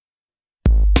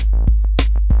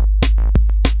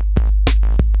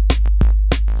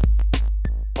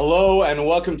Hello and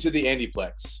welcome to the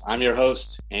Andyplex. I'm your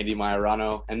host, Andy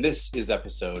Majorano, and this is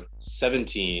episode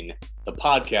 17, the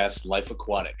podcast Life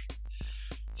Aquatic.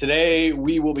 Today,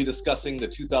 we will be discussing the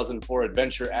 2004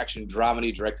 adventure action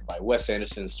dramedy directed by Wes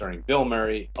Anderson, starring Bill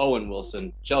Murray, Owen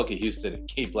Wilson, Jellica Houston, and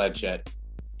Cate Blanchett,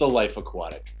 The Life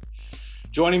Aquatic.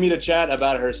 Joining me to chat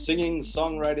about her singing,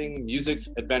 songwriting, music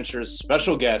adventures,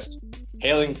 special guest,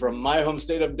 hailing from my home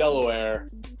state of Delaware,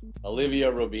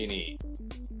 Olivia Robini.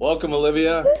 Welcome,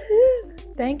 Olivia.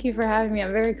 Thank you for having me.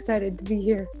 I'm very excited to be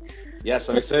here. Yes,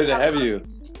 I'm excited to have you.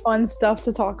 Fun stuff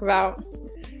to talk about.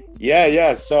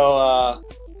 Yeah. So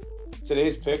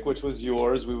today's pick, which was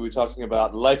yours, we were talking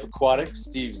about Life Aquatic,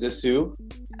 Steve Zissou.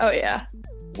 Oh, yeah.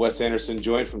 Wes Anderson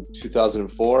joint from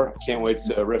 2004. Can't wait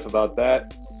to riff about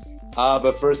that.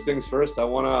 But first things first, I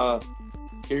want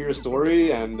to hear your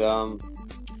story. And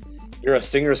you're a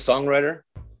singer-songwriter.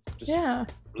 Yeah.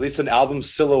 Released an album,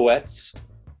 Silhouettes.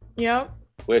 Yep.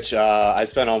 Which I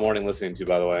spent all morning listening to,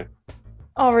 by the way.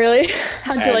 Oh, really?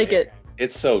 How'd you like it?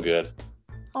 It's so good.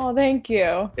 Oh, thank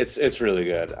you. It's really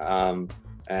good.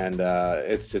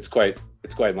 It's quite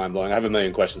mind blowing. I have a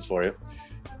million questions for you.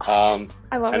 I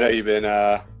love it. I know you've been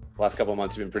last couple of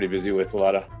months you've been pretty busy with a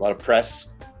lot of press.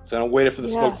 So I'm waiting for the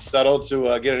smoke to settle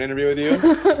to get an interview with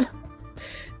you.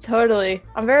 Totally.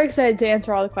 I'm very excited to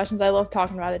answer all the questions. I love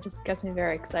talking about it. It just gets me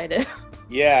very excited.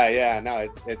 Yeah. No,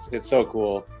 it's so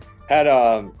cool.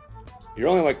 You're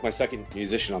only like my second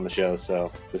musician on the show, so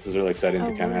this is really exciting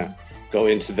to kind of go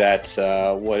into that,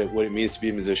 what it means to be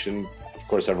a musician. Of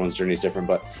course, everyone's journey is different,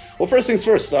 but first things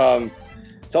first. Tell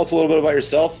us a little bit about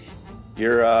yourself.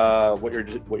 Your what you're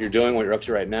doing, what you're up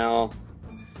to right now.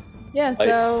 Yeah. Life.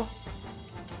 So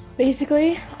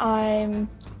basically, I'm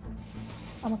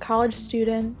a college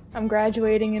student. I'm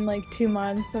graduating in like 2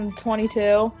 months. I'm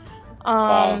 22.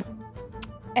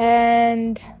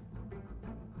 And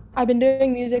I've been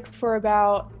doing music for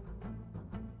about,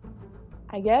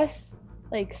 I guess,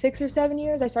 like 6 or 7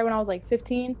 years. I started when I was like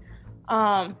 15.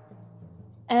 And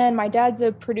my dad's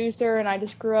a producer, and I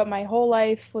just grew up, my whole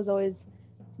life was always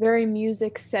very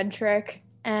music centric.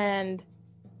 And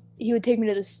he would take me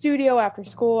to the studio after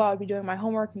school. I would be doing my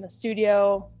homework in the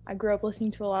studio. I grew up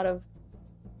listening to a lot of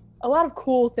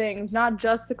cool things, not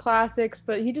just the classics,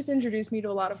 but he just introduced me to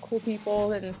a lot of cool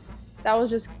people, and that was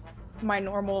just my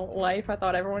normal life. I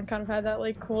thought everyone kind of had that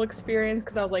like cool experience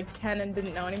because I was like 10 and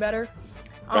didn't know any better.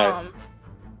 Right.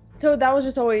 So that was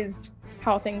just always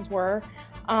how things were.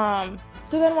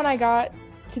 So then when I got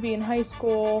to be in high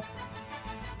school,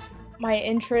 my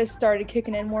interest started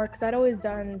kicking in more because I'd always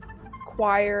done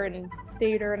choir and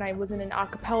theater, and I was in an a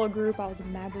cappella group. I was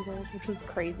in madrigals, which was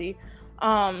crazy.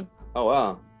 Oh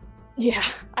wow. Yeah,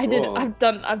 I did. Whoa. I've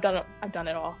done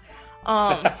it all.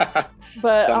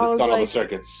 But I was done like, all the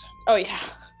circuits. Oh yeah,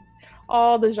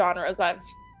 all the genres I've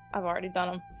already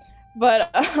done them. But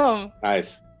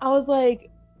Nice. I was like,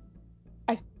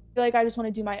 I feel like I just want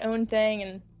to do my own thing,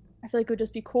 and I feel like it would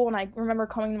just be cool. And I remember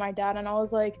coming to my dad, and I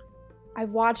was like,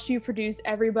 I've watched you produce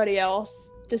everybody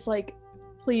else. Just like,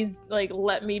 please, like,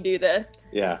 let me do this.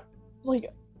 Yeah.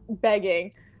 Like,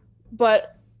 begging.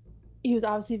 But he was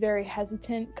obviously very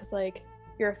hesitant because, like,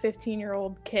 you're a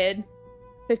 15-year-old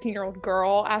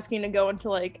girl asking to go into,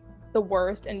 like, the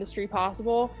worst industry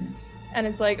possible. And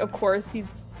it's like, of course,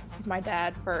 he's my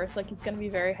dad first. Like, he's going to be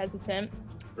very hesitant.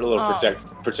 A little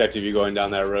protective you going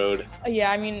down that road.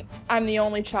 Yeah, I mean, I'm the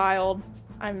only child.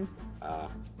 I'm a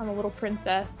little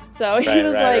princess. So he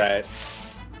was right.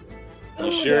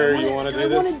 You sure you want to do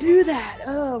this? I want to do that.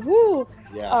 Oh, woo.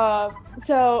 Yeah.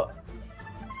 So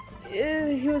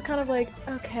he was kind of like,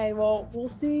 okay, well, we'll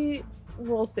see.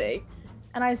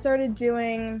 And I started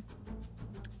doing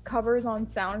covers on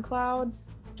SoundCloud.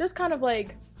 Just kind of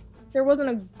like, there wasn't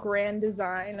a grand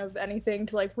design of anything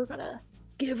to like, we're gonna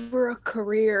give her a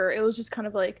career. It was just kind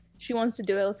of like, she wants to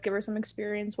do it, let's give her some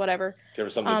experience, whatever. Give her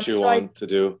something to chew on to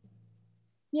do.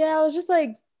 Yeah, it was just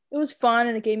like, it was fun,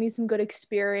 and it gave me some good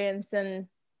experience, and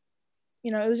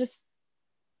it was just,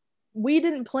 we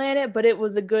didn't plan it, but it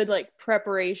was a good like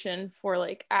preparation for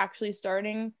like actually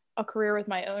starting a career with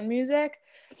my own music.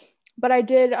 But I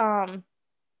did 4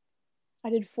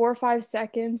 or 5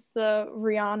 seconds, the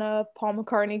Rihanna, Paul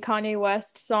McCartney, Kanye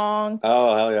West song.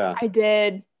 Oh, hell yeah. I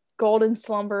did Golden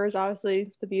Slumbers,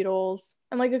 obviously the Beatles,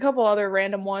 and like a couple other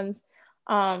random ones.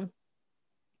 And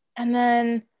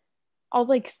then I was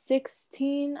like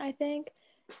 16, I think.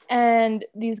 And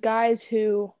these guys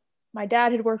who my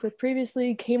dad had worked with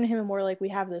previously came to him and were like, we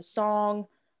have this song,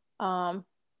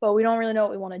 but we don't really know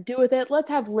what we want to do with it. Let's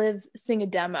have Liv sing a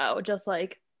demo. Just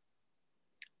like,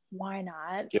 why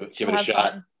not? Give it a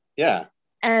shot. Fun. Yeah.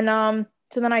 And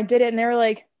so then I did it, and they were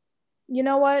like, you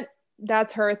know what?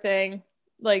 that's her thing.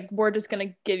 Like, we're just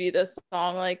gonna give you this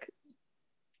song, like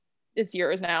it's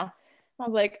yours now. I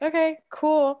was like, okay,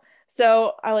 cool.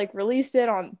 So I like released it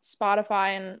on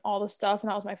Spotify and all the stuff, and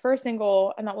that was my first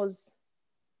single, and that was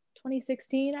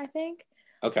 2016, I think.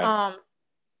 Okay.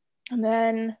 And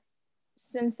then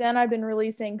since then I've been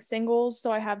releasing singles,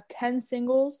 so I have 10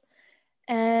 singles,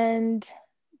 and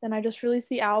then I just released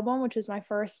the album, which is my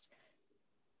first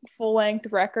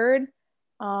full-length record.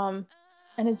 And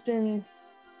it's been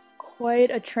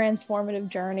quite a transformative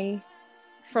journey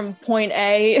from point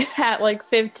A at like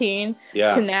 15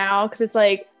 to now, because it's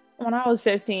like when I was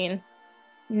 15,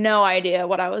 no idea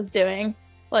what I was doing.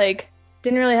 Like,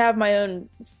 didn't really have my own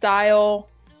style,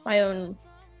 my own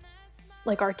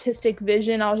like artistic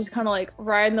vision. I was just kind of like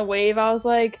riding the wave. I was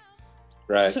like,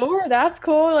 right, sure, that's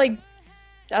cool. Like,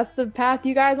 that's the path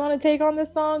you guys want to take on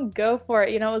this song, go for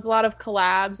it. You know, it was a lot of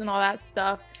collabs and all that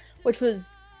stuff, which was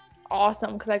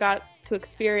awesome because I got to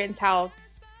experience how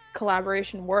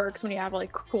collaboration works when you have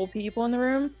like cool people in the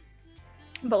room.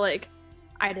 But like,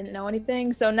 I didn't know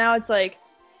anything, so now it's like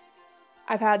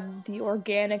I've had the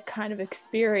organic kind of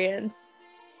experience,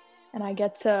 and I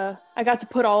got to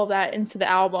put all of that into the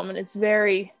album, and I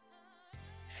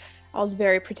was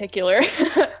very particular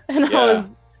and I was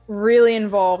really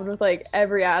involved with like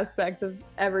every aspect of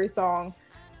every song,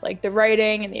 like the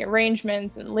writing and the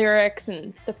arrangements and lyrics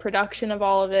and the production of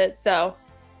all of it. So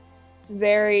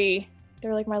they're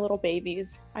like my little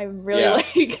babies. I really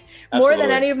like more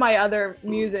than any of my other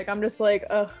music. I'm just like,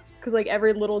 because like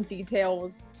every little detail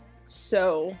was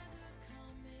so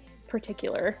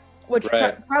particular, which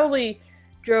probably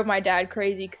drove my dad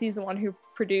crazy because he's the one who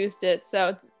produced it.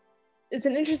 So it's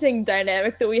an interesting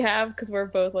dynamic that we have because we're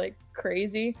both like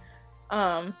crazy.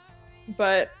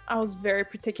 But I was very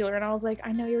particular, and I was like,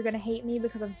 I know you're gonna hate me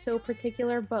because I'm so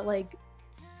particular, but like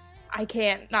I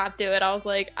can't not do it. I was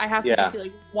like, I have to be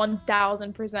like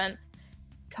 1000%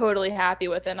 totally happy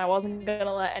with it, and I wasn't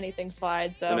gonna let anything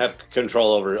slide. So, and have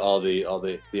control over all the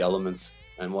elements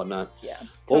and whatnot. Yeah.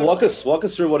 Well, walk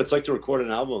us through what it's like to record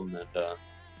an album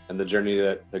and the journey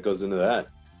that goes into that.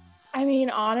 I mean,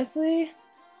 honestly,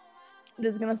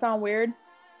 this is gonna sound weird.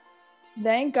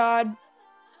 Thank God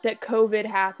that COVID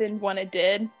happened when it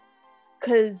did,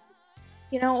 because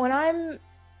you know, when I'm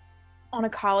on a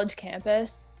college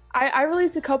campus, I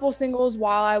released a couple singles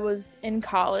while I was in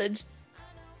college,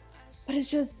 but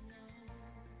it's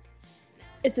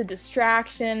a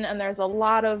distraction, and there's a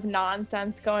lot of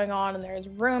nonsense going on, and there's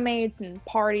roommates and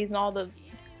parties and all the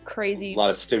crazy, a lot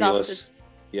of stimulus.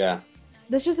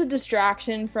 That's just a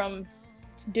distraction from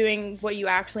doing what you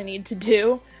actually need to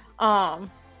do.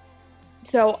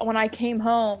 So when I came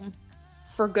home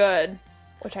for good,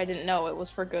 which I didn't know it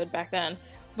was for good back then,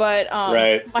 but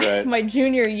my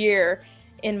junior year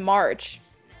in March,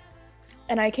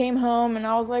 and I came home and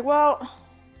I was like, well,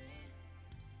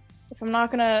 if I'm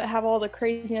not gonna have all the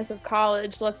craziness of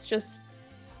college, let's just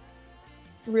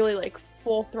really like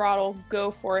full throttle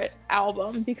go for it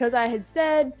album, because I had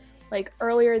said like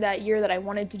earlier that year that I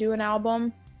wanted to do an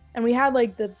album, and we had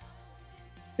like the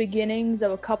beginnings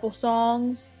of a couple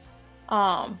songs,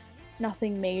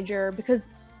 nothing major,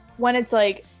 because when it's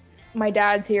like my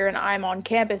dad's here and I'm on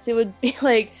campus, it would be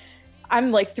like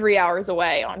I'm like 3 hours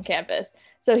away on campus.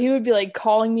 So he would be like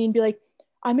calling me and be like,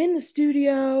 I'm in the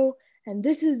studio and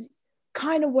this is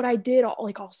kind of what I did.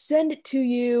 I'll send it to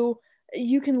you.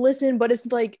 You can listen, but it's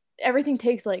like everything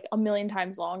takes like a million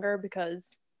times longer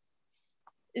because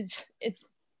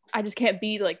I just can't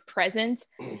be like present.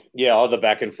 Yeah, all the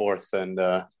back and forth and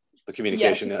the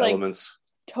communication elements. Like,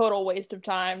 total waste of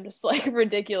time, just like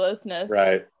ridiculousness.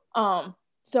 Right.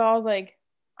 So I was like,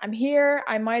 I'm here.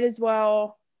 I might as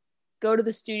well go to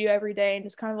the studio every day and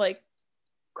just kind of like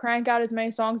crank out as many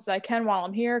songs as I can while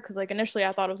I'm here. Cause like initially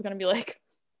I thought it was going to be like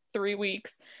 3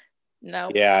 weeks.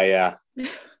 No. Yeah. Well,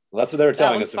 that's what they were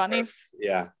telling us. Funny.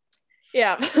 Yeah.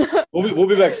 We'll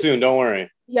be back soon. Don't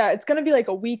worry. Yeah. It's going to be like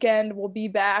a weekend. We'll be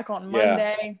back on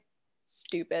Monday. Yeah.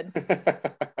 Stupid.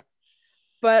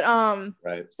 But,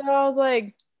 right. So I was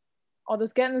like, I'll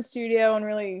just get in the studio and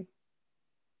really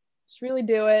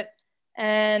do it.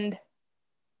 And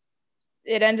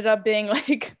it ended up being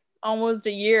like almost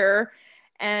a year,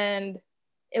 and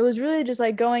it was really just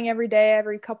like going every day,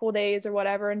 every couple of days or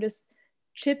whatever, and just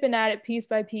chipping at it piece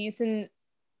by piece. And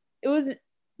it was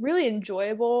really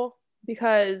enjoyable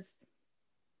because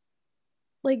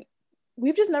like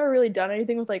we've just never really done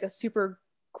anything with like a super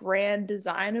grand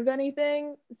design of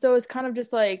anything. So it's kind of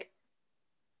just like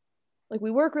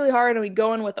we work really hard and we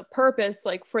go in with a purpose,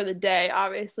 like for the day,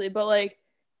 obviously, but like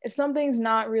if something's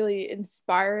not really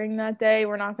inspiring that day,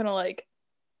 we're not gonna like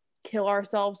kill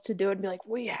ourselves to do it and be like,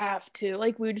 we have to.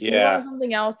 Like, we just Yeah. want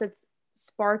something else that's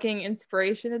sparking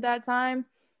inspiration at that time.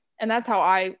 And that's how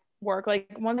I work. Like,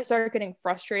 once I start getting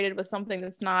frustrated with something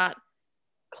that's not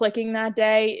clicking that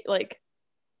day, like,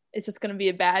 it's just going to be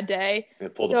a bad day.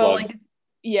 Pull the plug. Like,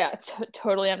 yeah,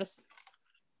 totally. I'm just,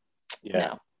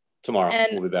 no. Tomorrow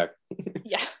and, we'll be back.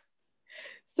 Yeah.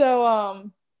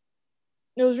 So,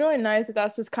 it was really nice that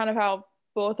that's just kind of how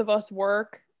both of us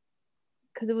work,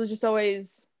 because it was just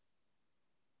always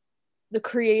the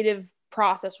creative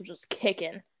process was just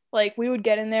kicking. Like, we would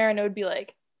get in there and it would be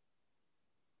like,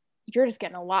 you're just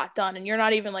getting a lot done and you're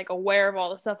not even like aware of all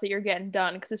the stuff that you're getting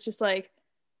done, because it's just like,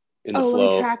 in the flow.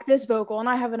 Let me track this vocal and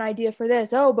I have an idea for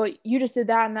this. Oh, but you just did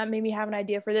that and that made me have an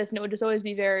idea for this. And it would just always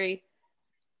be very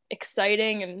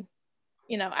exciting and,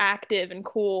 active and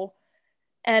cool.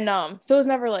 And so it was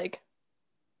never like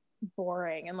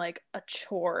boring and like a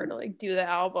chore to like do the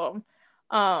album.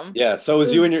 So it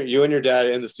was you and your dad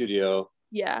in the studio.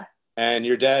 Yeah. And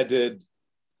your dad did,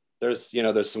 there's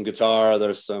some guitar,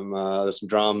 there's some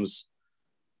drums,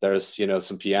 there's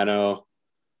some piano.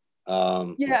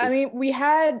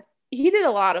 He did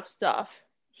a lot of stuff.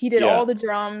 He did all the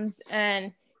drums,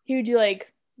 and he would do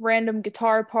like random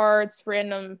guitar parts,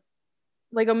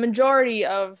 like a majority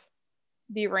of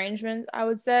the arrangement, I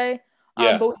would say.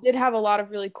 But we did have a lot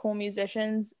of really cool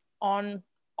musicians on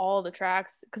all of the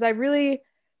tracks, because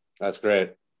that's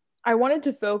great. I wanted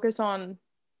to focus on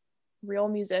real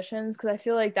musicians, because I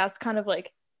feel like that's kind of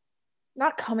like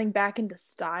not coming back into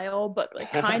style, but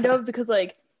like kind of, because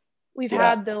like we've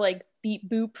had the like beat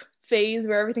boop phase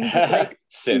where everything's just like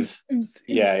synth.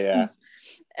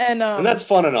 And that's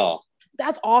fun and all.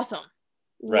 That's awesome.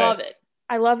 Love it.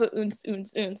 I love it.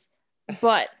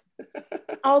 But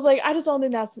I was like, I just don't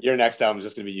think that's your next album is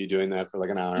just gonna be you doing that for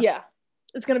like an hour. Yeah,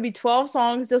 it's gonna be 12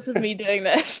 songs just with me doing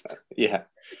this. Yeah,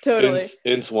 totally.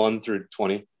 Ints 1 through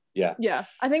 20. Yeah,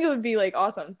 I think it would be like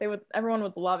awesome. Everyone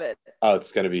would love it. Oh,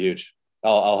 it's gonna be huge.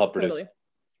 I'll help produce. Totally.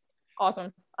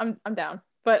 Awesome. I'm down.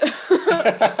 But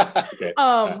okay.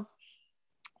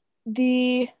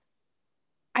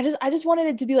 I just wanted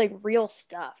it to be like real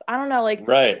stuff. I don't know, like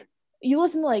you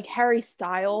listen to like Harry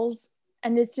Styles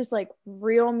and it's just like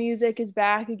real music is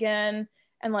back again,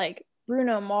 and like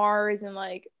Bruno Mars and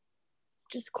like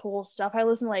just cool stuff. I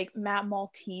listen to like Matt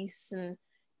Maltese, and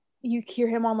you hear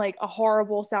him on like a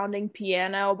horrible sounding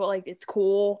piano, but like it's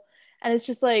cool, and it's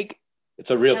just like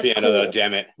it's a real piano cool. Though,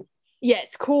 damn it. Yeah,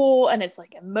 it's cool and it's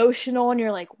like emotional and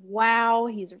you're like, wow,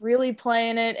 he's really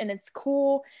playing it and it's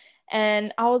cool.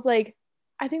 And I was like,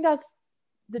 I think that's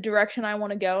the direction I want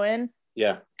to go in.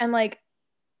 Yeah. And like,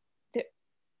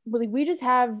 we just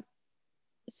have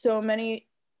so many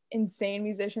insane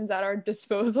musicians at our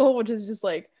disposal, which is just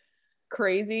like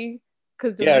crazy.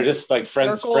 Because just like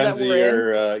friends of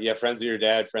your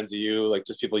dad, friends of you, like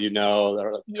just people that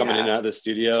are coming in and out of the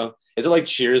studio. Is it like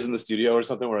Cheers in the studio or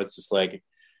something where it's just like,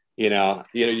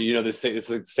 it's like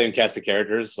the same cast of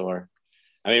characters? Or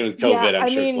I mean, with COVID, I'm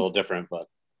sure it's a little different, but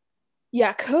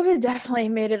yeah, COVID definitely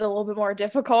made it a little bit more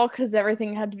difficult because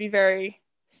everything had to be very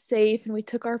safe and we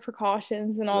took our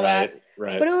precautions and all that.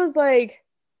 Right. But it was like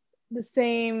the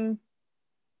same,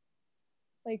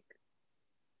 like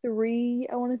 3,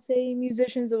 I want to say,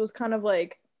 musicians that was kind of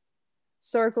like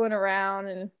circling around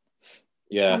and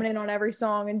coming in on every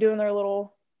song and doing their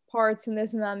little parts and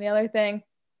this and that and the other thing.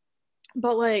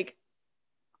 But like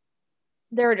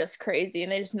they were just crazy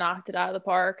and they just knocked it out of the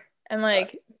park. And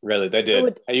like really, they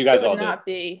did. You guys all did. It would not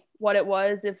be what it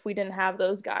was if we didn't have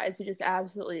those guys who just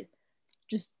absolutely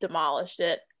just demolished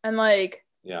it. And like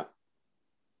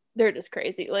they're just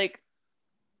crazy. Like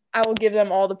I will give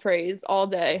them all the praise all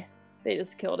day. They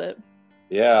just killed it.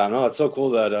 Yeah, no, it's so cool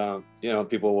that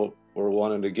people were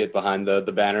wanting to get behind the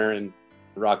banner and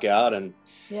rock out. And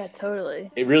yeah,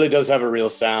 totally. It really does have a real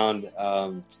sound.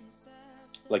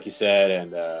 Like you said,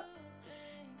 and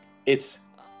it's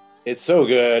so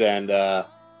good, and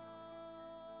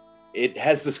it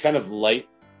has this kind of light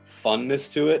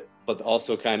funness to it, but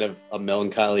also kind of a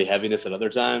melancholy heaviness at other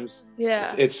times.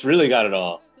 Yeah, it's really got it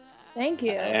all. Thank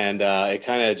you. And it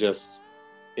kind of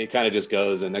just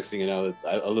goes, and next thing you know,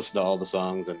 I listen to all the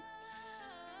songs, and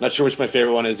not sure which my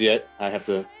favorite one is yet. I have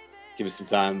to give it some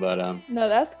time, but no,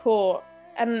 that's cool.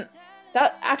 And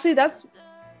that's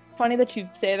funny that you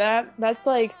say that. That's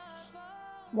like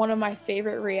one of my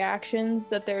favorite reactions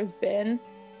that there's been,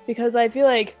 because I feel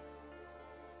like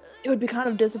it would be kind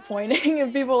of disappointing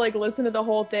if people like listen to the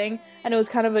whole thing and it was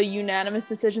kind of a unanimous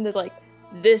decision that like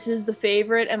this is the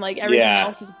favorite and like everything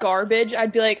else is garbage.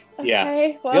 I'd be like,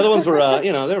 okay, well. The other ones were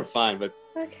they were fine, but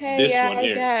okay, this one I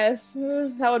here, guess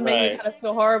that would make me kind of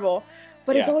feel horrible.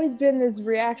 But it's always been this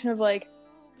reaction of like,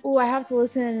 oh, I have to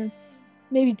listen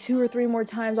maybe 2 or 3 more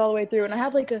times all the way through. And I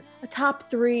have like a top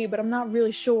 3, but I'm not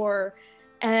really sure.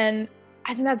 And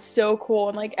I think that's so cool.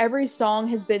 And like every song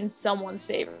has been someone's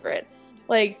favorite.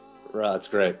 Like, That's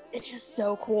great. it's just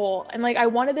so cool. And like I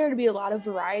wanted there to be a lot of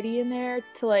variety in there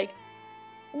to like,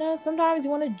 sometimes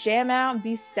you want to jam out and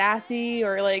be sassy,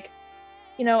 or like,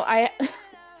 I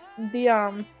the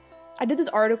I did this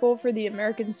article for the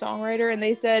American Songwriter, and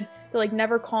they said that like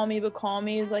Never Call Me But Call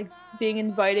Me is like being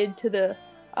invited to the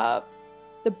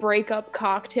breakup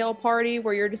cocktail party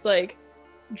where you're just like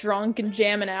drunk and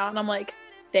jamming out, and I'm like,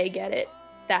 they get it.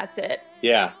 That's it.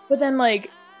 Yeah. But then like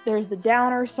there's the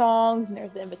downer songs and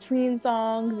there's the in-between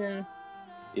songs, and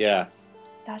yeah,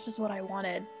 that's just what I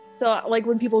wanted. So like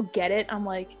when people get it, I'm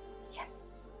like, yes.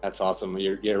 That's awesome.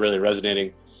 You're really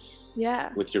resonating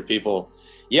with your people.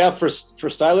 Yeah, for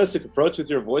stylistic approach with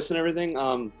your voice and everything,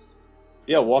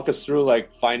 walk us through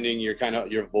like finding your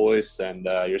voice and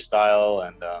your style,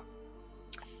 and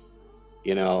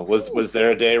was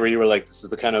there a day where you were like, this is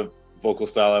the kind of vocal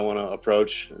style I want to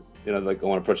approach, like I want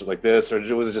to approach it like this, or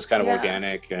was it just kind of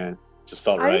organic and just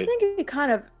felt right? I just think it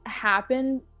kind of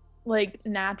happened like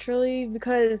naturally,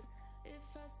 because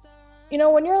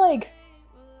when you're like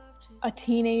a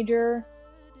teenager,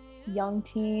 young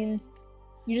teen,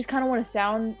 you just kind of want to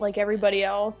sound like everybody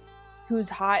else who's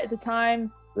hot at the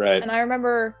time. Right. And I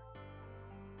remember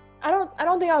I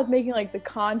don't think I was making like the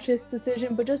conscious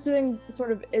decision, but just doing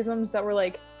sort of isms that were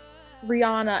like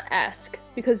Rihanna-esque,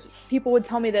 because people would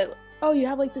tell me that, oh, you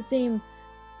have like the same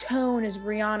tone as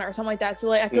Rihanna or something like that. So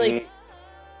like I feel like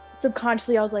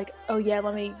subconsciously I was like, oh yeah,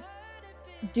 let me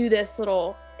do this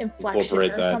little inflection or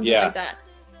something like that.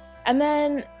 And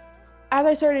then as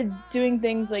I started doing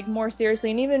things like more seriously,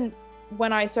 and even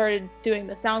when I started doing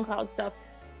the SoundCloud stuff,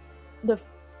 the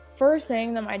first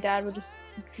thing that my dad would just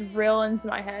drill into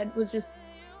my head was just,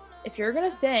 if you're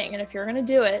gonna sing and if you're gonna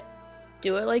do it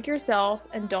like yourself,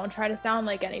 and don't try to sound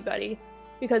like anybody.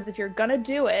 Because if you're gonna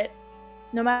do it,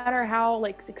 no matter how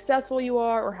like successful you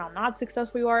are or how not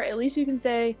successful you are, at least you can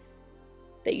say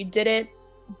that you did it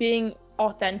being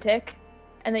authentic,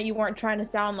 and that you weren't trying to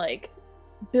sound like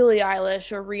Billie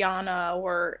Eilish or Rihanna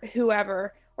or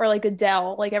whoever, or like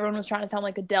Adele. Like everyone was trying to sound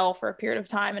like Adele for a period of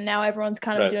time, and now everyone's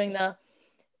kind of doing the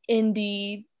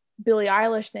indie Billie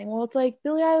Eilish thing. Well, it's like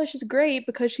Billie Eilish is great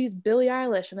because she's Billie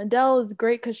Eilish, and Adele is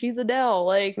great because she's Adele.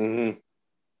 Like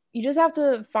you just have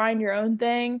to find your own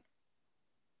thing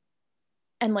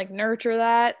and like nurture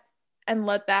that and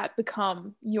let that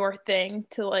become your thing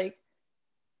to like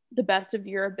the best of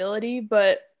your ability.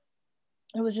 But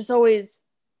it was just always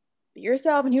be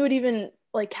yourself. And he would even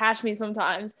like catch me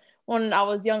sometimes when I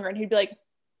was younger, and he'd be like,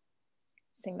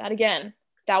 sing that again.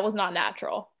 That was not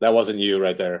natural. That wasn't you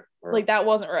right there. Like that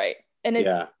wasn't right. And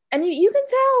and you can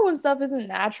tell when stuff isn't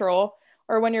natural,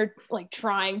 or when you're like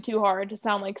trying too hard to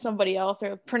sound like somebody else,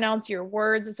 or pronounce your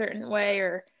words a certain way,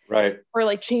 or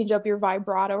like change up your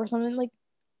vibrato or something. Like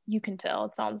you can tell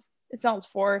it sounds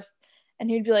forced.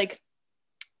 And he'd be like,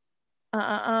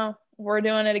 we're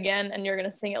doing it again, and you're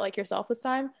gonna sing it like yourself this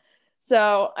time.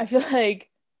 So I feel like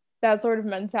that sort of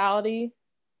mentality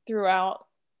throughout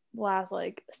the last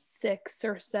like 6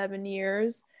 or 7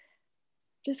 years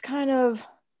just kind of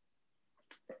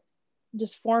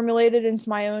just formulated into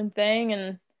my own thing,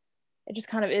 and it just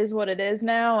kind of is what it is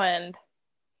now. And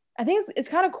I think it's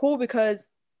kind of cool, because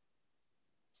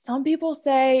some people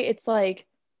say it's like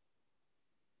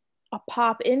a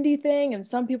pop indie thing, and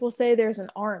some people say there's an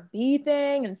R&B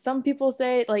thing, and some people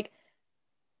say like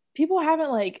people haven't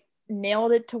like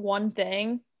nailed it to one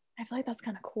thing. I feel like that's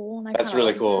kind of cool, and that's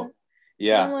really cool. That.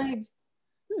 Yeah, and I'm like,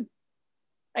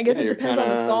 I guess it depends on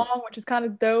the song, which is kind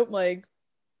of dope. Like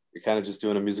you're kind of just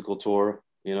doing a musical tour,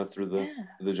 through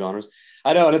the genres.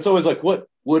 I know, and it's always like, what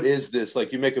is this?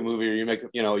 Like you make a movie, or you make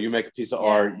a piece of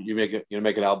art, you make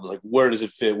an album. Like, where does it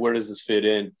fit? Where does this fit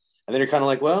in? And then you're kind of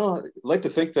like, well, I'd like to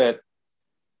think that,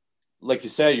 like you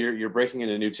said, you're breaking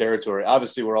into new territory.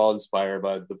 Obviously, we're all inspired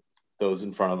by those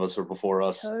in front of us or before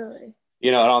us. Totally.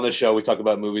 And on this show, we talk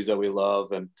about movies that we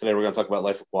love, and today we're going to talk about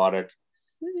Life Aquatic.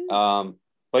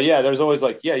 But yeah, there's always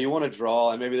like, you want to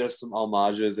draw, and maybe there's some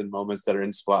homages and moments that are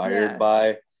inspired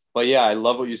by. But yeah, I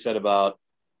love what you said about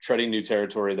treading new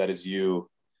territory that is you,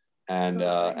 and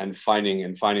finding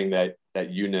that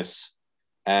you-ness,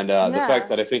 and the fact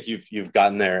that I think you've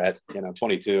gotten there at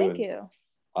 22. Thank you.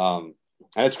 And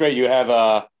it's great you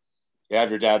have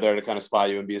your dad there to kind of spot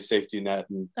you and be a safety net,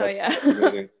 and that's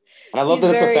amazing. And I love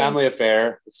that it's a family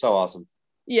affair. It's so awesome.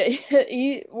 Yeah,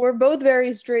 we're both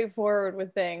very straightforward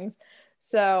with things.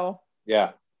 So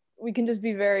we can just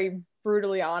be very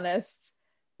brutally honest,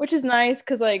 which is nice,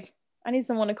 because like I need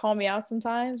someone to call me out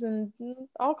sometimes, and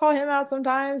I'll call him out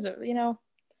sometimes.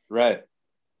 Right.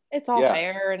 It's all Yeah.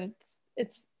 fair, and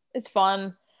it's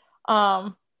fun.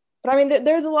 But I mean,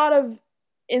 there's a lot of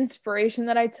inspiration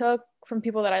that I took from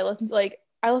people that I listened to. Like,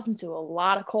 I listened to a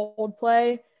lot of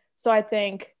Coldplay, so I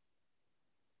think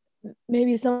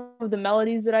maybe some of the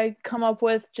melodies that I come up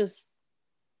with just,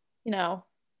 you know,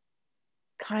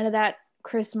 kind of that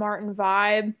Chris Martin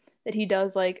vibe that he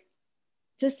does, like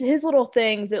just his little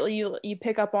things that you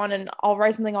pick up on, and I'll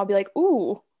write something, I'll be like,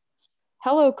 ooh,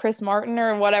 hello Chris Martin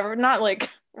or whatever, not like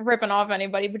ripping off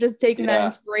anybody, but just taking that Yeah.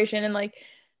 inspiration. And like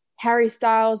Harry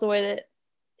Styles, the way that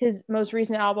his most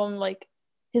recent album, like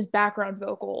his background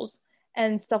vocals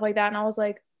and stuff like that, and I was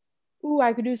like, ooh,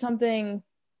 I could do something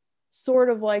sort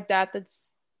of like that,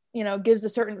 that's, gives a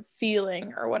certain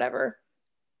feeling or whatever.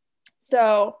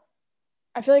 So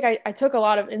I feel like I took a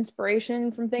lot of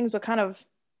inspiration from things, but kind of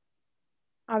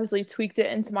obviously tweaked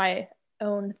it into my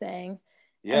own thing. And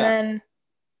Yeah. then,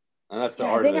 And that's the yeah,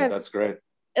 I art of think it. I've, That's great.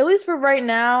 at least for right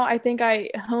now, I think I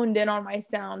honed in on my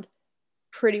sound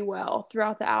pretty well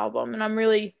throughout the album. And I'm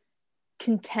really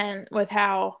content with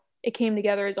how it came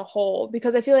together as a whole,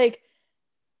 because I feel like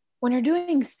when you're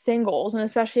doing singles, and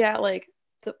especially at like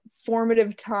the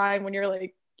formative time when you're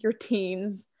like your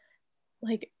teens,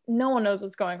 like no one knows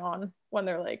what's going on when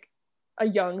they're like a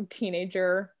young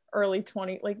teenager, early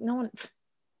 20, like no one,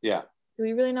 Yeah. do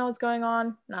we really know what's going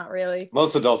on? Not really.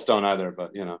 Most adults don't either,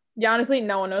 but Yeah, honestly,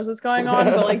 no one knows what's going on,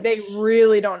 but like they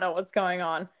really don't know what's going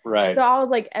on. So Right. I was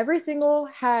like, every single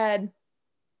had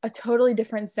a totally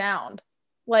different sound.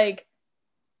 Like,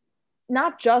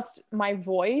 not just my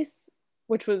voice,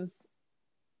 which was,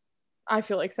 I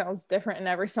feel like sounds different in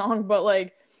every song, but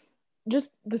like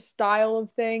just the style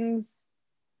of things.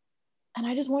 And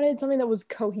I just wanted something that was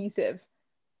cohesive.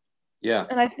 Yeah.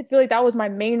 And I feel like that was my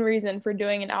main reason for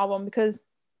doing an album, because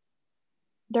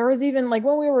there was even like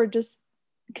when we were just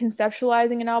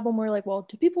conceptualizing an album, we are like, well,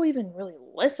 do people even really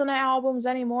listen to albums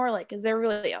anymore? Like, is there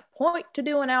really a point to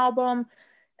do an album?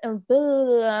 And blah, blah,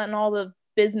 blah, and all the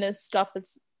business stuff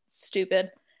that's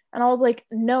stupid. And I was like,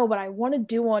 no, but I want to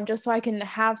do one just so I can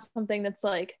have something that's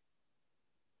like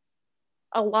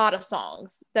a lot of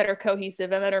songs that are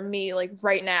cohesive and that are me like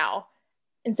right now,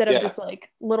 instead of Yeah. just like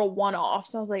little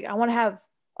one-offs. So I was like, I want to have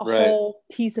a Right. whole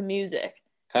piece of music.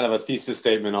 Kind of a thesis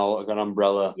statement, all like an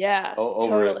umbrella Yeah,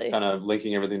 over it, totally. kind of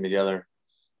linking everything together.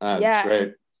 That's Yeah. And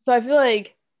great. so I feel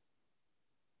like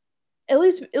at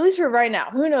least for right now,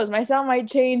 who knows? My sound might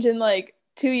change in like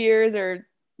 2 years, or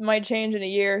might change in a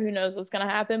year. Who knows what's gonna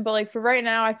happen? But like for right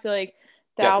now, I feel like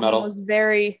the Death album metal. was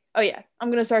very, oh yeah, I'm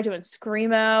gonna start doing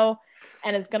screamo,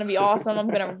 and it's gonna be awesome. I'm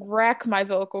gonna wreck my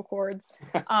vocal cords.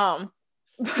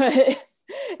 But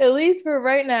at least for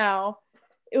right now,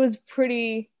 it was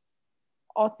pretty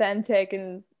authentic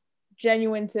and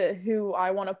genuine to who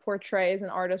I want to portray as an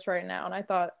artist right now. And I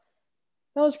thought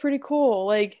that was pretty cool.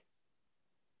 Like,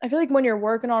 I feel like when you're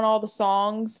working on all the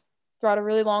songs throughout a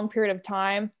really long period of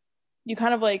time, you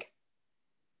kind of like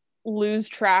lose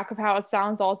track of how it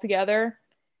sounds all together.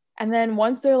 And then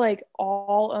once they're like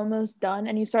all almost done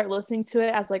and you start listening to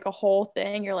it as like a whole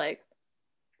thing, you're like,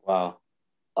 Wow.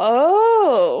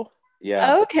 oh,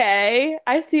 Yeah. okay,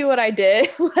 I see what I did.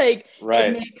 Like, it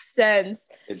Right. makes sense.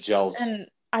 It gels. And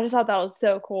I just thought that was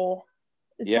so cool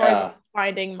as far as Yeah. like,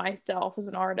 finding myself as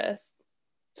an artist.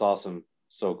 It's awesome.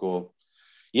 So cool.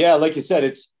 Yeah, like you said,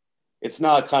 it's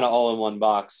not kind of all in one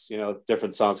box.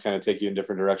 Different songs kind of take you in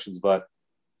different directions, but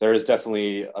there is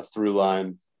definitely a through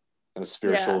line and a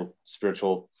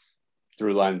spiritual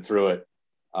through line through it.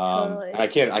 Totally.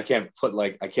 And I can't put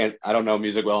like I don't know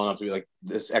music well enough to be like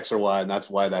this X or Y and that's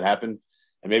why that happened.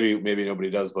 And maybe nobody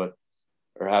does, but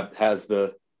or has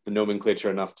the nomenclature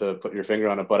enough to put your finger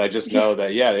on it. But I just know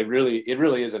that it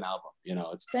really is an album.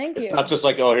 Thank It's you. not just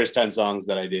like, oh, here's 10 songs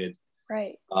that I did.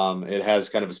 Right. It has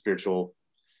kind of a spiritual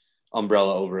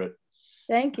umbrella over it.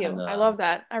 Thank you. And, I love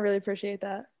that. I really appreciate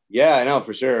that. yeah, I know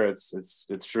for sure. It's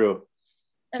true.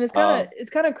 And it's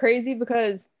kind of crazy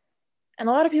because, and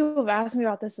a lot of people have asked me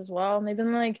about this as well, and they've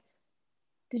been like,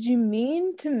 did you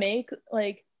mean to make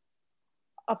like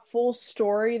a full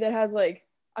story that has like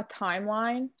a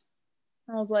timeline?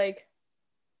 And I was like,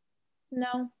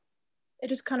 no, it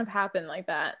just kind of happened like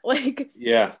that. Like,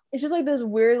 Yeah. it's just like those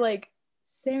weird like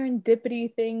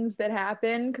serendipity things that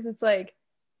happen, because it's like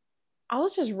I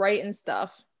was just writing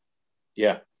stuff.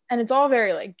 Yeah. And it's all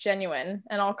very like genuine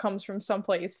and all comes from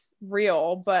someplace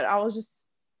real, but I was just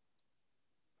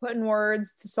putting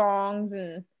words to songs,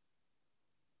 and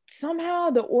somehow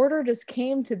the order just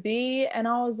came to be. And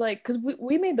I was like, because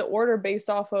we made the order based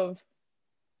off of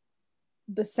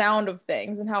the sound of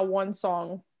things and how one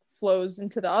song flows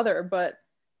into the other. But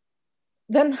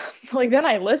then then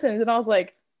I listened and I was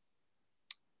like,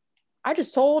 I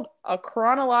just told a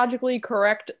chronologically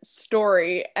correct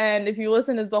story. And if you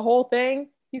listen as the whole thing,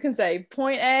 you can say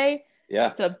point A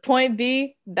to point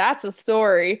B. That's a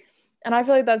story. And I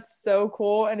feel like that's so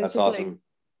cool. And it's that's just awesome. like,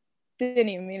 didn't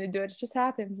even mean to do it. It just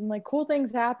happens. And like cool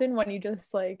things happen when you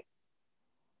just like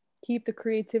keep the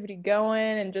creativity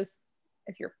going and just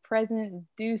if you're present and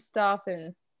do stuff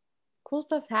and cool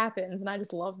stuff happens. And I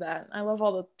just love that. I love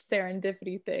all the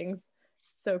serendipity things.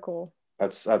 So cool.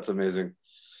 That's amazing.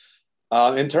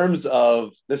 In terms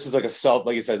of, this is like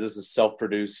like you said, this is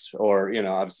self-produced, or,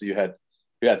 obviously you had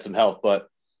some help, but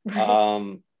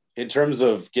in terms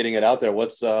of getting it out there,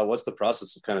 what's the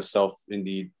process of kind of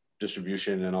indie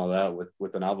distribution and all that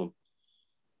with an album?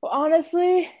 Well,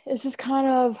 honestly, it's just kind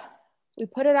of, we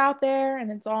put it out there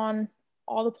and it's on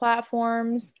all the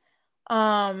platforms.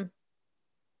 And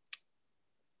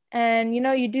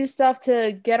you do stuff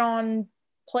to get on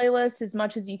playlists as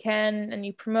much as you can, and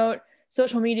you promote.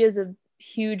 Social media is a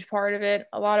huge part of it.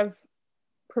 A lot of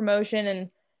promotion and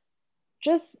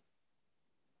just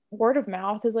word of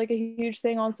mouth is like a huge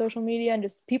thing on social media, and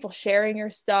just people sharing your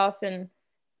stuff and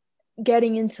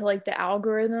getting into like the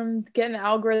algorithm, getting the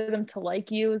algorithm to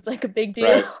like you is like a big deal.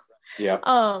 Right. Yeah.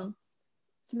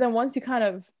 So then once you kind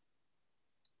of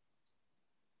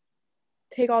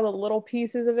take all the little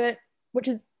pieces of it, which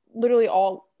is literally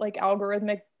all like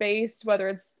algorithmic based, whether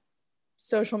it's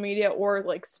social media or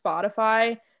like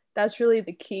Spotify, that's really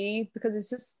the key, because it's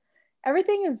just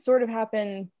everything has sort of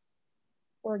happened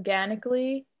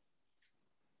organically.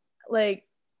 Like,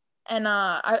 and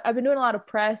I've been doing a lot of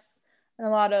press and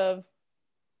a lot of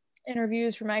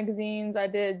interviews for magazines. I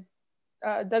did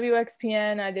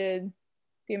WXPN, I did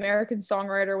the American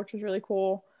Songwriter, which was really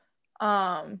cool.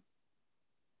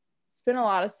 It's been a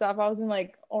lot of stuff. I was in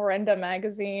like Orenda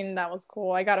magazine. That was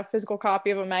cool. I got a physical copy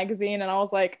of a magazine and I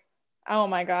was like, oh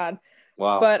my God.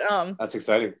 Wow. But that's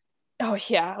exciting. Oh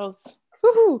yeah, it was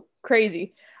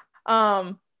crazy.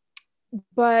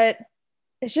 But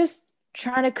it's just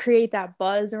trying to create that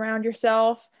buzz around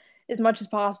yourself as much as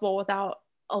possible without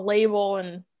a label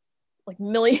and like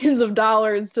millions of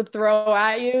dollars to throw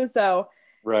at you. So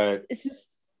right. It's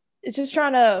just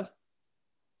trying to,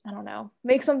 I don't know,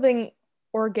 make something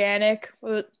organic,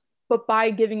 but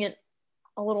by giving it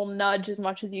a little nudge as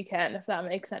much as you can, if that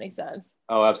makes any sense.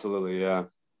 Oh, absolutely. Yeah.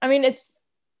 I mean, it's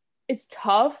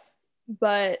tough,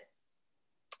 but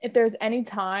if there's any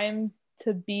time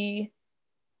to be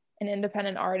an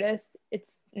independent artist,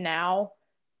 it's now.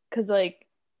 Because like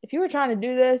if you were trying to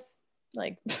do this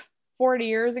like 40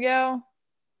 years ago,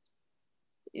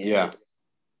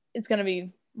 it's going to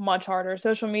be much harder.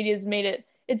 Social media has made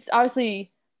it's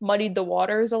obviously muddied the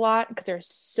waters a lot because there's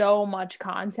so much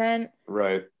content.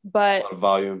 Right. But a lot of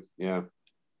volume. Yeah.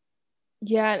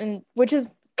 Yeah. And which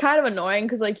is kind of annoying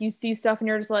because like you see stuff and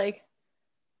you're just like,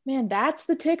 man, that's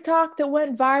the TikTok that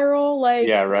went viral. Like,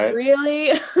 yeah, right.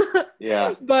 Really?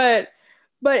 Yeah. But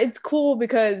it's cool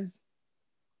because,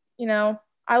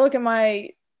 I look at my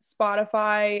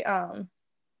Spotify,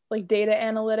 like data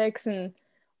analytics, and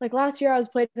like last year I was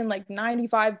played in like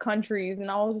 95 countries, and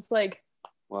I was just like,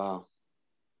 wow.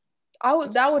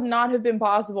 That would not have been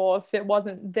possible if it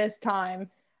wasn't this time.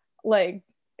 Like,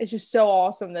 it's just so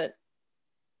awesome that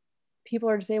people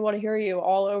are just able to hear you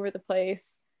all over the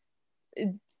place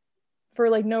for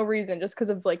like no reason, just because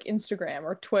of like Instagram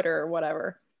or Twitter or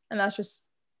whatever. And that's just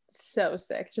so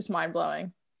sick. It's just mind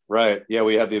blowing. Right. Yeah.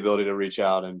 We have the ability to reach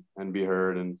out and be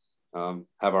heard and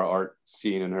have our art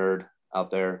seen and heard out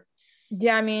there.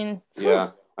 Yeah. I mean,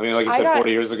 like you said,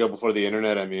 40 years ago before the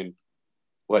internet, I mean,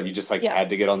 what, you just like had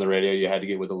to get on the radio, you had to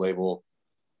get with a label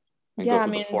and go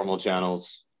through the formal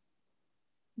channels.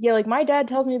 Yeah. Like my dad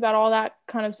tells me about all that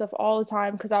kind of stuff all the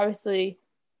time, because obviously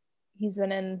he's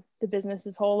been in the business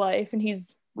his whole life and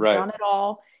he's done it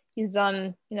all. He's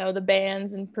done, the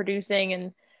bands and producing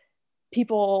and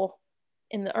people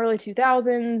in the early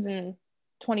 2000s and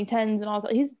 2010s and all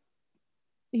that.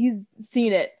 He's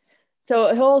seen it.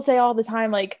 So he'll say all the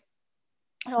time, like,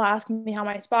 he'll ask me how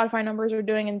my Spotify numbers are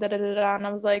doing and da-da-da-da. And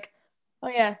I was like, oh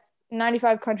yeah,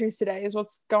 95 countries today is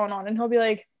what's going on. And he'll be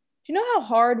like, do you know how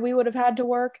hard we would have had to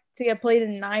work to get played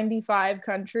in 95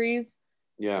 countries?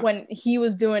 Yeah. When he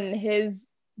was doing his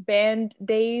band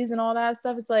days and all that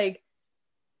stuff. It's like,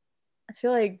 I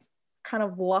feel like kind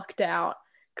of lucked out,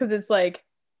 because it's like,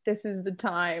 this is the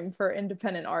time for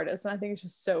independent artists. And I think it's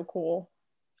just so cool.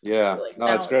 Yeah. Like, no,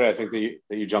 that's great. I think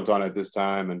that you jumped on it this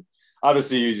time, and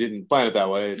obviously you didn't plan it that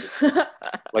way. Just,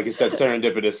 like you said,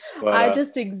 serendipitous. But I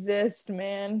just exist,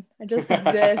 man. I just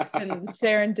exist and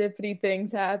serendipity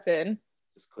things happen.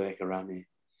 Just click around me.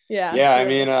 Yeah. Yeah, I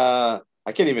mean,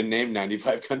 I can't even name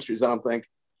 95 countries, I don't think,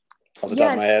 off the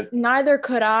top of my head. Neither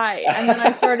could I. And then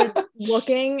I started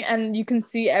looking, and you can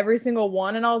see every single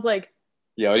one, and I was like,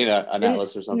 yeah, we need an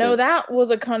atlas or something. No, that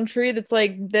was a country that's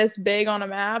like this big on a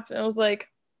map. And I was like,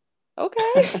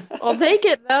 okay, I'll take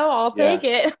it though. I'll take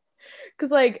it. Cause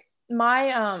like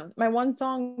my one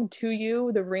song To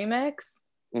You, the remix,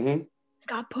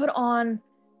 got put on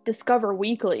Discover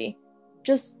Weekly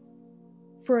just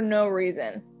for no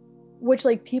reason. Which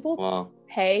like people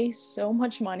pay so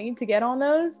much money to get on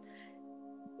those.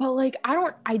 But like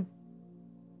I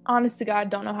honest to God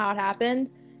don't know how it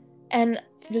happened. And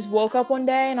just woke up one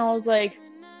day and I was like,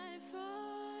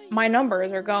 my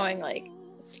numbers are going like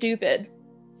stupid.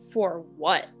 For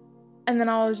what? And then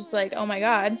I was just like, oh my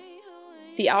God,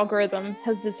 the algorithm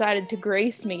has decided to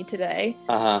grace me today.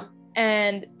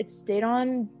 And it stayed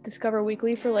on Discover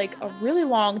Weekly for like a really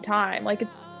long time. Like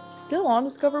it's still on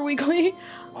Discover Weekly,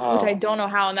 which I don't know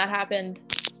how. And that happened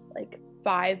like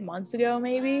 5 months ago,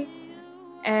 maybe.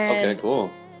 And okay,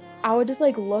 cool. I would just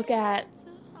like look at,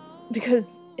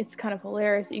 because it's kind of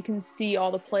hilarious. You can see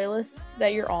all the playlists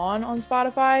that you're on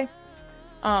Spotify.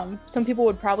 Some people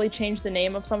would probably change the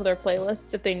name of some of their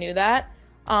playlists if they knew that.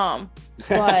 But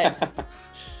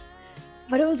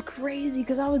it was crazy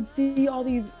because I would see all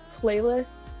these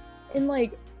playlists in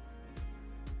like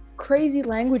crazy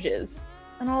languages.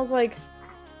 And I was like,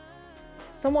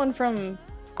 someone from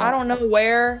I don't know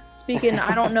where, speaking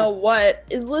I don't know what,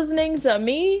 is listening to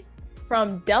me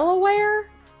from Delaware?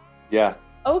 Yeah.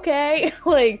 Okay.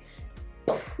 Like,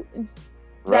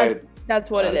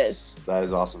 that's what it is. That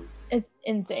is awesome. It's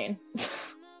insane.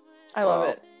 I love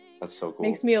it. That's so cool.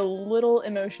 Makes me a little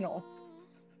emotional.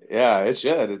 Yeah, it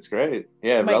should. It's great.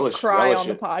 Yeah, I might cry on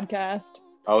the podcast.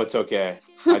 Oh, it's okay.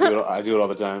 I do it all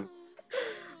the time.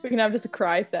 We can have just a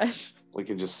cry sesh. We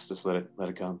can just let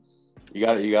it come. You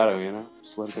got it, you know?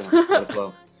 Just let it go. Let it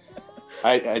flow.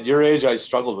 At your age, I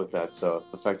struggled with that. So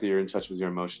the fact that you're in touch with your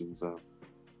emotions,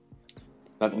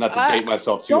 not to date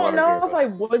myself too hard. I don't know if I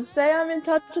would say I'm in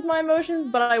touch with my emotions,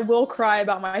 but I will cry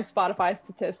about my Spotify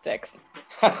statistics.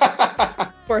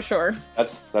 For sure.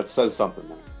 That says something,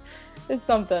 man. It's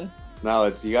something. No,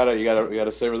 it's you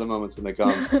gotta savor the moments when they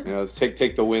come. You know,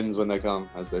 take the wins when they come,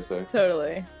 as they say.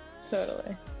 Totally.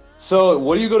 So,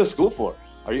 what do you go to school for?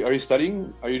 Are you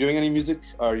studying? Are you doing any music?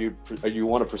 Are you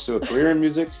want to pursue a career in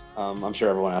music? I'm sure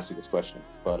everyone asks you this question,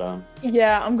 but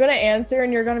yeah, I'm gonna answer,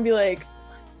 and you're gonna be like,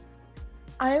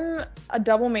 I'm a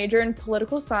double major in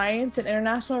political science and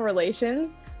international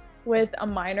relations with a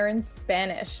minor in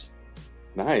Spanish.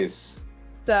 Nice.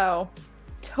 So,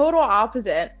 total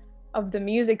opposite of the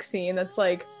music scene that's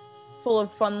like full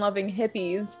of fun-loving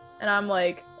hippies, and I'm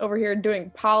like over here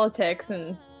doing politics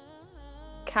and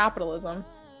capitalism.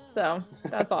 So,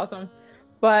 that's awesome.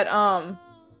 But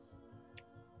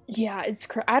yeah, it's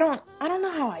I don't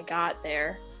know how I got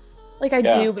there. Like I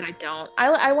do, but I don't.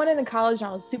 I went into college and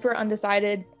I was super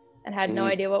undecided and had no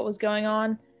idea what was going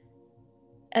on.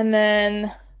 And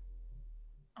then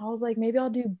I was like, maybe I'll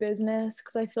do business,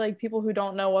 because I feel like people who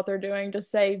don't know what they're doing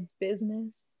just say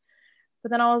business.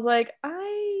 But then I was like,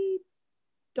 I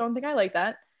don't think I like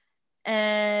that.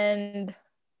 And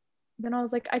then I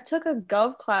was like, I took a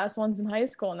gov class once in high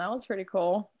school, and that was pretty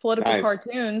cool. Political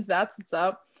cartoons, that's what's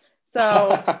up. So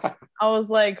I was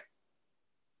like,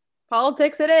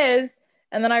 politics it is.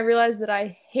 And then I realized that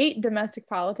I hate domestic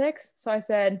politics. So I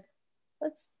said,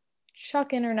 let's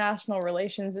chuck international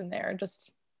relations in there.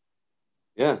 Just,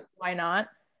 why not?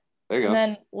 There you go. And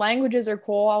then languages are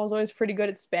cool. I was always pretty good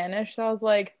at Spanish. So I was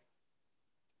like,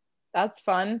 that's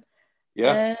fun.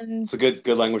 Yeah, and it's a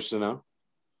good language to know.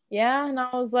 Yeah, and I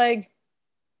was like,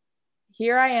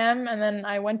 here I am. And then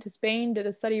I went to Spain, did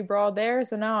a study abroad there.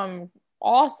 So now I'm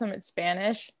awesome at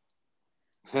Spanish.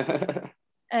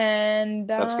 And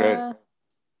that's great.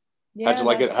 Yeah, how'd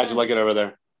you like it over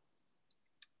there?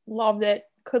 Loved it.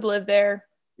 Could live there.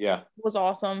 Yeah. It was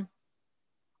awesome.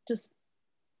 Just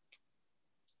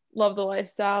loved the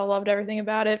lifestyle, loved everything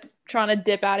about it. Trying to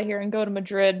dip out of here and go to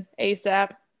Madrid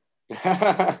ASAP.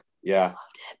 Yeah.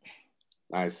 Loved it.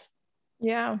 Nice.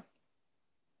 Yeah.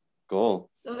 Cool.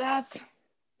 So that's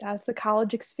the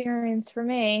college experience for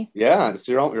me. Yeah.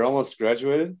 So you're almost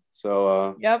graduated.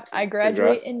 So yep, I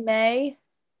graduate in May.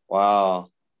 Wow.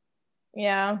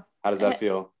 Yeah. How does that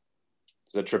feel?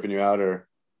 Is that tripping you out, or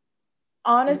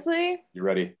honestly, you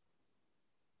ready?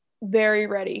 Very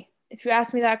ready. If you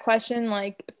asked me that question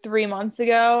like 3 months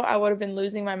ago, I would have been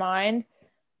losing my mind.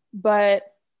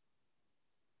 But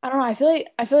I don't know. I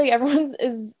feel like everyone's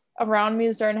is around me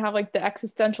is starting to have like the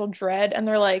existential dread, and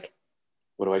they're like,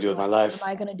 what do I do with my life? What am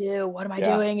I going to do? What am I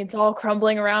doing? It's all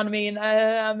crumbling around me and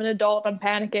I'm an adult. I'm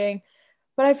panicking.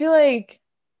 But I feel like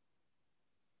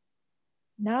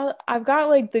now I've got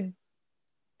like the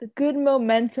good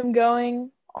momentum going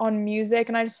on music,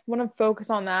 and I just want to focus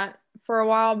on that for a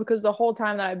while, because the whole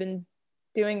time that I've been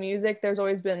doing music, there's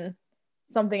always been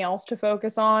something else to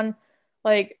focus on.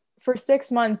 Like for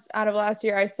 6 months out of last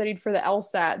year, I studied for the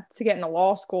LSAT to get into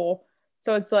law school.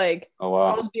 So it's like, oh,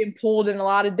 wow. I was being pulled in a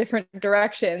lot of different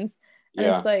directions. And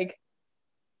it's like,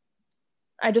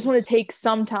 I just want to take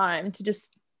some time to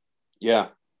just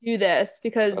do this,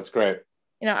 because that's great.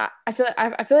 You know, I feel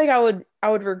like I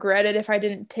would regret it if I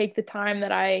didn't take the time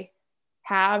that I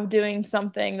have doing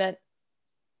something that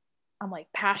I'm like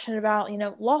passionate about. You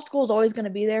know, law school is always going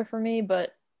to be there for me,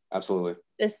 but absolutely,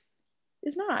 this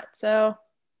is not. So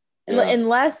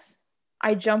unless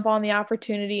I jump on the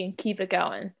opportunity and keep it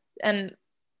going, and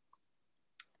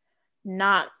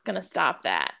not gonna stop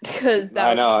that, because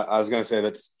I know. I was gonna say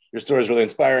that's your story is really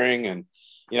inspiring, and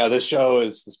you know, this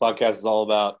podcast is all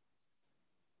about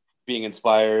being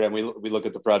inspired, and we look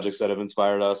at the projects that have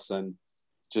inspired us, and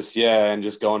just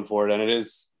going for it. And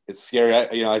it's scary.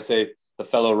 I say the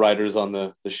fellow writers on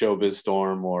the showbiz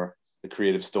storm or the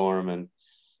creative storm, and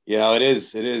you know, it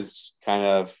is kind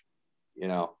of, you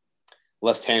know,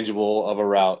 less tangible of a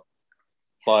route,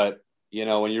 but you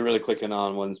know, when you're really clicking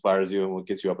on what inspires you and what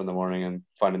gets you up in the morning and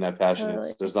finding that passion,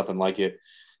 totally. There's nothing like it.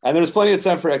 And there's plenty of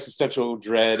time for existential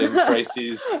dread and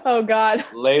crises. Oh God.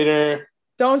 Later.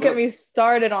 Don't get me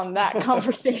started on that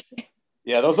conversation.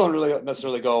 Yeah, those don't really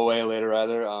necessarily go away later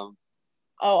either. Oh,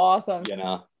 awesome. You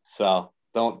know, so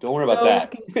don't worry about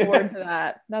that. Looking forward to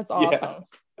that. That's awesome.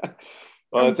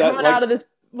 Well, I'm coming out of this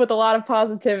with a lot of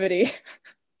positivity.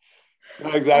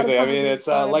 No, exactly. I mean, it's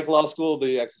like law school,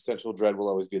 the existential dread will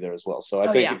always be there as well. So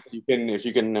I think if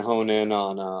you can hone in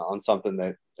on something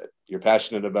that you're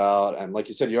passionate about, and like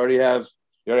you said, you already have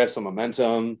some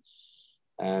momentum,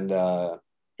 and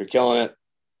you're killing it.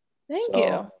 Thank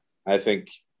you. I think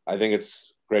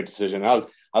it's a great decision. I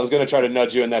was going to try to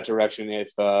nudge you in that direction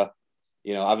if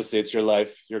you know, obviously it's your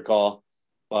life, your call,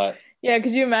 but yeah,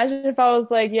 could you imagine if I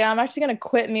was like, I'm actually going to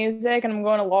quit music and I'm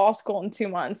going to law school in 2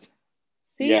 months?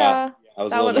 See ya. I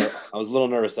was a little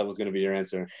nervous that was going to be your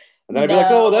answer. And then I'd be like,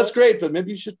 oh, that's great, but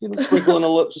maybe you should, you know, sprinkle in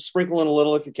a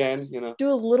little if you can, you know. Do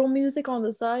a little music on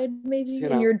the side, maybe,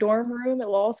 in your dorm room at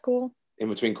law school. In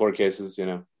between court cases, you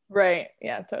know. Right.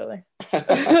 Yeah, totally.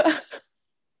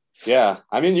 Yeah.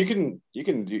 I mean, you can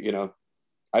do, you know,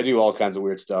 I do all kinds of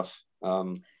weird stuff.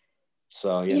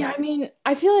 So, you know. I mean,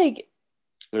 I feel like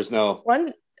there's no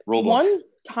one rule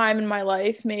time in my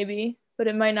life, maybe, but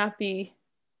it might not be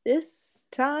this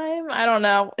time. I don't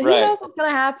know. Right. Who knows what's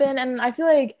gonna happen? And I feel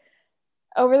like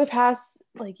over the past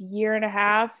like year and a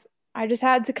half, I just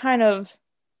had to kind of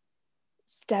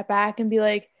step back and be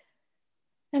like,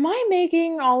 am I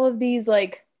making all of these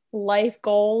like life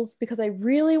goals because I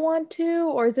really want to,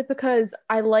 or is it because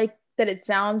I like that it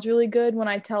sounds really good when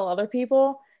I tell other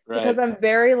people? Right. Because I'm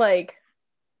very like,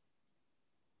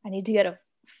 I need to get a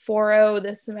 4.0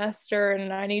 this semester,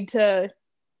 and I need to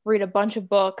read a bunch of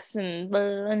books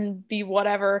and be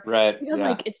whatever. Right. Because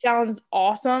like it sounds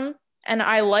awesome, and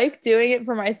I like doing it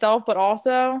for myself, but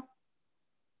also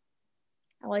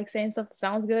I like saying stuff that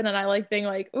sounds good, and I like being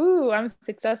like, ooh, I'm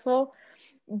successful.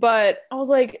 But I was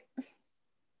like,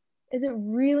 is it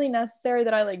really necessary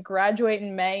that I like graduate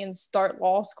in May and start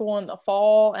law school in the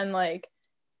fall? And like,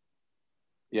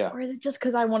 or is it just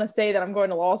because I want to say that I'm going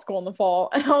to law school in the fall?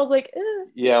 And I was like,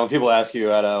 yeah, when people ask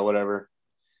you at whatever.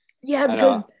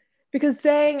 Yeah, because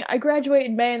saying I graduate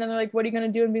in May and then they're like, what are you going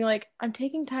to do? And being like, I'm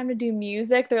taking time to do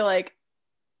music. They're like,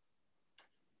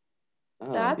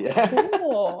 that's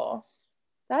cool.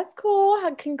 That's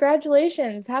cool.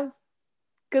 Congratulations.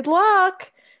 Good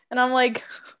luck. And I'm like,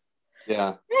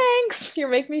 yeah, thanks. You're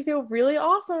making me feel really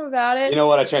awesome about it. You know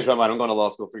what? I changed my mind. I'm going to law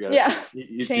school. Forget it. Yeah.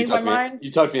 You changed my mind.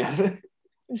 You talked me out of it.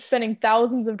 I'm spending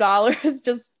thousands of dollars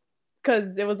just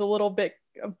because it was a little bit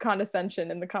of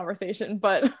condescension in the conversation,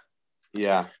 but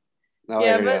yeah.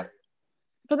 No,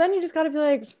 but then you just got to be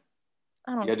like,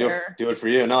 I don't care. Do it for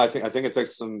you. No, I think it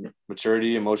takes some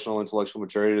maturity, emotional, intellectual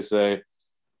maturity to say,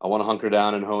 I want to hunker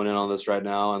down and hone in on this right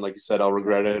now. And like you said, I'll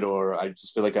regret it, or I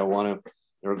just feel like I want to.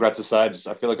 Regrets aside,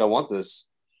 I feel like I want this.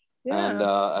 Yeah. And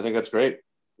I think that's great.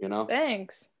 You know.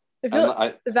 Thanks. The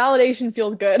validation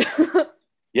feels good.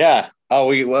 Yeah.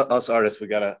 Oh, us artists, we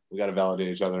gotta validate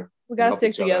each other. We gotta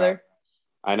stick together.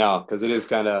 I know, because it is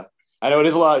kind of. I know it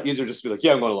is a lot easier just to be like,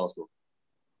 yeah, I'm going to law school.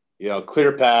 You know,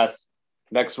 clear path,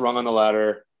 next rung on the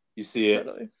ladder. You see it.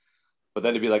 Totally. But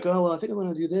then to be like, oh, well, I think I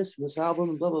want to do this and this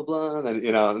album and blah, blah, blah. And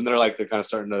then, and they're kind of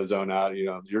starting to zone out,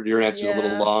 your answer's a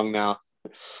little long now.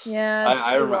 Yeah,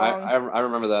 it's too long. I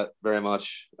remember that very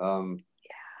much.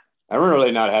 I remember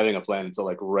really not having a plan until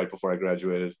like right before I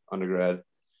graduated undergrad.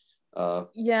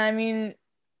 Yeah, I mean,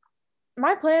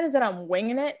 my plan is that I'm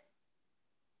winging it.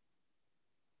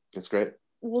 That's great.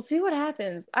 We'll see what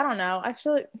happens. I don't know. I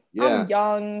feel like I'm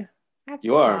young. I have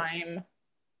time.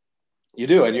 You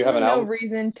do, and you have an album. No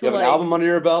reason to. You have an album under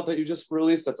your belt that you just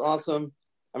released. That's awesome.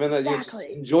 I mean, you just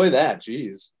enjoy that.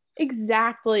 Jeez.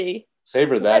 Exactly.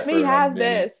 Savor that. Let me have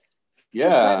this. Yeah.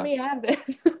 Just let me have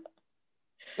this.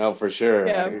 No, for sure.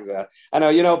 Yeah. I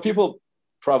know. People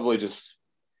probably just.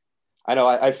 I know.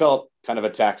 I felt kind of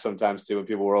attacked sometimes too when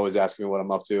people were always asking me what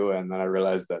I'm up to, and then I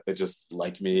realized that they just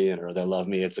like me or they love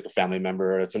me. It's like a family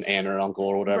member, or it's an aunt or uncle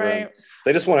or whatever. Right.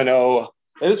 They just want to know.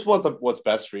 They just want what's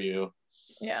best for you.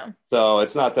 Yeah. So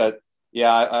it's not that.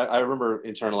 Yeah, I remember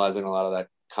internalizing a lot of that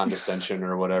condescension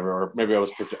or whatever, or maybe I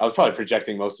was probably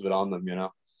projecting most of it on them.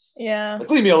 Yeah. Like,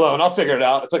 leave me alone. I'll figure it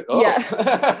out. It's like, oh.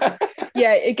 Yeah.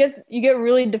 Yeah. You get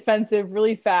really defensive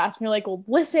really fast. And you're like, well,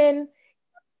 listen.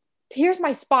 Here's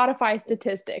my Spotify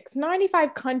statistics.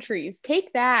 95 countries.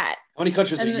 Take that. How many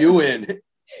countries are you in?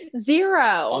 0.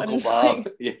 Uncle Bob.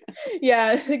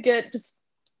 It just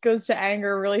goes to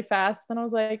anger really fast. Then I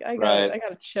was like, I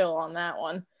gotta chill on that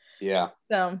one. Yeah.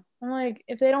 So I'm like,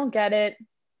 if they don't get it,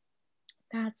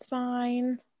 that's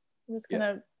fine. I'm just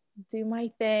gonna do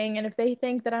my thing. And if they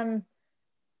think that I'm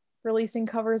releasing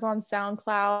covers on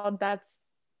SoundCloud, that's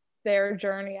their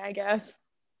journey, I guess.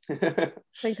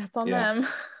 Like that's on them.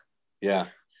 Yeah.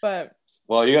 But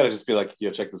you got to just be like,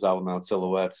 check this album out,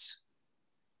 Silhouettes.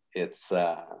 It's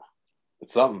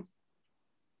something.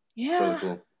 Yeah. It's really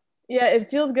cool. Yeah, it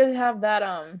feels good to have that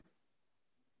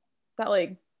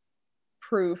like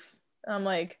proof. I'm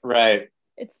like, right.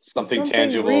 It's something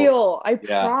tangible, real. I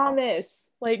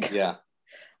promise. Like, yeah.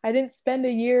 I didn't spend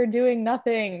a year doing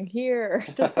nothing here.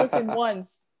 Just listen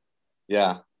once.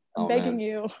 Yeah. I'm begging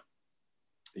you.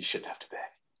 You shouldn't have to beg.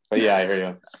 But yeah, I hear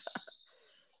you.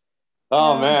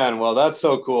 Oh man, well that's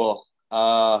so cool.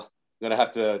 I'm gonna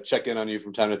have to check in on you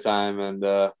from time to time and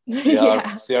see how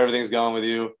everything's going with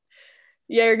you.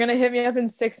 Yeah, you're gonna hit me up in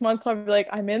 6 months and I'll be like,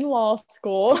 I'm in law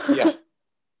school. Yeah.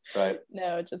 Right.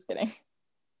 No, just kidding.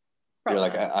 Probably. You're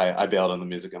like, I bailed on the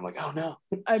music. I'm like, oh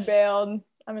no. I bailed.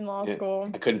 I'm in law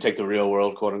school. I couldn't take the real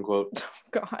world, quote unquote.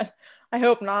 God. I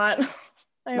hope not.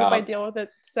 I hope I deal with it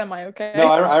semi-okay. No,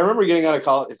 I remember getting out of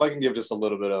college. If I can give just a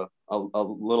little bit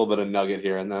of nugget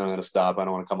here, and then I'm going to stop. I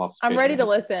don't want to come off. I'm ready to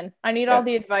listen. I need all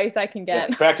the advice I can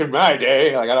get. Yeah. Back in my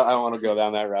day, like I don't want to go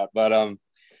down that route. But I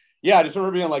just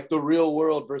remember being like the real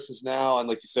world versus now, and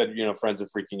like you said, friends are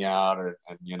freaking out, and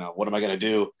what am I going to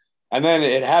do? And then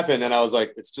it happened, and I was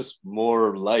like, it's just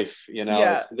more life,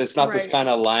 It's not this kind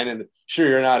of line, and sure,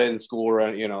 you're not in school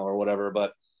or whatever,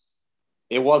 but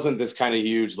it wasn't this kind of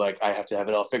huge, like, I have to have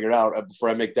it all figured out before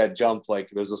I make that jump. Like,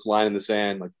 there's this line in the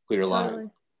sand, like, clear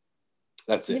line.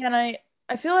 That's it. Yeah, and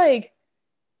I feel like,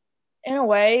 in a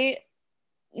way,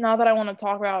 not that I want to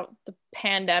talk about the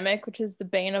pandemic, which is the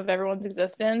bane of everyone's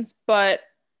existence, but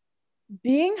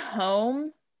being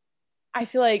home, I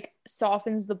feel like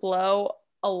softens the blow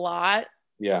a lot.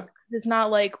 Yeah. It's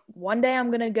not like one day I'm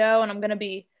going to go and I'm going to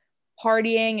be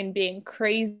partying and being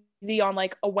crazy on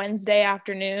like a Wednesday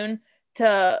afternoon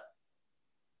to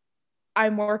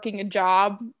I'm working a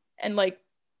job and like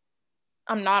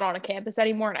I'm not on a campus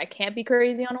anymore and I can't be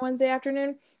crazy on a Wednesday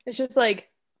afternoon. It's just like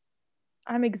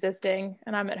I'm existing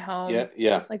and I'm at home.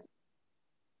 Yeah. Like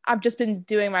I've just been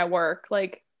doing my work.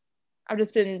 Like I've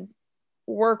just been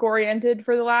work oriented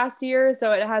for the last year.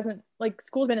 So it hasn't like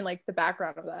school's been in like the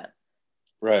background of that.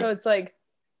 Right. So it's like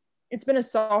it's been a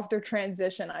softer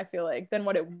transition, I feel like, than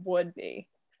what it would be.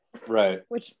 Right.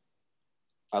 Which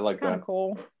I like that.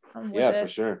 Cool. For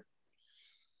sure.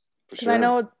 Because I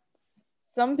know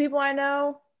some people I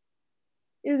know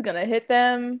is gonna hit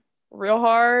them real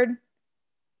hard,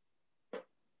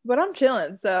 but I'm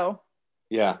chilling. So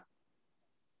yeah.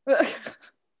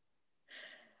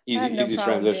 easy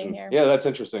transition. Yeah, that's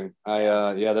interesting.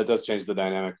 That does change the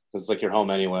dynamic because it's like you're home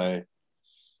anyway.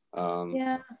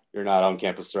 You're not on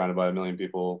campus surrounded by a million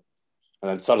people, and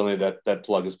then suddenly that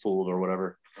plug is pulled or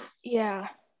whatever. Yeah.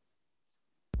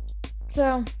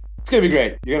 So it's gonna be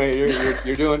great.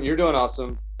 You're doing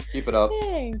awesome. Keep it up.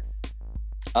 Thanks.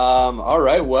 All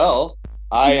right. Well,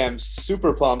 I am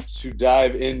super pumped to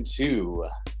dive into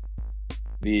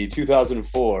the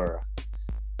 2004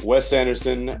 Wes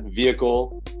Anderson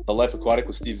vehicle, The Life Aquatic,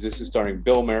 with Steve Zissou, starring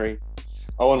Bill Murray,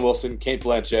 Owen Wilson, Kate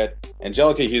Blanchett,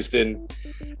 Angelica Houston.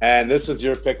 And this was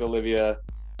your pick, Olivia.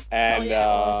 And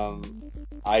yeah,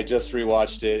 I just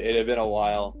rewatched it. It had been a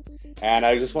while. And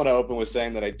I just want to open with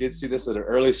saying that I did see this at an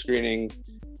early screening.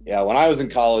 Yeah, when I was in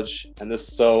college, and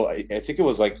I think it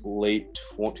was like late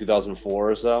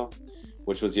 2004 or so,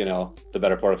 which was, the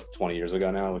better part of 20 years ago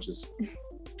now, which is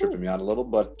tripping me out a little.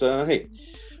 But hey,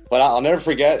 but I'll never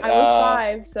forget. I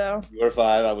was 5, so. You were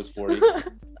 5, I was 40.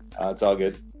 It's all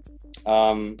good.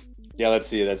 Yeah, let's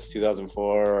see. That's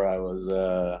 2004. I was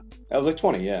like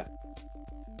 20. Yeah.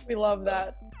 We love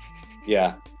that.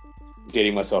 Yeah.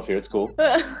 Dating myself here. It's cool.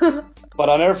 But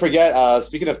I'll never forget.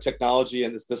 Speaking of technology,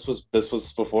 and this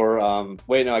was before.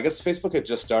 Wait, no, I guess Facebook had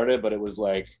just started, but it was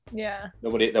like there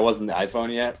wasn't the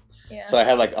iPhone yet. Yeah. So I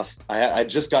had I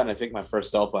just gotten, I think, my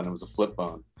first cell phone. It was a flip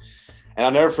phone, and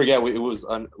I'll never forget. We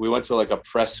went to like a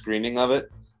press screening of it,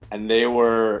 and they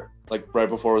were like right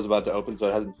before it was about to open, so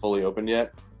it hasn't fully opened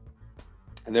yet.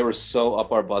 And they were so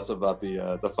up our butts about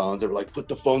the phones. They were like, "Put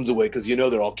the phones away, because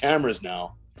they're all cameras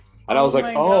now." And I was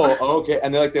like, "Oh, okay."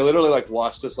 And they literally like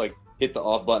watched us like hit the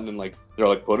off button, and like they're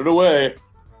like, "Put it away."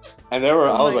 And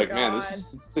I was like, "Man,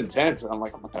 this is intense." And I'm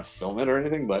like, "I'm not gonna film it or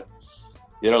anything," but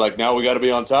like now we got to be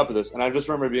on top of this. And I just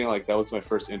remember being like, that was my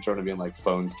first intro to being like,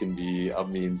 phones can be a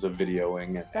means of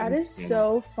videoing. That is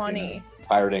so funny.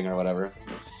 Pirating or whatever.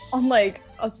 On like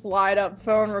a slide up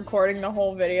phone recording the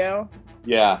whole video.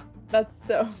 Yeah. That's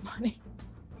so funny.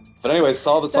 But anyway,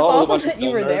 saw a bunch of film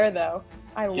you were nerds. There though.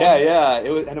 I love it.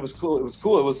 It was cool. It was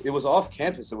cool. It was off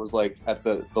campus. It was like at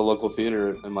the local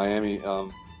theater in Miami,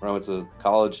 where I went to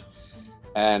college,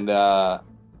 and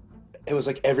it was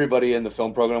like everybody in the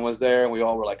film program was there, and we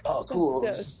all were like, "Oh, cool!"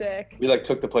 That's so sick. We like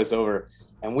took the place over,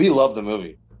 and we loved the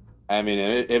movie. I mean,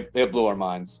 it blew our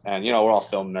minds, and we're all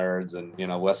film nerds,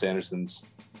 and Wes Anderson's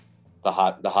the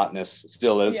hotness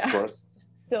still is, of course,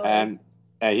 still is,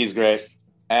 and he's great.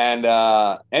 And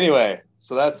anyway,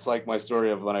 so that's like my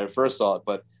story of when I first saw it.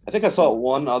 But I think I saw it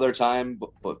one other time,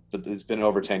 but it's been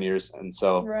over 10 years. And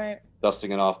so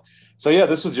dusting it off. So yeah,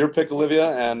 this was your pick,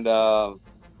 Olivia. And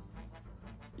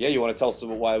you want to tell us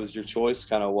about why it was your choice,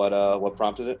 kind of what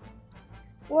prompted it?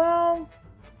 Well,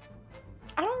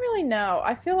 I don't really know.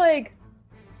 I feel like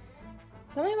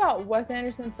something about Wes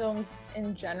Anderson films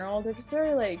in general, they're just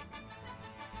very like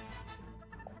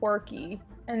quirky.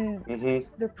 And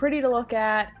they're pretty to look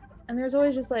at, and there's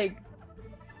always just like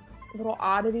little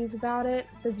oddities about it.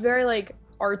 It's very like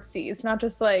artsy. It's not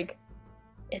just like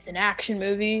it's an action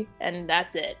movie and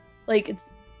that's it. Like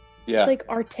it's like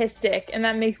artistic, and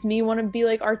that makes me want to be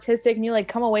like artistic. And you like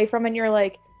come away from it and you're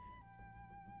like,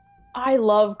 I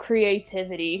love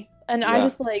creativity, and I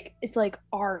just like it's like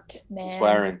art, man.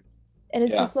 Inspiring. And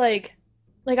it's just like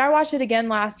I watched it again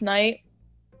last night,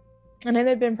 and it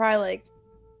had been probably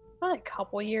a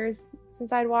couple years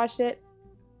since I'd watched it,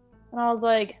 and I was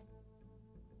like,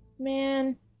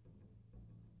 man,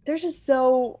 there's just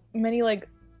so many like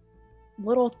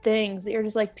little things that you're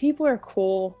just like, people are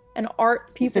cool, and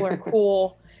art people are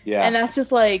cool. And that's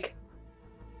just like,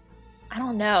 I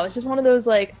don't know, it's just one of those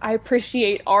like, I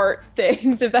appreciate art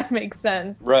things, if that makes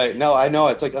sense. Right. No, I know.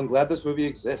 It's like, I'm glad this movie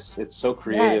exists. It's so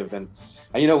creative. And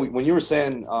when you were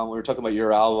saying, we were talking about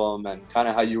your album and kind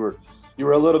of how you were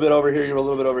a little bit over here, you were a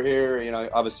little bit over here,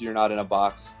 obviously you're not in a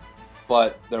box,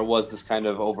 but there was this kind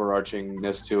of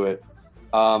overarchingness to it.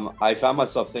 I found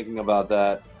myself thinking about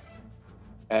that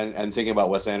and thinking about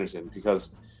Wes Anderson,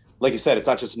 because like you said, it's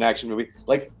not just an action movie.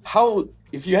 Like, how,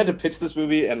 if you had to pitch this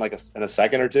movie in a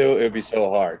second or two, it would be so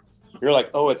hard. You're like,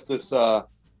 oh, it's this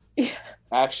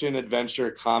action,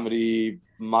 adventure, comedy,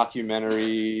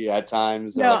 mockumentary at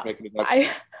times. No, like making it I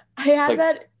had like,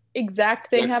 that exact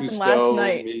thing happen last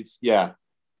night.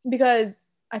 Because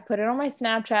I put it on my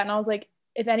Snapchat and I was like,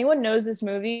 if anyone knows this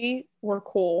movie, we're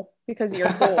cool because you're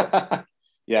cool. That's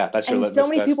your litmus test. So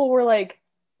many people were like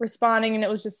responding, and it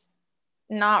was just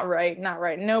not right.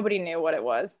 Nobody knew what it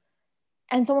was.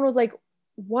 And someone was like,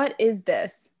 what is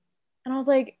this? And I was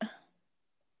like,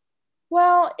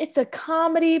 well, it's a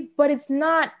comedy, but it's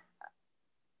not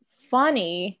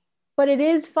funny, but it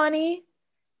is funny,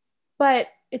 but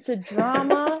it's a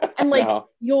drama. And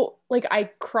like, I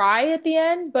cried at the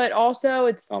end, but also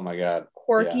it's, oh my God,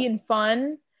 quirky and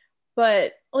fun,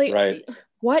 but like,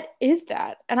 what is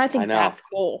that? And I think that's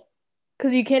cool,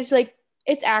 because you can't just like,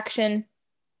 it's action.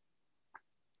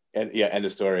 And end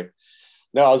of story.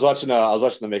 No, I was watching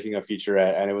the making of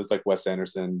featurette, and it was like Wes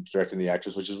Anderson directing the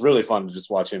actors, which is really fun to just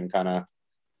watch him kind of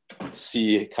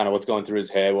see kind of what's going through his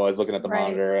head while he's looking at the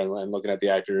monitor and looking at the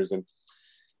actors. And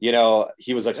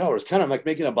he was like, oh, it's kind of like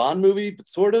making a Bond movie, but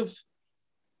sort of,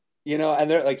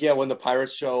 and they're like, when the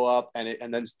pirates show up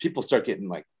and then people start getting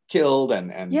like killed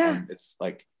and it's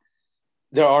like,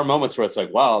 there are moments where it's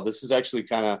like, wow, this is actually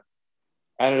kind of,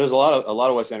 And there's a lot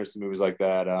of Wes Anderson movies like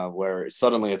that where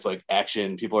suddenly it's like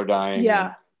action, people are dying,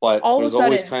 Yeah. but All of a there's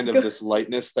always sudden. kind of this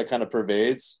lightness that kind of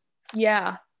pervades.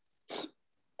 Yeah.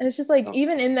 And it's just like Oh,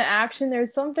 even in the action,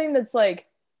 there's something that's like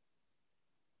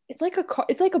it's like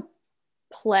a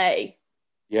play.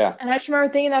 yeah, And I just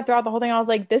remember thinking that throughout the whole thing. I was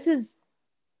like, this is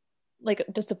like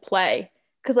just a play.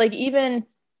 Because like even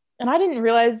and I didn't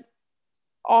realize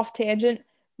off tangent,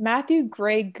 Matthew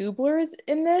Gray Gubler is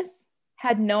in this.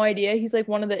 Had no idea. He's like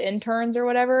one of the interns or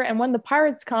whatever. And when the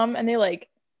pirates come and they like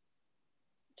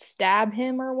stab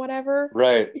him or whatever,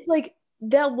 right. it's like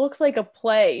that looks like a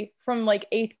play from like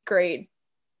eighth grade.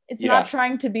 It's not Yeah,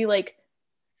 trying to be like,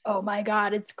 oh my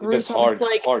God, it's this gruesome. It's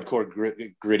like,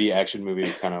 hardcore gritty action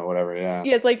movie kind of whatever. Yeah,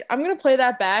 yeah, it's like I'm gonna play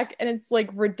that back and it's like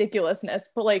ridiculousness,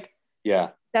 but like yeah.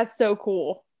 that's so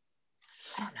cool.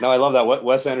 No, I love that.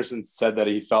 Wes Anderson said that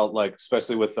he felt like,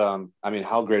 especially with I mean,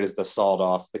 how great is the sawed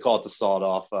off? They call it the sawed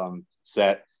off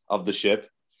set of the ship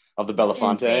of the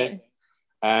Belafonte. Insane.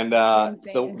 And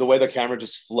the way the camera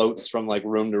just floats from like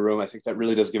room to room, I think that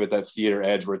really does give it that theater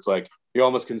edge where it's like you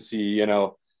almost can see,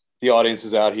 the audience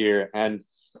is out here. And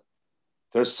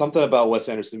there's something about Wes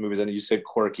Anderson movies, and you said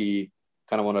quirky.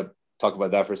 Kind of want to talk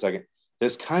about that for a second.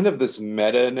 There's kind of this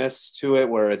meta-ness to it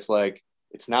where it's like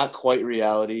it's not quite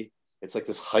reality. It's like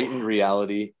this heightened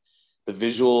reality. The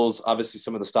visuals, obviously,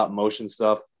 some of the stop motion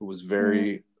stuff was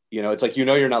very, it's like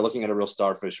you're not looking at a real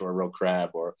starfish or a real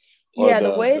crab or Yeah,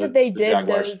 the the way that they the did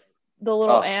jaguars. the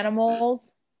little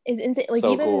animals is insane. Like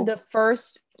So even cool. the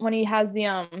first when he has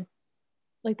the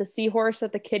like the seahorse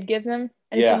that the kid gives him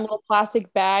and it's in a Yeah, little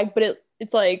plastic bag, but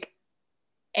it's like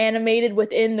animated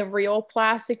within the real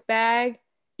plastic bag.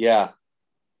 yeah.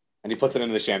 And he puts it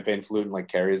into the champagne flute and like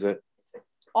carries it.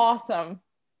 Awesome.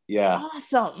 Yeah,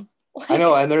 Awesome. I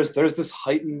know. Like, And there's this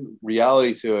heightened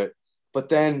reality to it, but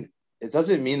then it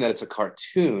doesn't mean that it's a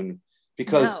cartoon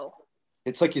because no.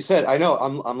 it's like you said. I know.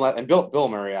 And Bill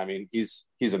Murray. I mean, he's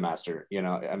a master.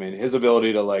 I mean, his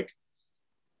ability to like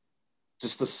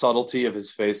just the subtlety of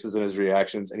his faces and his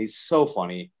reactions, and he's so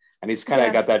funny, and he's kind of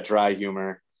Yeah. got that dry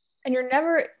humor. And you're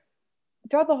never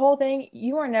throughout the whole thing,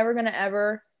 you are never gonna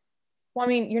ever well, I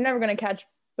mean, you're never gonna catch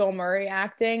Bill Murray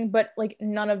acting, but like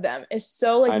none of them is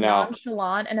so like I know,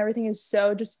 nonchalant and everything is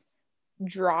so just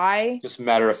dry. just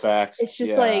matter of fact. It's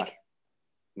just Yeah, like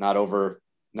not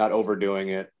overdoing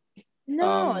it.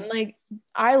 no, and like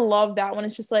I love that when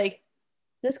it's just like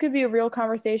this could be a real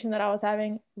conversation that I was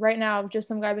having right now, just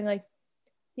some guy being like,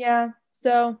 yeah,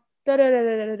 so da da da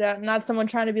da da da, not someone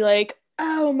trying to be like,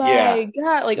 oh Yeah, my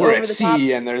God, like we're over at the top.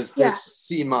 sea, and there's Yeah.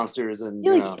 sea monsters, and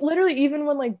Yeah, like literally even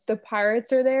when like the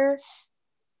pirates are there,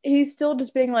 he's still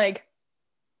just being like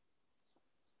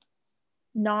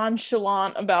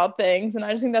nonchalant about things. And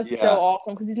I just think that's so yeah,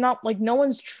 awesome because he's not like no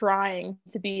one's trying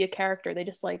to be a character. They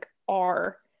just like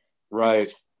are. And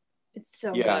right. it's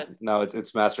so Yeah, good. no,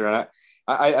 it's master, and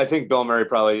I think Bill Murray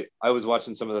probably. I was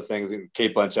watching some of the things, and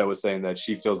Kate Blanchett was saying that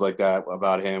she feels like that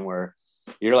about him, where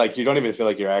you're like you don't even feel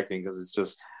like you're acting because it's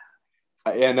just,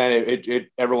 and then it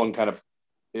everyone kind of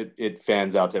it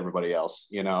fans out to everybody else,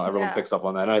 everyone Yeah. picks up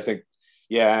on that, and I think,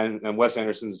 yeah, and Wes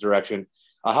Anderson's direction,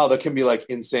 how there can be like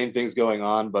insane things going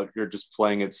on, but you're just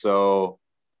playing it so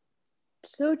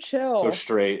So chill.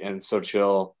 straight and so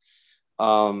chill.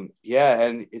 Yeah,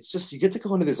 and it's just you get to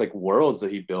go into these like worlds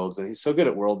that he builds, and he's so good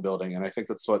at world building, and I think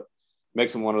that's what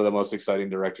makes him one of the most exciting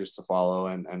directors to follow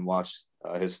and watch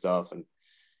his stuff, and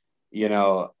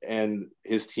and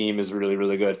his team is really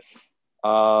really good.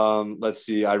 Let's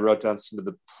see, I wrote down some of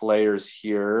the players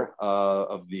here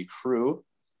of the crew.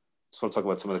 Just want to talk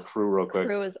about some of the crew real quick.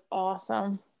 Crew is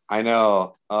awesome. I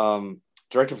know.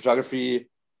 Director of photography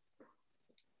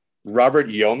Robert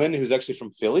Yeoman, who's actually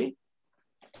from Philly.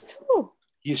 Ooh.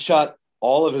 He's shot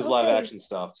all of his live Okay. action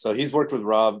stuff. So he's worked with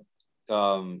Rob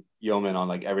Yeoman on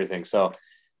like everything. So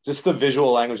just the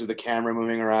visual language of the camera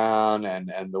moving around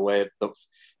and the way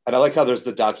and I like how there's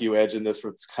the docu edge in this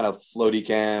where it's kind of floaty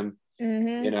cam,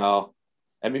 Mm-hmm.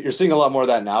 I mean, you're seeing a lot more of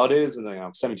that nowadays.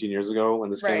 And 17 years ago when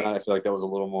this came Right. out, I feel like that was a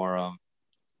little more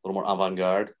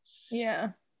avant-garde.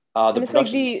 Yeah. The And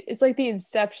production, it's like the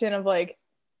inception of like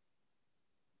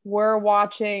we're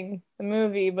watching the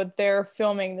movie, but they're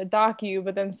filming the docu,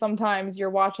 but then sometimes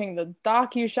you're watching the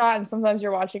docu shot and sometimes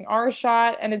you're watching our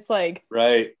shot, and it's like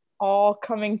right? all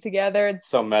coming together. It's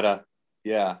So meta,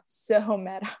 yeah. so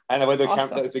meta. And the way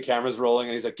Awesome. the camera's rolling,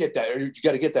 and he's like, "Get that! Or you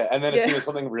got to get that!" And then as soon as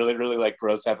something really, really like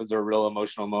gross happens or a real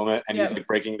emotional moment, and he's Yep. like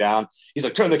breaking down, he's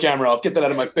like, "Turn the camera off! Get that out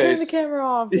of my Turn the face!" camera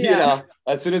off. Yeah.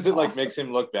 As soon as it like Awesome. makes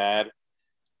him look bad.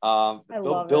 I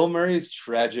love Bill it. Murray's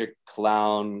tragic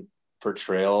clown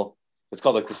portrayal. It's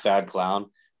called like the sad clown,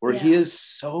 where he Yeah. is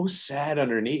so sad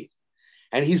underneath,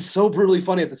 And he's so brutally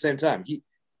funny at the same time. He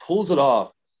pulls it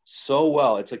off so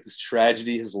well. It's like this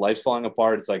tragedy. His life's falling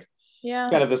apart. It's like Yeah.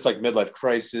 kind of this like midlife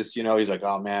crisis. You know, he's like,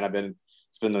 oh man,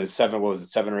 it's been like 7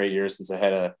 or 8 years since I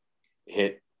had a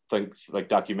hit like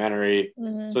documentary.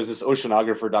 Mm-hmm. So he's this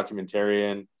oceanographer,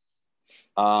 documentarian.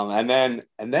 And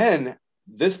then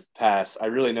this pass, I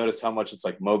really noticed how much it's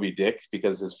like Moby Dick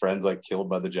because his friend's like killed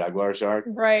by the jaguar shark.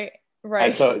 Right.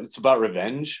 And so it's about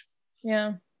revenge.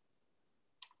 Yeah.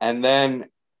 And then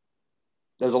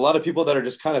there's a lot of people that are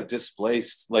just kind of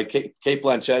displaced. Like Kate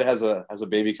Blanchett has a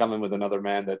baby coming with another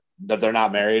man that they're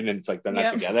not married, and it's like they're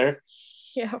not together.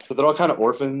 Yeah. So they're all kind of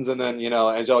orphans. And then,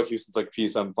 Angelique Houston's like,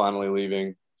 peace, I'm finally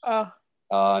leaving. Oh.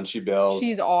 And she bails.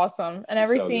 She's awesome. And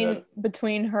every so scene good.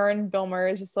 between her and Bill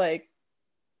Murray is just like.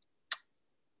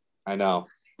 I know.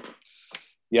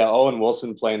 Yeah, Owen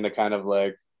Wilson playing the kind of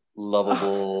like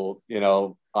lovable,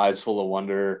 eyes full of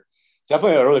wonder.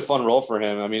 Definitely a really fun role for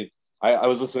him. I mean, I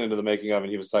was listening to the making of,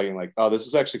 and he was talking like, oh, this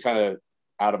is actually kind of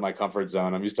out of my comfort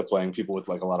zone. I'm used to playing people with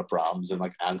like a lot of problems and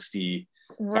like angsty,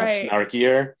 kind of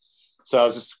snarkier. So I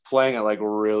was just playing it like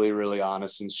really, really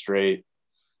honest and straight.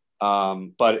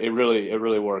 But it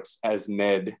really works as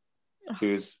Ned,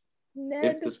 who's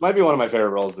this might be one of my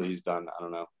favorite roles that he's done. I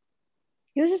don't know.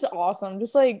 He was just awesome.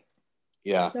 Just like,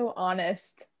 yeah, so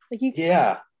honest. Like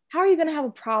how are you gonna have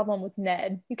a problem with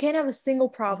Ned? You can't have a single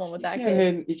problem with that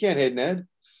kid. You can't hate Ned.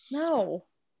 No.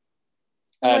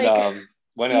 And like,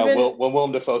 when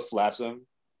Willem Dafoe slaps him.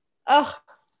 Ugh.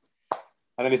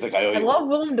 And then he's like, I love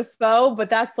Willem Dafoe, but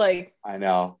that's like. I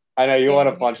know. You want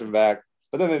to punch him back,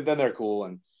 but then they're cool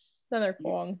and. Then they're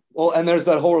cool. Well, and there's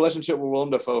that whole relationship where Willem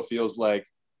Dafoe feels like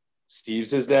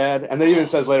Steve's his dad, and then even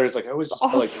says later, it's like, I always just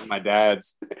feel like my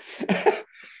dad's.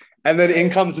 And then in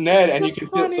comes Ned, and you can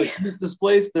feel it's like he's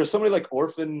displaced. There's so many like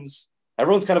orphans.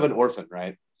 Everyone's kind of an orphan,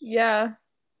 right? Yeah.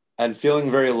 And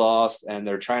feeling very lost, and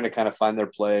they're trying to kind of find their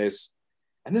place.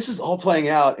 And this is all playing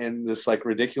out in this like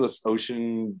ridiculous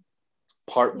ocean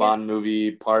part Bond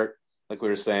movie, part like we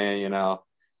were saying, like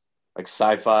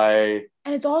sci-fi.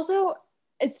 And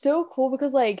it's so cool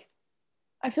because like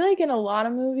I feel like in a lot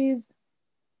of movies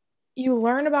you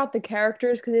learn about the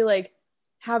characters because they like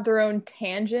have their own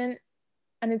tangent,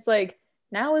 and it's like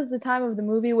now is the time of the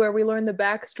movie where we learn the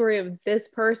backstory of this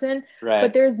person, right?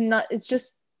 But it's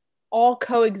just all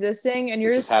coexisting, and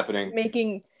you're just happening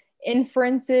making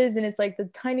inferences, and it's like the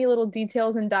tiny little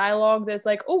details in dialogue that's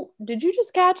like, oh, did you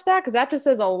just catch that? Because that just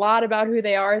says a lot about who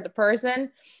they are as a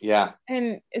person. Yeah.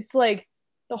 And it's like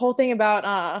the whole thing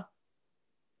about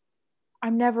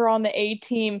I'm never on the A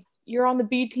team, you're on the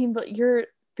B team, but you're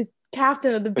the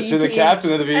captain of the B team. But you're the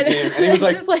captain of the B team. And he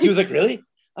was like, really?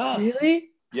 Oh. Really?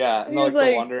 Yeah. And like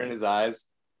the wonder in his eyes.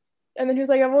 And then he was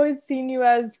like, I've always seen you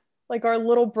as like our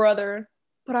little brother,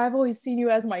 but I've always seen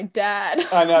you as my dad.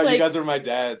 I know, like, you guys are my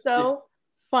dads. So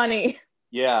funny.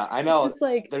 Yeah, I know. It's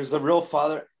like there's a real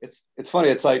father. It's funny.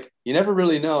 It's like you never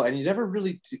really know, and you never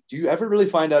really do you ever really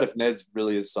find out if Ned's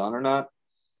really his son or not?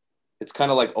 It's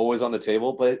kind of like always on the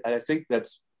table, but I think that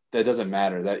doesn't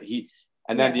matter. That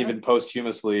then even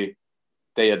posthumously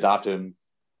they adopt him,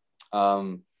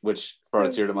 which brought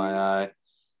a tear to my eye.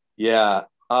 Yeah,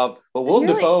 but Willem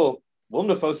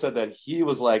Dafoe said that he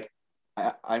was like,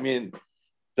 I mean,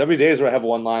 there'll be days where I have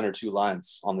one line or two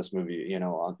lines on this movie, at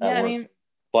work. I mean,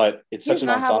 but it's such an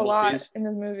ensemble piece in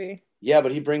this movie. Yeah,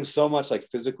 but he brings so much like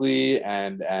physically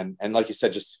and like you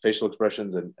said, just facial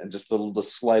expressions and just the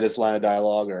slightest line of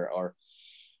dialogue or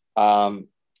and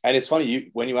it's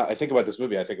funny I think about this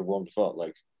movie, I think of Willem Dafoe.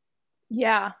 Like,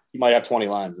 yeah, he might have 20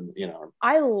 lines, and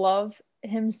I love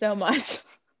him so much.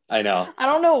 I know. I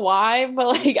don't know why, but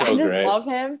like I just great. Love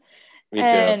him. Me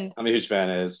too. I'm a huge fan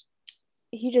of his.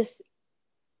 He just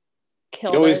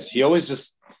killed it. He always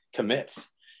just commits.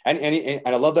 And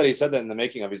I love that he said that in the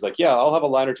making of. He's like, yeah, I'll have a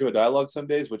line or two of dialogue some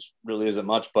days, which really isn't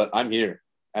much, but I'm here,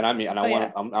 and I'm here,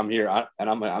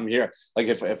 I'm here. Like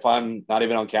if I'm not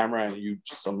even on camera and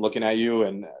I'm looking at you,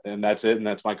 and that's it, and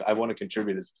that's I want to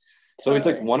contribute. So He's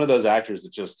like one of those actors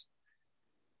that just,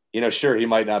 sure, he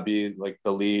might not be like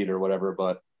the lead or whatever,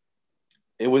 but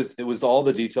it was all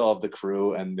the detail of the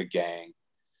crew and the gang.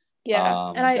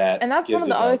 Yeah, and that's one of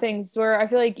the other things where I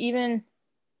feel like even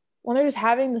when they're just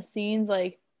having the scenes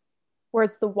like where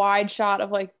it's the wide shot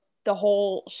of like the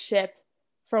whole ship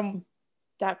from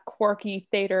that quirky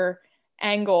theater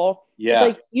angle. Yeah.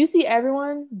 It's like you see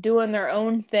everyone doing their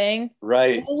own thing.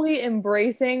 Right. Fully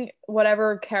embracing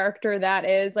whatever character that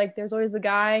is. Like there's always the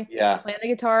guy playing the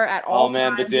guitar at all times. Oh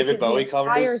man, the David Bowie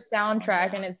covers. Entire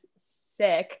soundtrack, and it's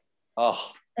sick.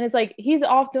 Oh. And it's like he's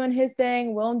off doing his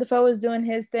thing. Willem Dafoe is doing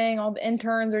his thing. All the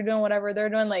interns are doing whatever they're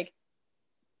doing. Like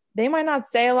they might not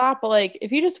say a lot, but like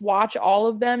if you just watch all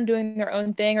of them doing their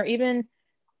own thing, or even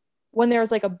when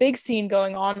there's like a big scene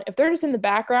going on, if they're just in the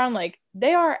background, like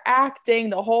they are acting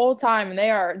the whole time and they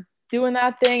are doing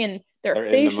that thing, and their They're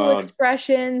in the facial mode.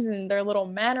 expressions and their little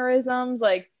mannerisms,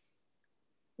 like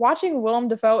watching Willem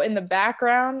Dafoe in the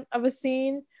background of a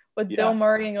scene with Bill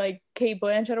Murray and like Kate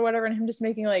Blanchett or whatever, and him just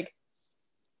making like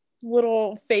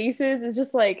little faces is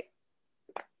just like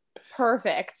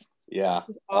perfect. Yeah. It's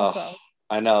just awesome.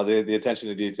 I know the attention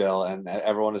to detail, and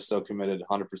everyone is so committed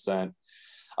 100%.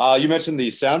 You mentioned the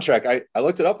soundtrack. I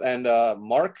looked it up, and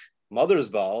Mark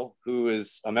Mothersbaugh, who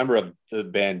is a member of the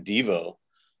band Devo,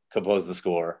 composed the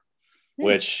score,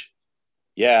 which,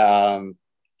 it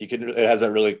has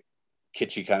that really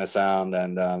kitschy kind of sound.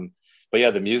 And, but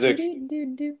yeah, the music,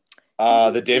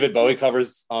 the David Bowie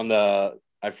covers on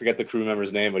I forget the crew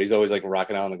member's name, but he's always like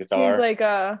rocking out on the guitar. He's like,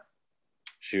 Pele.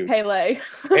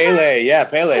 Pele, yeah,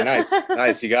 Pele.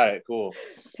 Nice. You got it. Cool.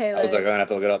 Pele. I was like, I'm gonna have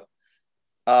to look it up.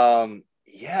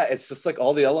 Yeah, it's just like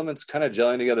all the elements kind of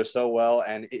gelling together so well,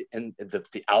 and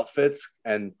the outfits,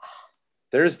 and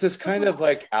there's this kind of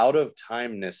like out of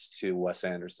timeness to Wes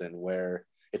Anderson, where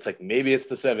it's like maybe it's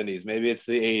the 70s, maybe it's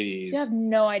the 80s. You have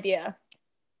no idea.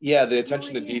 Yeah, the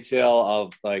attention to detail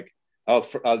of like,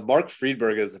 Mark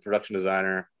Friedberg is the production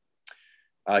designer.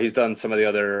 He's done some of the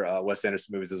other Wes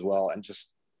Anderson movies as well, and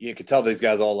just you can tell these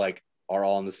guys all like are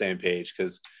all on the same page,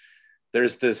 because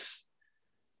there's this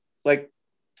like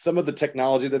some of the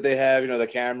technology that they have, the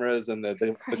cameras and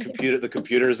the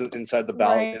computers inside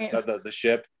the inside the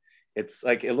ship. It's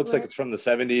like it looks like it's from the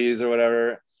 70s or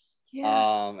whatever.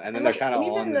 Yeah. And then they're kind of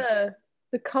on this.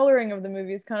 The coloring of the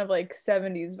movie is kind of like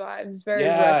 70s vibes. It's very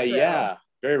retro.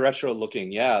 Very retro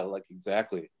looking. Yeah, like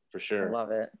exactly, for sure. I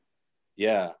love it.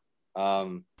 Yeah.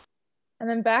 And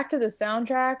then back to the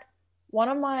soundtrack. One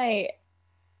of my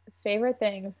favorite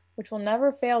things, which will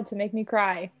never fail to make me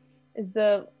cry, is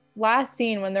the last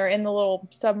scene when they're in the little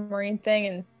submarine thing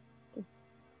and the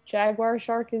jaguar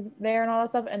shark is there and all that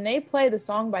stuff, and they play the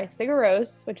song by Sigur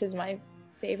Rós, which is my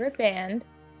favorite band.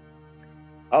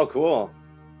 Oh, cool.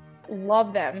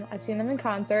 Love them. I've seen them in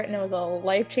concert, and it was a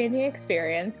life-changing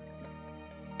experience.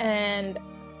 And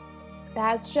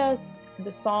that's just,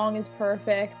 the song is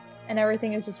perfect, and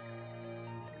everything is just,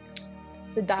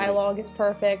 the dialogue is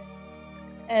perfect,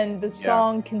 and the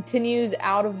song continues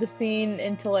out of the scene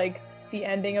into like the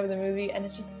ending of the movie, and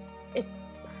it's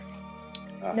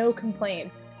perfect. No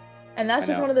complaints. And that's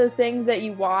just one of those things that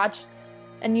you watch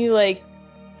and you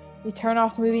turn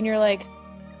off the movie and you're like,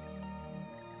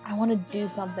 I want to do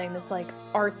something that's like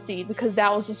artsy, because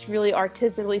that was just really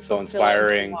artistically so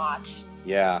inspiring to watch.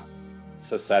 Yeah,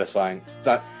 so satisfying. It's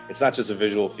not just a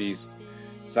visual feast,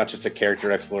 it's not just a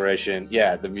character exploration.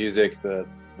 Yeah, the music, the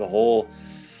whole.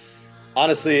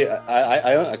 Honestly,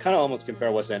 I kind of almost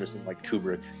compare Wes Anderson like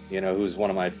Kubrick, who's one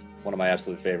of my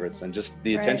absolute favorites, and just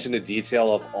the attention to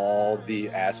detail of all the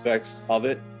aspects of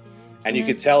it. And you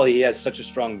could tell he has such a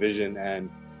strong vision, and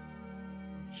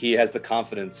he has the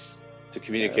confidence to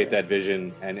communicate that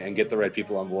vision and get the right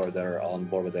people on board that are on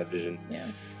board with that vision. Yeah.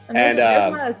 And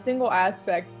there's not a single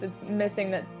aspect that's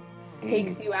missing that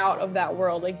takes you out of that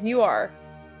world. Like, you are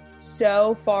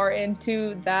so far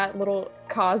into that little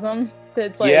cosm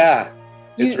that's like,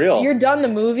 it's real. You're done the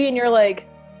movie and you're like,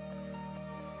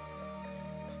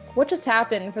 what just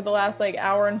happened for the last like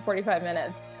hour and 45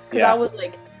 minutes? Because I was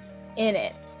like in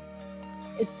it.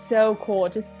 It's so cool.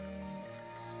 Just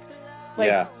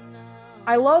like,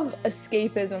 I love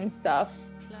escapism stuff.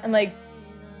 And like,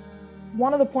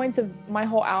 one of the points of my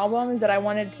whole album is that I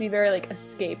wanted it to be very like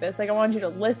escapist. Like, I wanted you to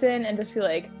listen and just be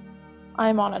like,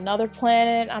 I'm on another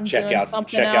planet. I'm doing something else.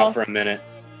 Check out for a minute.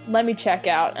 Let me check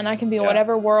out, and I can be in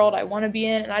whatever world I want to be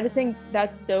in. And I just think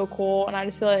that's so cool. And I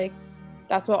just feel like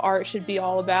that's what art should be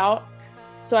all about.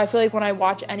 So I feel like when I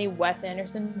watch any Wes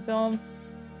Anderson film,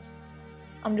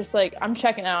 I'm just like, I'm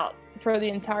checking out for the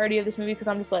entirety of this movie, because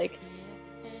I'm just like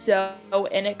so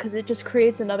in it, because it just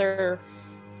creates another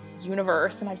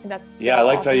universe. And I think that's so I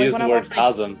liked awesome. how you used the word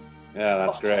cosm. Yeah,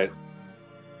 that's great.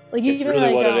 Like, it's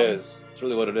really what it is. It's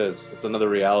really what it is. It's another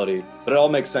reality, but it all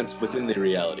makes sense within the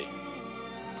reality.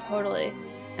 Totally.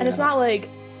 And it's not like,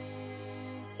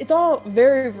 it's all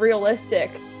very realistic,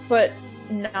 but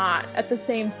not at the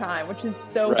same time, which is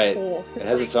so cool. It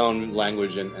has its own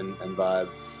language and vibe.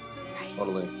 Right.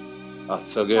 Totally. Oh,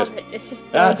 it's so good. It's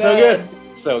just so good.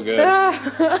 It's so good.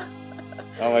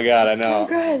 Oh my God, I know. So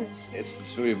good.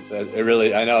 It's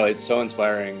really, I know, it's so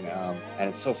inspiring, and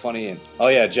it's so funny.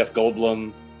 And Jeff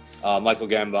Goldblum, Michael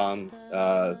Gambon,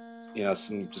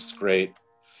 some just great.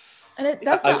 And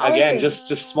that's again, just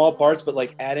small parts, but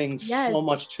like adding so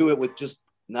much to it with just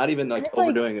not even like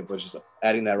overdoing it, but just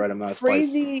adding that right amount of spice.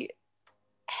 Crazy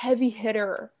heavy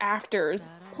hitter actors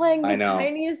playing the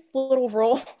tiniest little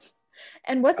roles.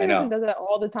 And Wes Anderson does that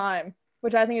all the time,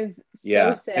 which I think is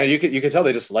so sick. And you could tell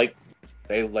they just like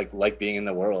being in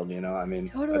the world, you know. I mean,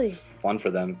 totally. It's fun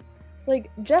for them. Like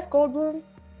Jeff Goldblum,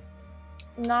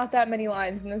 not that many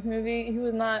lines in this movie. He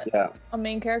was not a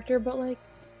main character, but like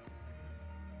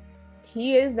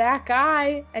he is that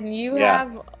guy, and you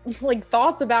have like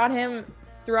thoughts about him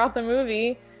throughout the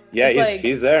movie. Yeah,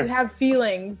 he's there. You have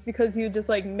feelings because he just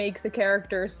like makes a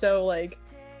character so like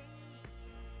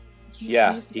he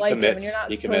like commits. Him, and you're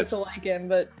not supposed to like him,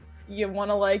 but you want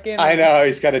to like him. I know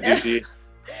he's kind of douchey,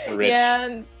 rich.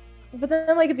 Yeah, but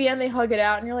then like at the end they hug it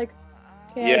out, and you're like,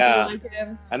 okay, I do like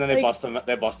him. And then they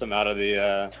bust him out of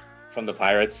the from the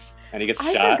pirates, and he gets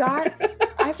shot.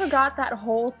 I forgot that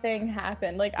whole thing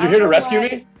happened. Like, you're here to rescue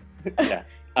me? Yeah.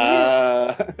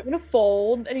 I'm gonna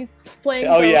fold, and he's playing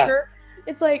poker. Yeah.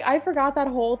 It's like I forgot that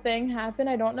whole thing happened.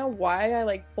 I don't know why I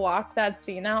like blocked that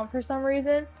scene out for some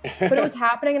reason, but it was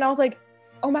happening, and I was like,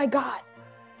 "Oh my god,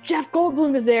 Jeff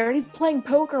Goldblum is there, and he's playing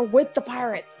poker with the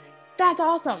pirates. That's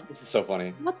awesome." This is so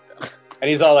funny. What? And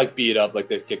he's all like beat up, like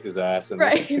they've kicked his ass, and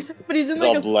right. But he's in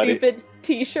like a bloody stupid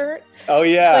T-shirt. Oh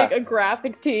yeah, like a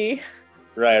graphic tee.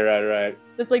 Right.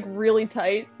 It's like really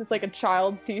tight. It's like a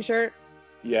child's T-shirt.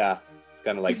 Yeah, it's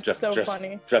kind of like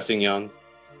funny. Dressing young.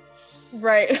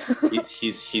 Right.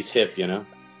 he's hip, you know.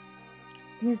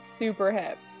 He's super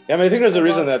hip. Yeah, I mean, I think there's a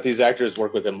reason that these actors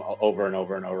work with him over and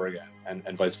over and over again,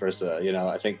 and vice versa. You know,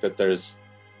 I think that there's,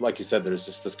 like you said, there's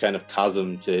just this kind of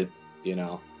chasm to, you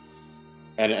know,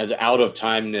 and an out of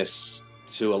timeness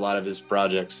to a lot of his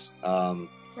projects.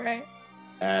 Right.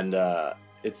 And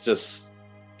it's just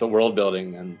the world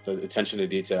building and the attention to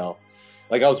detail.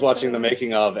 Like I was watching the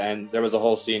making of, and there was a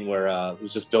whole scene where it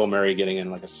was just Bill Murray getting in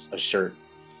like a shirt.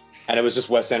 And it was just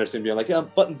Wes Anderson being like, yeah,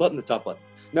 button the top button.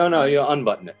 No, you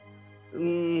unbutton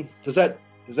it. Does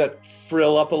that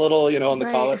frill up a little, you know, on the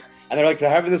collar? And they're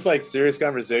having this like serious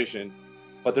conversation,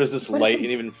 but there's this light and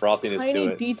even frothiness to it.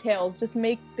 Tiny details just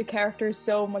make the characters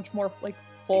so much more like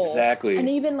full. Exactly. And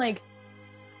even like,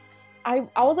 I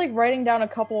was like writing down a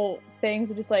couple things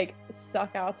that just like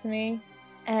stuck out to me,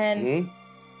 and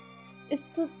it's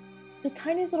the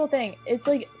tiniest little thing. It's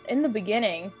like in the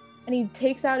beginning. And he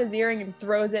takes out his earring and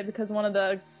throws it because one of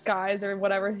the guys or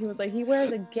whatever, he was like, he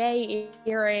wears a gay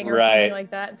earring or something like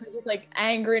that. So he's like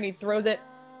angry and he throws it.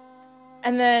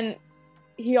 And then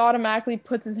he automatically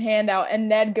puts his hand out, and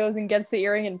Ned goes and gets the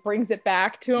earring and brings it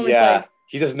back to him. Yeah, it's like,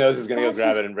 he just knows he's going to go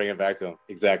grab it and bring it back to him.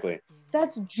 Exactly.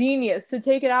 That's genius, to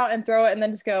take it out and throw it and then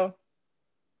just go.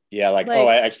 Yeah, like oh,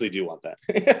 I actually do want that.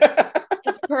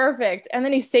 It's perfect. And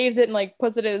then he saves it and like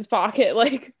puts it in his pocket.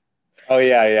 Like, oh,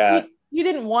 yeah. He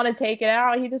didn't want to take it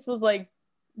out. He just was like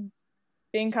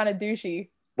being kind of douchey.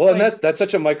 Well, like, and that's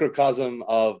such a microcosm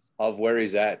of where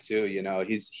he's at too. You know,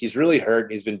 he's really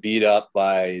hurt. He's been beat up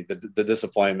by the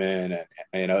disappointment,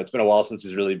 and you know, it's been a while since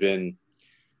he's really been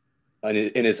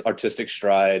in his artistic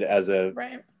stride as a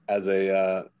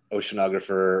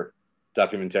oceanographer,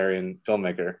 documentarian,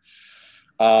 filmmaker.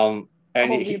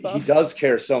 And he does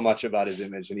care so much about his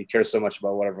image, and he cares so much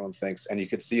about what everyone thinks. And you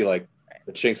could see like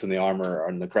the chinks in the armor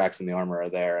and the cracks in the armor are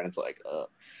there, and it's like,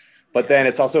 but then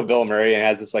it's also Bill Murray, and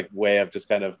has this like way of just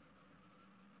kind of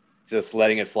just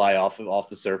letting it fly off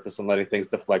the surface and letting things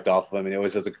deflect off of him. And he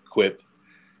always has a quip,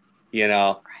 you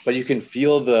know. But you can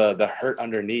feel the hurt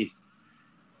underneath,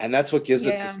 and that's what gives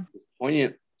it this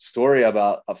poignant story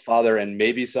about a father and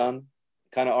maybe son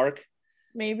kind of arc.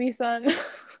 Maybe son.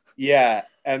 Yeah,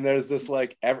 and there's this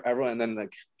like everyone, and then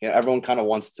like everyone kind of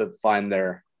wants to find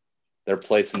their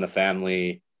place in the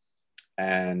family,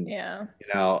 and you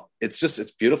know,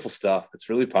 it's beautiful stuff. It's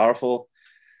really powerful.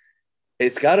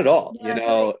 It's got it all. Yeah, you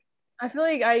know, I feel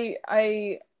like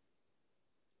I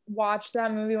watched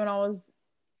that movie when I was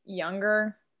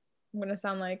younger. I'm gonna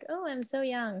sound like, oh, I'm so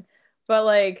young, but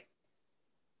like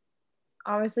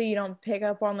obviously you don't pick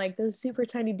up on like those super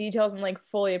tiny details and like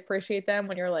fully appreciate them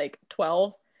when you're like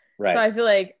 12. Right. So I feel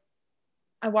like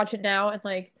I watch it now, and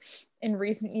like in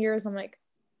recent years I'm like,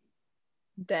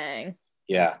 dang.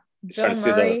 Yeah. You start to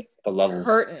see the levels.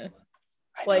 Hurting.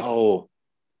 Like, oh,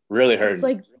 really hurting. It's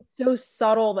like so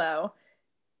subtle though.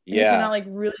 And yeah. If you're not like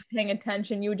really paying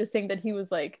attention, you would just think that he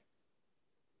was like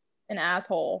an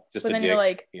asshole. Just but then you're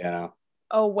like,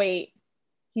 oh wait,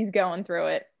 he's going through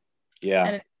it. Yeah.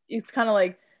 And it's kind of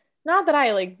like, not that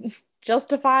I like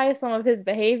justify some of his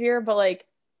behavior, but like,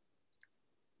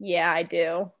 yeah, I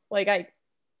do. Like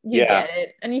you Yeah. get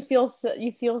it, and you feel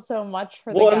so much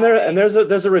for the Well, guy.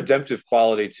 there's a redemptive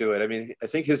quality to it. I mean, I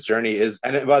think his journey is,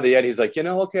 and by the end, he's like,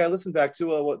 okay, I listened back to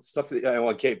what stuff that,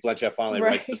 when Kate Blanchett finally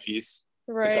writes the Right. piece,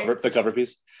 Right. the cover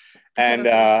piece, The and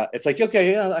cover piece. it's like,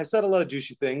 okay, yeah, I said a lot of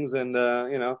douchey things, and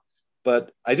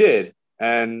but I did,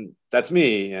 and that's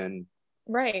me,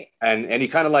 Right. and he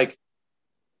kind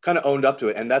of owned up to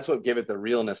it, and that's what gave it the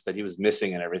realness that he was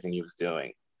missing in everything he was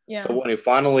doing. So Yeah. when he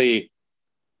finally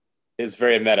is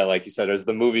very meta, like you said, there's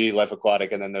the movie Life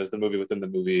Aquatic, and then there's the movie within the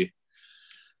movie.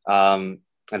 And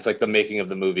it's like the making of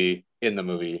the movie in the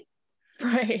movie.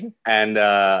 Right. And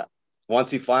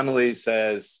once he finally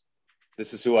says,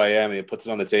 "This is who I am," and he puts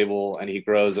it on the table, and he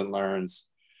grows and learns.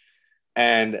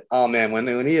 And oh man,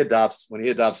 when he adopts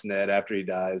Ned after he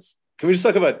dies, can we just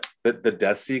talk about the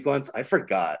death sequence? I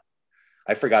forgot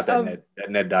that Um.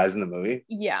 Ned dies in the movie,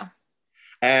 Yeah.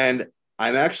 and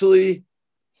I'm actually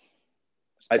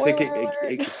I think Spoiler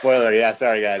alert. spoiler. Yeah,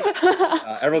 sorry guys.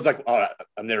 Everyone's like, "Oh,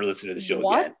 I'm never listening to the show again.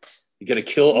 What? You're gonna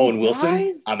kill He Owen Wilson?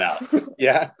 dies? I'm out."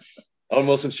 Yeah, Owen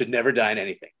Wilson should never die in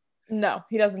anything. No,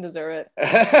 he doesn't deserve it.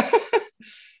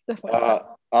 Definitely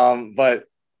not. But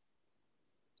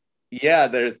yeah,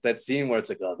 there's that scene where it's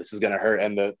like, "Oh, this is gonna hurt,"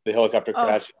 and the helicopter Oh,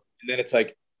 crash, and then it's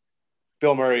like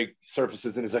Bill Murray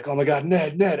surfaces and he's like, "Oh my God,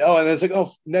 Ned!" Oh, and then it's like,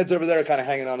 "Oh, Ned's over there, kind of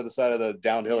hanging onto the side of the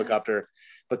downed yeah. helicopter."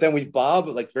 But then we bob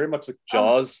like very much like Oh,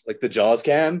 Jaws, like the Jaws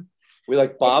cam. We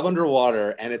like bob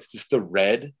underwater, and it's just the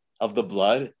red of the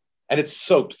blood, and it's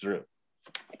soaked through.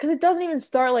 because it doesn't even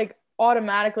start like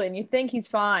automatically, and you think he's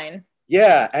fine.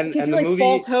 Yeah, It gives and you the like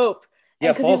false movie, hope, yeah,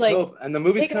 and because he's false like hope, and the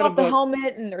movie's taking kind of off the about,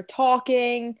 helmet and they're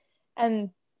talking, and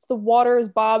it's the water is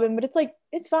bobbing, but it's like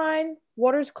it's fine.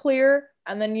 Water's clear,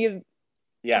 and then you a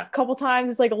yeah, couple times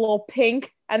it's like a little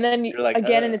pink, and then you're like,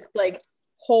 again, and it's like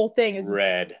whole thing is just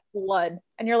red, blood,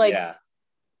 and you're like, yeah,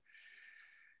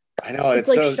 I know, and it's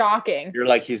it's like so, shocking. you're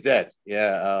like, he's dead,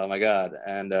 yeah, oh my God,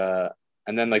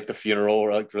 and then like the funeral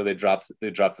where they drop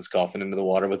this coffin into the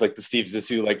water with like the Steve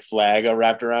Zissou like flag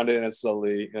wrapped around it, and it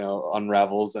slowly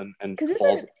unravels and Because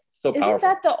falls. It's so isn't powerful.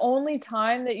 that the only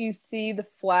time that you see the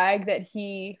flag that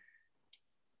he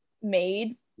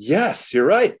made? Yes, you're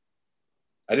right.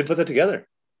 I didn't put that together.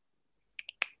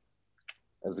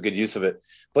 That was a good use of it.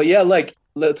 But yeah, like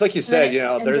it's like you And then said,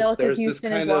 Angelica there's this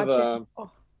Houston is kind of watching.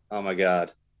 Oh, oh my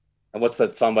God. And what's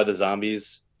that song by the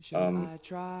Zombies?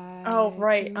 oh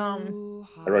right. I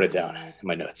wrote it down in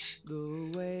my notes.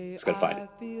 Just gotta find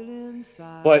it.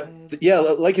 But yeah,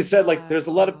 like you said, like there's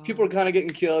a lot of people are kind of getting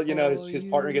killed. His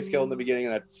partner gets killed in the beginning,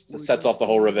 and that sets off the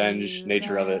whole revenge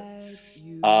nature of it.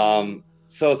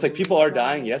 So it's like people are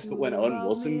dying, yes, but when Owen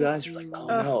Wilson dies, you're like, oh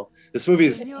no, this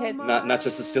movie's it hits. not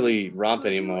just a silly romp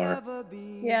anymore.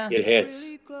 Yeah, It hits.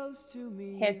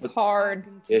 hits hard.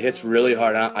 It hits really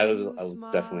hard. I was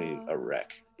definitely a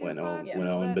wreck when Yeah.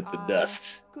 Owen bit the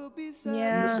dust in this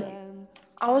Yeah. one.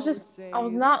 I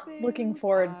was not looking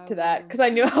forward to that because I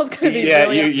knew I was gonna be Yeah,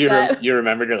 really upset. you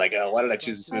remembered. You're like, oh, why did I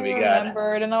choose this I movie? God,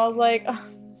 remembered, and I was like, "Ugh,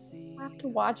 I have to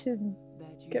watch him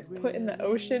get put in the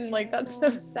ocean. Like that's so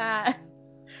sad.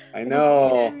 I I just hate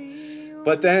know. it.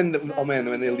 But then, oh man,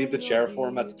 when they leave the chair for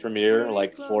him at the premiere,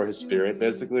 like for his spirit,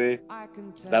 basically,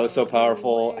 that was so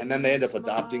powerful. And then they end up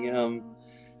adopting him,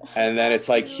 and then it's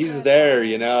like he's there,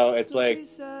 It's like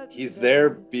he's there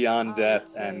beyond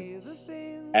death,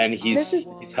 and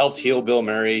he's helped heal Bill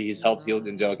Murray. He's helped heal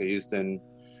Angelica Houston.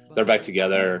 They're back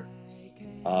together.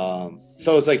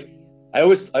 So it's like I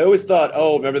always thought,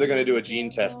 oh, remember they're gonna do a gene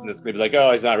test, and it's gonna be like,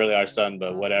 oh, he's not really our son,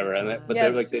 but whatever. But Yeah,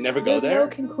 they're like, they never go there's there. no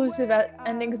conclusive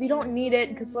ending because you don't need it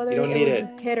because whether You don't it need was it.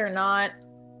 his kid or not,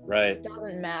 Right.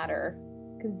 doesn't matter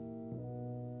because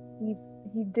he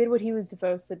did what he was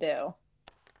supposed to do.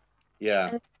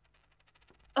 Yeah.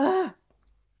 And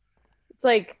it's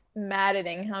like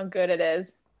maddening how good it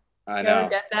is. I You know. ever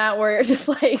get that where you're just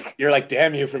like, You're like,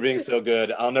 damn you for being so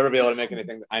good. I'll never be able to make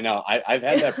anything. I know. I've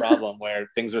had that problem where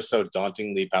things are so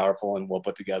dauntingly powerful and well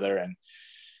put together, and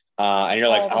you're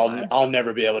like, I'll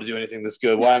never be able to do anything this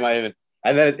good. Why am I even?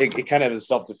 And then it kind of is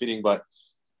self-defeating. But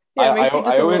yeah, it makes you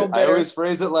just a little bitter. I always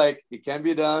phrase it like it can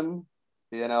be done.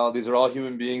 These are all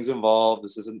human beings involved.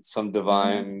 This isn't some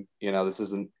divine. This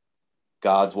isn't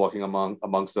God's walking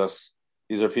amongst us.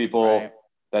 These are people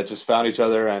that just found each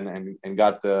other and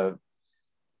got the,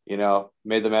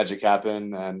 made the magic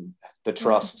happen, and the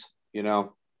trust,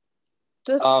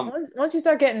 Just once you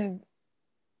start getting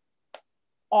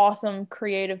awesome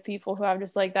creative people who have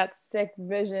just like that sick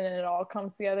vision and it all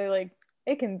comes together, like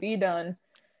it can be done.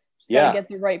 Just gotta get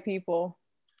the right people.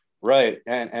 Right.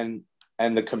 And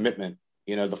the commitment,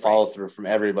 the follow through from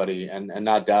everybody and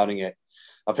not doubting it.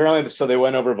 Apparently, so they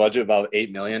went over budget about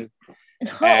 $8 million.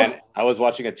 And I was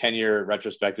watching a 10-year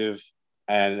retrospective,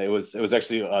 and it was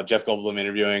actually Jeff Goldblum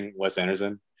interviewing Wes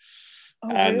Anderson. Oh,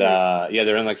 And really? yeah,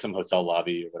 they're in like some hotel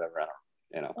lobby or whatever.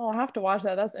 I don't. Oh, I'll have to watch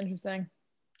that. That's interesting.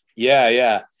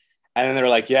 Yeah. And then they were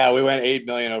like, yeah, we went 8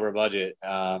 million over budget.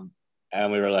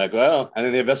 And we were like, well, and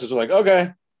then the investors were like,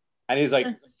 okay. And he's like,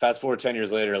 fast forward 10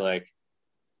 years later, like,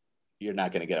 you're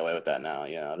not going to get away with that now.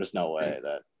 There's no way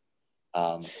that.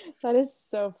 That is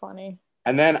so funny.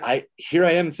 And then here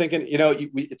I am thinking,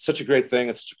 it's such a great thing.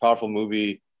 It's such a powerful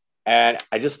movie. And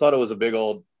I just thought it was a big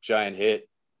old giant hit.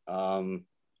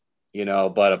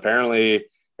 But apparently it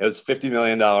was a $50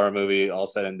 million movie all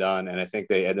said and done. And I think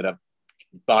they ended up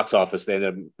they ended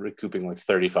up recouping like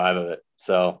 35 of it.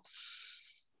 So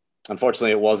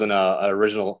unfortunately it wasn't an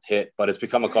original hit, but it's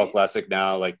become a cult classic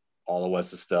now, like all of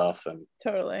Wes's stuff. And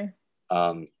totally.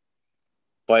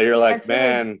 But you're like,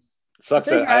 man, it sucks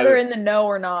that you're either in the know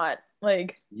or not.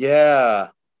 Like, yeah,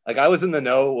 like I was in the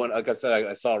know when, like I said,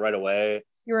 I saw it right away.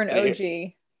 You were an OG.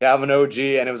 Yeah, I'm an OG,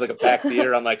 and it was like a packed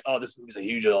theater. I'm like, oh, this movie's a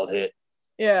huge old hit.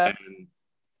 Yeah.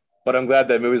 But I'm glad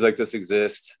that movies like this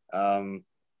exist, and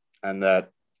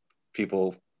that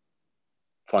people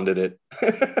funded it.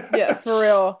 Yeah, for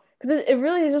real. Because it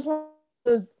really is just one of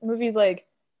those movies, like,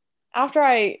 after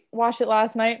I watched it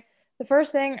last night, the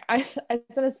first thing I sent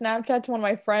a Snapchat to one of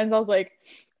my friends. I was like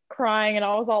crying, and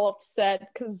I was all upset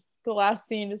because the last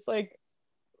scene just like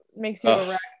makes you a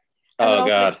wreck. Oh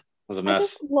God, it was a mess. I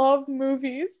just love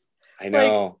movies. I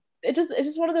know. Like, it's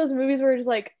just one of those movies where you're just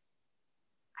like,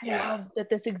 I love that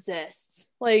this exists.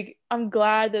 Like, I'm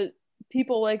glad that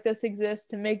people like this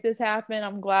exist to make this happen.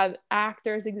 I'm glad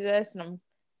actors exist, and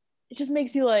it just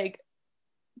makes you like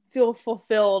feel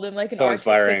fulfilled in like an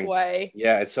artistic way.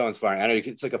 Yeah, it's so inspiring. I know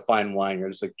it's like a fine wine. You're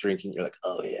just like drinking. You're like,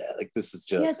 oh yeah, like this is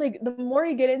just. Yeah, it's like the more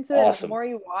you get into awesome. it, the more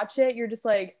you watch it, you're just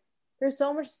like, there's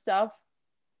so much stuff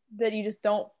that you just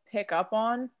don't pick up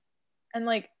on, and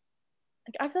like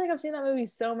I feel like I've seen that movie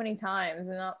so many times,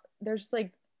 and there's just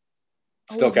like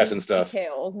still catching stuff.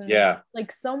 Details, and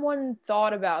like someone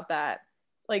thought about that.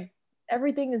 Like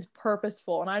everything is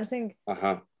purposeful, and I just think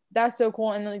that's so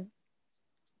cool, and like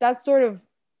that's sort of,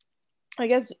 I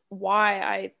guess,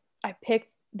 why I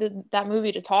picked that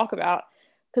movie to talk about,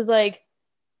 because like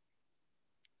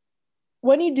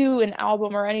when you do an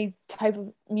album or any type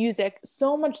of music,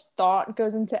 so much thought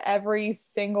goes into every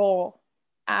single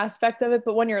aspect of it,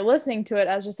 but when you're listening to it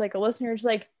as just like a listener, you're just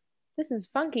like, this is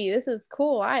funky, this is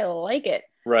cool, I like it,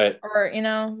 right? Or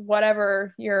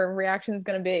whatever your reaction is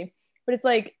going to be, but it's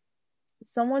like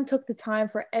someone took the time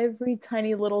for every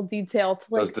tiny little detail to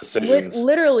like those decisions,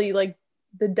 literally like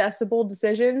the decibel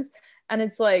decisions, and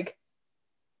it's like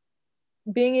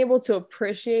being able to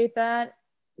appreciate that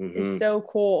is so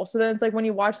cool. So then it's like when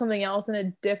you watch something else in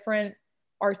a different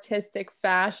artistic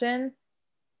fashion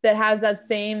that has that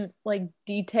same like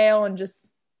detail and just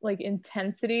like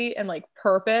intensity and like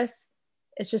purpose,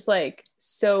 it's just like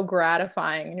so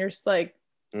gratifying, and you're just like,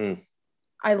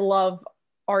 I love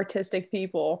artistic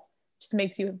people. It just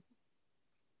makes you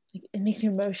like, it makes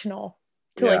you emotional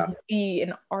to like be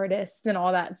an artist and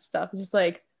all that stuff. It's just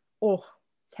like, oh,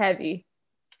 it's heavy.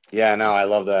 Yeah, no, I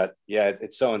love that. Yeah,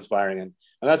 it's so inspiring, and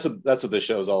that's what this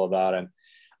show is all about. And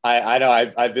I know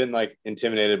I've been like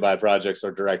intimidated by projects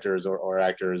or directors or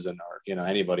actors or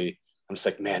anybody. I'm just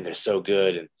like, man, they're so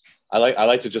good, and I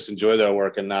like to just enjoy their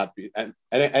work and not be. And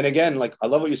again, like I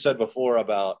love what you said before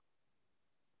about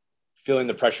feeling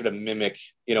the pressure to mimic.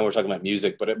 We're talking about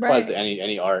music, but it applies to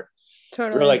any art.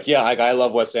 Totally. We're like, yeah, I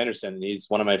love Wes Anderson, and he's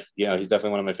one of my, he's definitely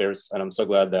one of my favorites, and I'm so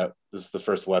glad that this is the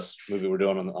first Wes movie we're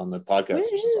doing on the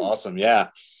podcast, which is awesome. Yeah,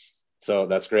 so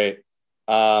that's great.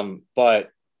 But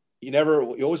you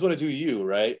always want to do you,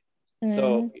 right?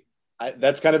 So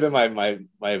that's kind of been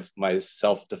my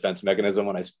self-defense mechanism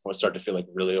when I start to feel like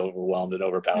really overwhelmed and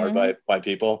overpowered by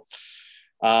people.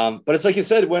 But it's like you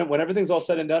said, when everything's all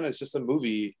said and done, it's just a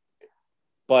movie,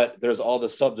 but there's all the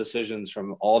sub decisions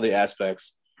from all the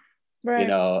aspects. Right.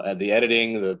 The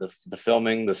editing, the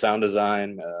filming, the sound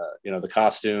design, the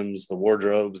costumes, the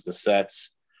wardrobes, the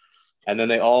sets. And then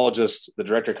the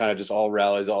director kind of just all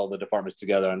rallies all the departments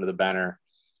together under the banner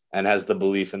and has the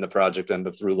belief in the project and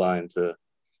the through line to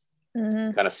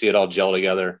kind of see it all gel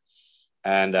together.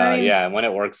 And and when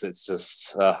it works, it's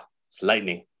just, it's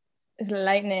lightning. It's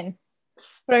lightning.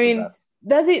 But I mean,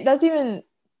 that's even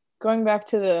going back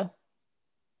to the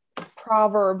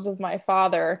proverbs of my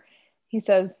father. He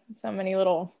says so many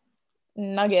little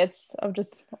nuggets of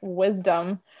just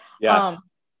wisdom. Yeah.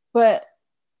 But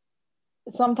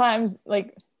sometimes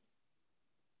like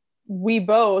we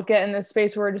both get in this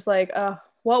space where we're just like,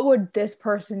 what would this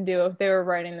person do if they were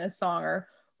writing this song? Or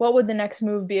what would the next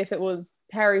move be if it was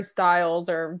Harry Styles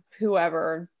or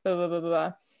whoever, blah, blah, blah,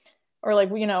 blah. Or like,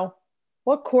 you know,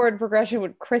 what chord progression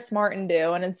would Chris Martin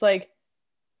do? And it's like,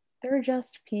 they're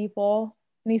just people.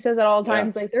 And he says that all the time. Yeah.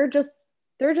 He's like, they're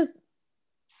just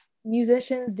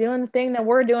musicians doing the thing that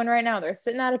we're doing right now. They're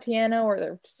sitting at a piano or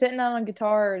they're sitting on a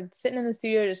guitar or sitting in the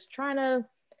studio just trying to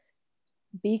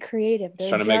be creative. They're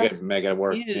trying to make it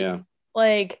work. confused. Yeah.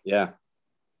 Like, Yeah.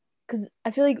 because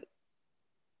I feel like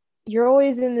you're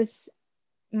always in this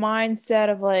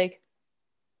mindset of like,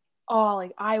 oh,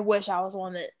 like I wish I was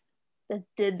one that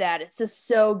did that. It's just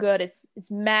so good. It's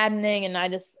maddening, and I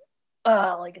just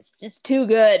like it's just too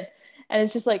good, and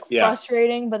it's just like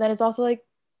frustrating. But then it's also like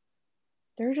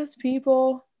they're just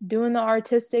people doing the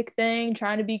artistic thing,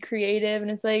 trying to be creative,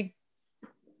 and it's like,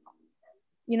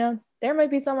 you know, there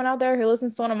might be someone out there who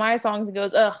listens to one of my songs and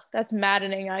goes, ugh, that's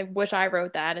maddening. I wish I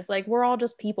wrote that. It's like we're all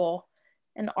just people,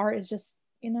 and art is just,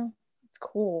 you know, it's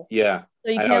cool. Yeah.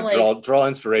 So you I can't know, like draw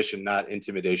inspiration, not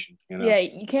intimidation. You know. Yeah,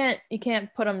 you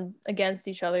can't put them against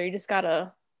each other. You just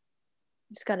gotta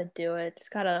do it. Just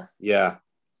gotta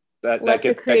That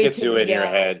gets you in your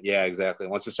head. Yeah, exactly.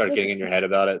 Once you start getting in your head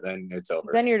about it, then it's over.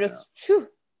 Then you're just whew,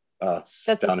 that's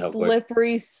a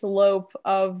slippery quick. slope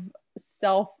of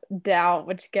self-doubt,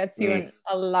 which gets you in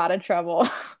a lot of trouble.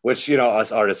 Which, you know,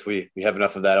 us artists, we have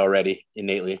enough of that already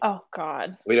innately. Oh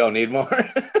God. We don't need more.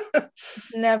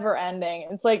 It's never ending.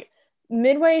 It's like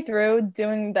midway through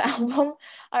doing the album,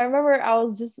 I remember I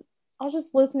was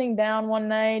just listening down one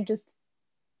night, just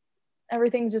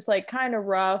everything's just like kind of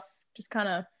rough, just kind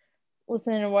of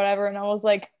listening to whatever, and I was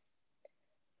like,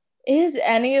 is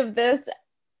any of this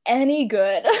any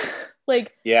good?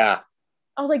 Like, yeah,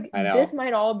 I was like, this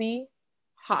might all be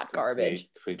hot garbage,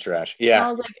 complete trash. Yeah, and I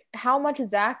was like, how much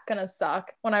is that gonna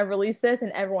suck when I release this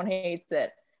and everyone hates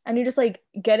it? And you just like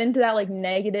get into that like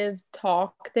negative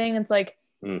talk thing. It's like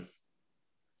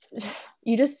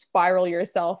you just spiral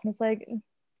yourself, and it's like,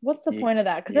 what's the point of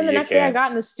that? Because then the next day I got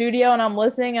in the studio and I'm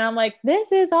listening and I'm like,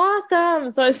 this is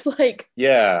awesome. So it's like,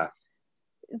 yeah,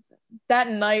 that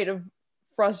night of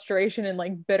frustration and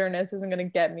like bitterness isn't going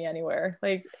to get me anywhere.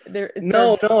 Like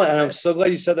no, and I'm so glad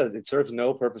you said that. It serves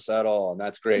no purpose at all, and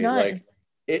that's great. None. Like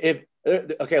if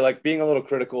okay, like being a little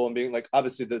critical and being like,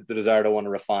 obviously the desire to want to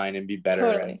refine and be better,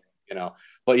 totally. And, you know,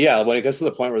 but yeah, when it gets to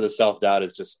the point where the self-doubt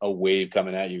is just a wave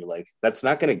coming at you, like that's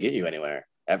not going to get you anywhere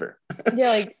ever. Yeah,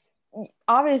 like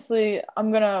obviously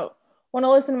I'm gonna want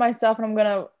to listen to my stuff and I'm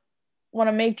gonna want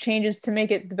to make changes to make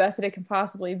it the best that it can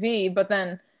possibly be, but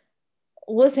then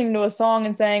listening to a song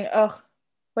and saying, ugh,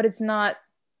 but it's not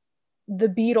the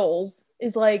Beatles,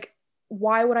 is like,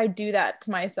 why would I do that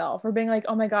to myself? Or being like,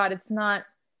 oh my God, it's not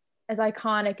as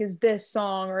iconic as this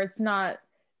song, or it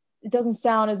doesn't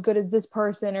sound as good as this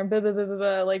person, or blah, blah, blah, blah,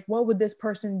 blah. Like, what would this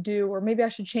person do? Or maybe I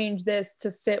should change this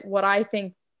to fit what I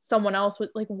think someone else would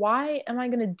like. Why am I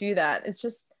going to do that? It's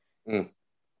just,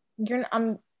 because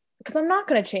I'm not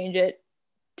going to change it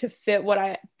to fit what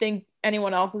I think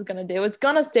anyone else is going to do. It's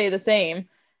going to stay the same.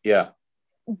 Yeah.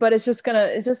 But it's just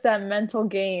that mental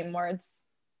game where it's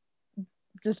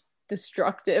just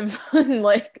destructive and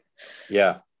like,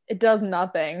 yeah, it does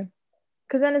nothing.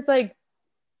 Because then it's like,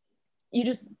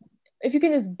 if you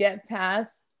can just get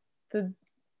past the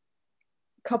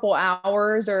couple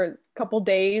hours or couple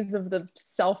days of the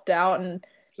self-doubt and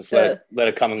just let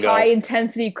it come and go, high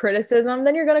intensity criticism,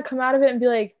 then you're going to come out of it and be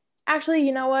like, actually,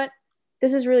 you know what?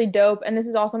 This is really dope and this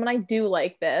is awesome and I do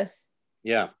like this.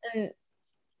 Yeah. And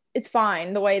it's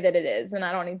fine the way that it is and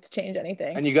I don't need to change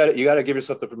anything. And you got to give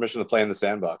yourself the permission to play in the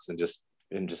sandbox and just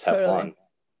have fun,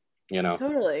 you know.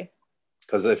 Totally.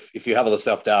 Because if you have all the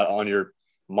self-doubt on your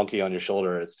monkey on your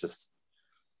shoulder, it's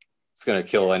going to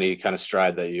kill any kind of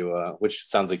stride that you which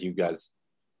sounds like you guys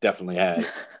definitely had.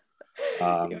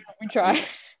 We try.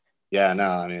 Yeah, no,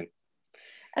 I mean,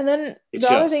 and then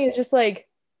the other thing is just like,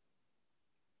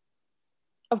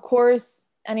 of course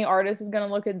any artist is going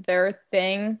to look at their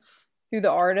thing through the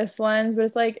artist lens, but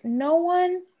it's like no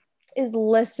one is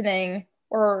listening,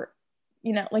 or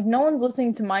you know, like no one's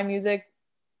listening to my music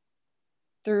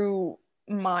through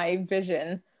my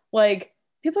vision. Like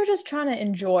people are just trying to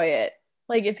enjoy it.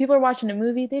 Like if people are watching a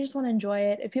movie, they just want to enjoy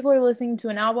it. If people are listening to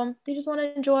an album, they just want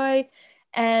to enjoy.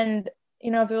 And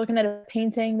you know, if they're looking at a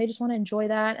painting, they just want to enjoy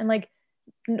that. And like,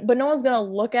 but no one's gonna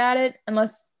look at it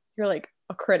unless you're like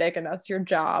a critic and that's your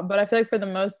job. But I feel like for the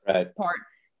most part,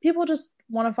 people just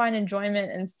want to find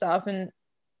enjoyment and stuff, and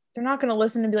they're not gonna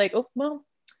listen and be like, oh well,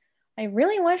 I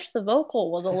really wish the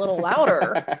vocal was a little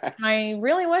louder. I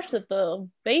really wish that the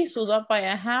bass was up by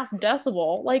a half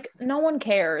decibel. Like no one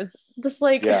cares. Just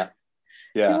like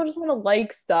Yeah. People just want to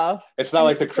like stuff. It's not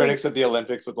like the critics at the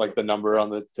Olympics with like the number on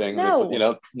the thing. No. They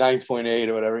put, 9.8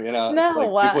 or whatever, No, it's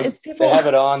like people, they have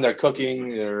it on, they're cooking,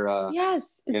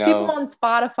 yes, it's people on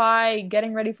Spotify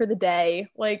getting ready for the day.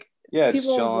 Like, yeah,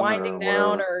 people winding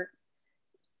down or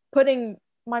putting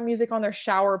my music on their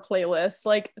shower playlist.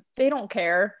 Like, they don't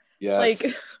care. Yes.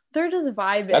 Like, they're just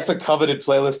vibing. That's a coveted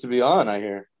playlist to be on, I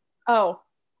hear. Oh,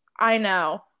 I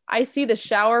know. I see the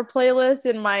shower playlist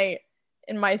in my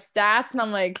stats, and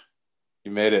I'm like,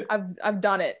 you made it. I've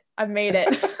done it. I've made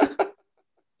it.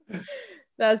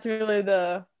 That's really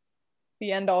the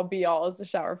end all be all is the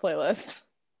shower playlist.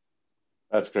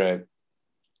 That's great.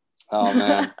 Oh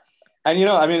man. And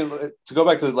to go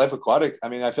back to Life Aquatic,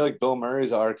 I feel like Bill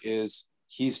Murray's arc is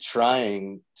he's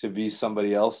trying to be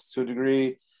somebody else to a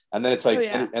degree. And then it's like,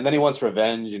 and then he wants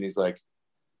revenge, and he's like,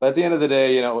 but at the end of the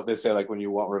day, what they say, like, when you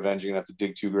want revenge, you're gonna have to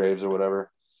dig 2 graves or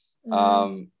whatever.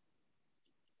 Mm-hmm.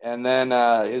 And then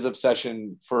his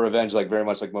obsession for revenge, like very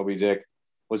much like Moby Dick,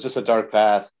 was just a dark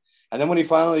path. And then when he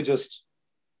finally just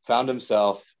found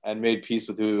himself and made peace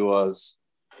with who he was,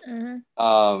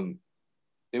 mm-hmm.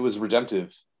 It was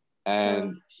redemptive,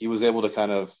 and he was able to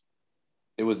kind of,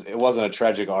 it wasn't a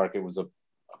tragic arc, it was a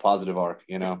positive arc.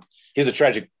 He's a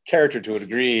tragic character to a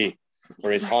degree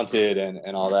where he's haunted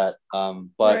and all that,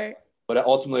 but it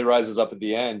ultimately rises up at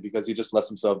the end because he just lets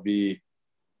himself be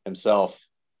himself,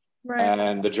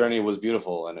 and the journey was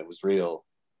beautiful, and it was real,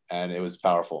 and it was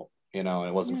powerful, and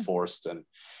it wasn't forced, and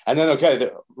then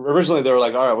originally they were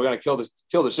like, all right, we're gonna kill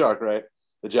the shark, right,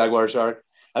 the jaguar shark,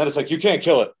 and then it's like, you can't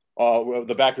kill it.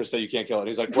 The backers say you can't kill it. And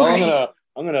he's like, well,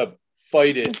 I'm gonna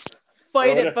fight it.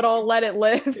 But I'll let it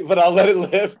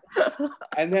live.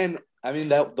 And then,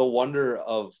 that the wonder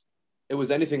of it was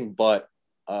anything but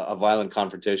a violent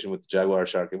confrontation with the jaguar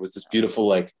shark. It was this beautiful,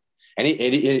 like, and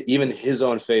even his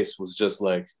own face was just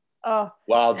like, wow,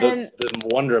 the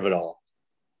wonder of it all.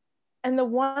 And the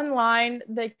one line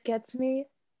that gets me,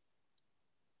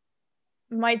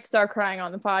 might start crying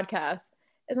on the podcast,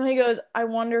 is when he goes, I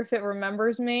wonder if it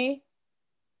remembers me,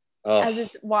 as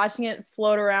it's watching it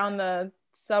float around the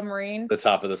submarine, the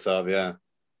top of the sub, yeah.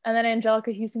 And then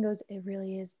Angelica Houston goes, it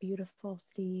really is beautiful,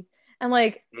 Steve. And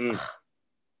like,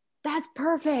 that's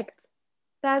perfect.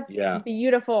 That's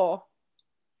beautiful.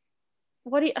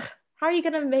 How are you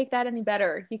gonna make that any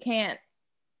better? You can't.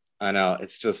 I know.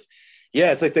 It's just,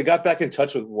 it's like they got back in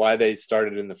touch with why they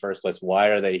started in the first place. Why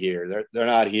are they here? They're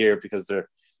not here because they're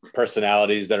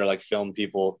personalities that are like film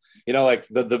people. Like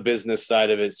the business side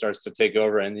of it starts to take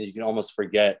over, and you can almost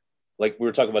forget, like we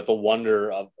were talking about, the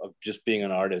wonder of just being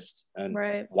an artist and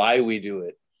why we do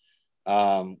it.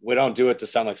 We don't do it to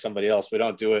sound like somebody else. We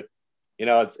don't do it.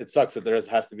 It sucks that there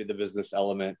has to be the business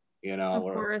element, Of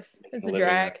course. It's a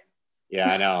drag.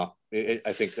 Yeah, I know.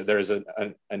 I think that there's an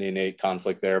innate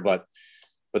conflict there, but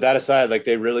that aside, like,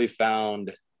 they really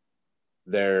found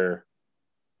their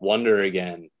wonder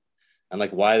again, and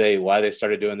like why they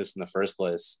started doing this in the first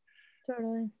place.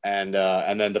 Totally. And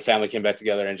then the family came back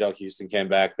together. Angelica Houston came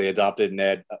back. They adopted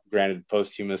Ned, granted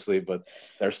posthumously, but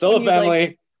they're still a family.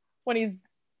 Like, when he's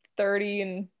 30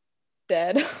 and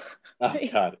dead. Oh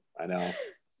God, I know.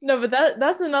 No, but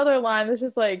that's another line that's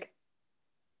just like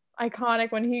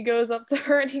iconic, when he goes up to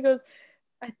her and he goes,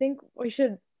 I think we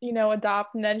should,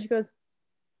 adopt. And then she goes,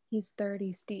 he's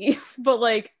 30, Steve. But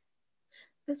like,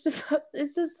 it's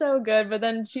just so good. But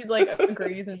then she's like,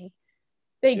 agrees, and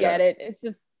they get it. It's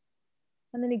just,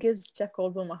 and then he gives Jeff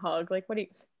Goldblum a hug. Like,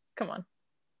 come on.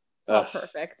 It's all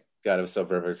perfect. God, it was so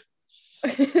perfect.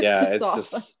 It's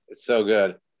awesome. It's so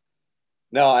good.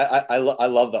 No, I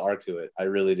love the arc to it. I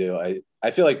really do.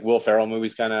 I feel like Will Ferrell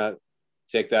movies kind of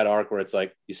take that arc where it's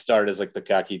like you start as like the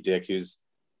cocky dick who's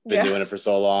been doing it for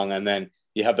so long, and then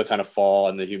you have the kind of fall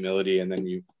and the humility, and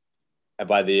then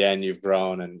by the end you've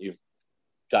grown and you've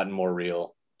gotten more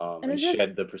real, and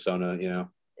shed the persona.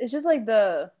 It's just like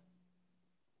the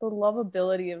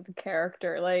lovability of the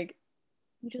character. Like,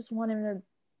 you just want him to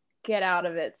get out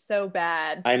of it so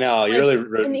bad. I know, you're really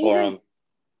rooting for him.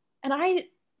 And I,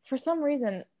 for some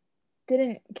reason,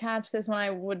 didn't catch this when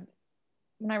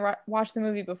I watched the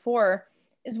movie before,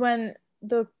 is when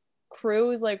the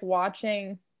crew is like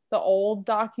watching the old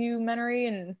documentary,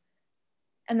 and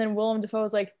then Willem Dafoe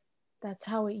is like, that's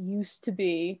how it used to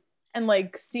be, and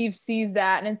like Steve sees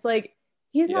that, and it's like,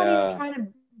 he's not even trying to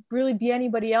really be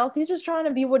anybody else. He's just trying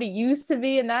to be what he used to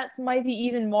be, and that might be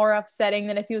even more upsetting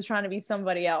than if he was trying to be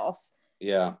somebody else.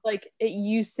 Yeah, like, it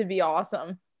used to be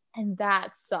awesome, and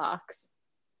that sucks.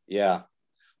 Yeah.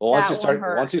 Well, once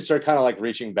you start kind of like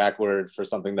reaching backward for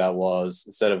something that was,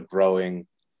 instead of growing,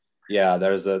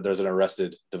 there's an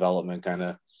arrested development kind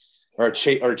of, or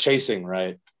chasing,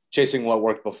 right? Chasing what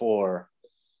worked before.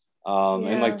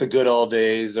 in like the good old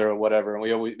days or whatever. And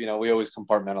we always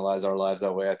compartmentalize our lives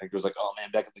that way. I think it was like, oh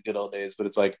man, back in the good old days. But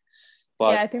it's like,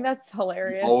 but I think that's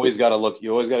hilarious. You always got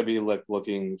to be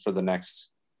looking for the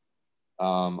next.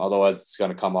 Otherwise it's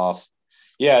going to come off.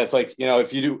 Yeah. It's like,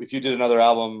 if you did another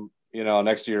album,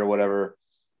 next year or whatever,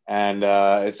 and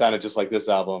it sounded just like this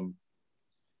album,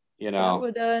 that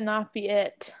would not be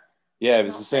it. Yeah,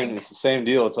 it's the same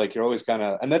deal. It's like you're always kind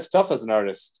of, and that's tough as an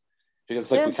artist, because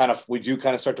it's like we do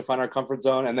kind of start to find our comfort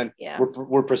zone, and then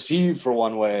we're perceived for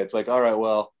one way. It's like, all right,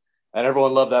 well, and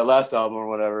everyone loved that last album or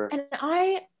whatever. And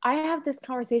I have this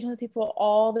conversation with people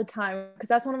all the time, because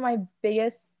that's one of my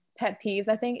biggest pet peeves,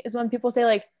 I think, is when people say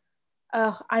like,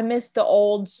 I miss the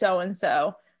old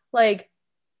so-and-so. Like,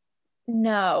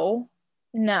 no,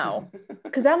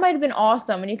 because that might have been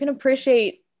awesome, and you can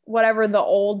appreciate whatever the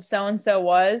old so-and-so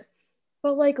was,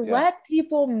 but like, let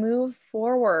people move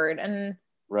forward, and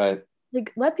right,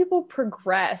 like, let people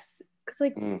progress. Because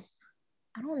like,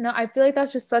 I don't know, I feel like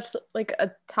that's just such like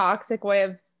a toxic way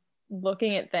of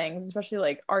looking at things, especially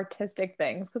like artistic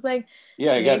things. Because like,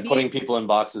 again, putting people in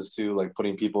boxes too, like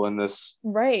putting people in this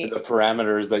right, the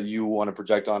parameters that you want to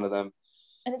project onto them.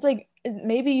 And it's like,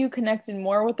 maybe you connected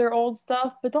more with their old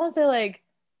stuff, but don't say like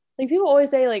people always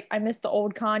say like, I miss the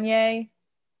old Kanye.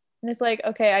 And it's like,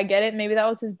 okay, I get it. Maybe that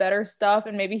was his better stuff,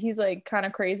 and maybe he's like kind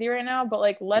of crazy right now, but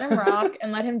like, let him rock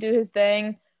and let him do his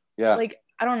thing. Yeah. Like,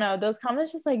 I don't know. Those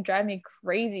comments just like drive me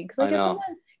crazy. Because like, if someone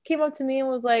came up to me and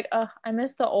was like, I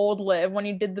miss the old Liv when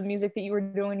you did the music that you were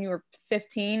doing when you were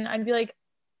 15, I'd be like,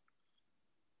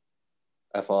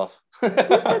 F off. Who said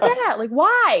that? Like,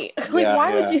 why? Like,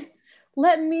 why would you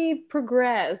let me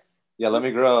progress? Yeah, let me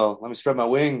grow. Let me spread my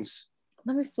wings.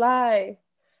 Let me fly.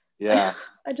 Yeah.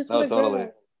 I just want to totally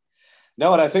grow.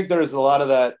 No, and I think there's a lot of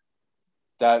that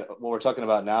what we're talking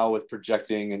about now with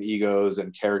projecting and egos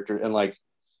and character, and like,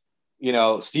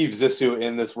 Steve Zissou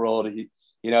in this world,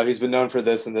 he's been known for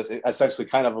this and this. It's actually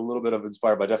kind of a little bit of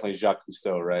inspired by definitely Jacques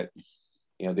Cousteau, right?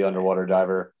 The underwater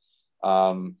diver,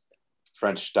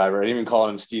 French diver. I didn't even call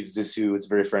him Steve Zissou. It's a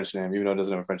very French name, even though it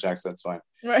doesn't have a French accent. It's fine.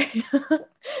 Right.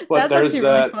 But that's actually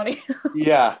really funny.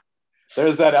 Yeah.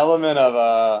 There's that element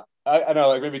of, I know,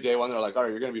 like maybe day one, they're like, all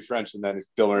right, you're going to be French. And then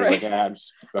Bill Murray's like, I'm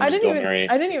just Bill Murray.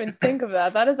 I didn't even think of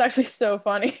that. That is actually so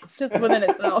funny, just within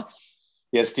itself.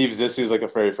 Yeah, Steve Zissou is like a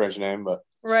very French name, but.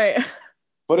 Right.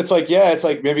 But it's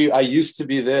like maybe I used to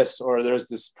be this, or there's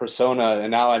this persona,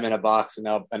 and now I'm in a box, and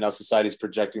now society's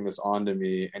projecting this onto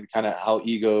me, and kind of how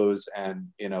egos and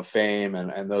fame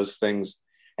and those things,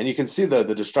 and you can see the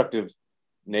destructive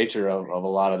nature of a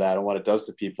lot of that and what it does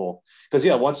to people. Because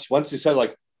once you said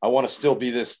like, I want to still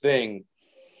be this thing,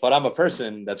 but I'm a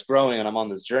person that's growing and I'm on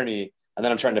this journey, and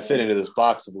then I'm trying to fit into this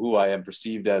box of who I am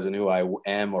perceived as and who I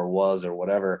am or was or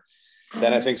whatever.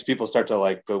 Then I think people start to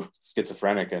like go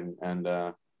schizophrenic and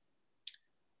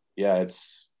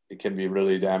it can be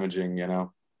really damaging,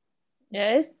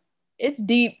 Yeah, it's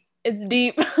deep. It's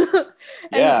deep.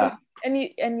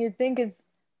 And you think it's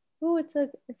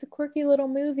a quirky little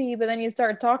movie, but then you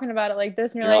start talking about it like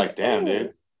this, and you're like, damn,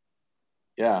 dude.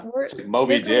 Yeah, it's like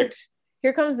Moby Dick.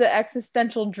 Here comes the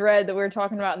existential dread that we were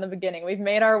talking about in the beginning. We've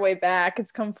made our way back.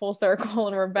 It's come full circle,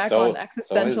 and we're back on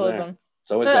existentialism.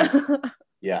 It's always there.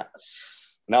 Yeah.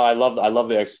 No, I love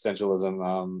the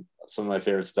existentialism. Some of my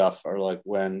favorite stuff are like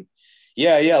when,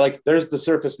 like there's the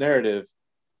surface narrative,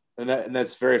 and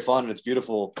that's very fun and it's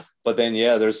beautiful. But then,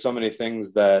 there's so many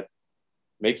things that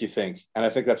make you think, and I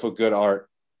think that's what good art.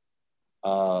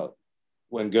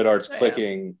 When good art's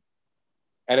clicking,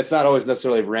 and it's not always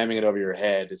necessarily ramming it over your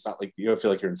head. It's not like you don't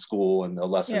feel like you're in school and the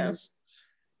lesson is,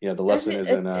 the lesson is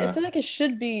in. I feel like it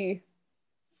should be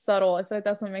subtle. I feel like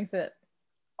that's what makes it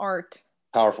art.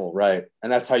 Powerful, right? And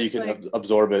that's how you can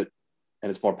absorb it, and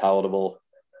it's more palatable.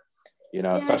 It's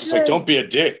not just like, don't be a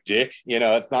dick.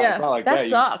 It's not. It's not like that.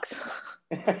 That sucks.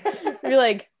 You're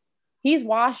like, he's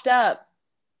washed up.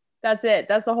 That's it.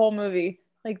 That's the whole movie.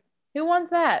 Like, who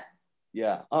wants that?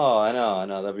 Yeah. Oh, I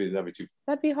know.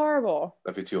 That'd be horrible.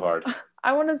 That'd be too hard.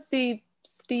 I want to see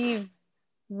Steve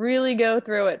really go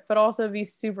through it, but also be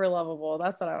super lovable.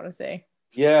 That's what I want to see.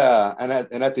 Yeah, and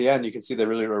at the end, you can see they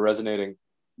really were resonating.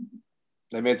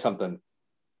 They made something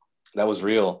that was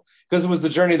real, because it was the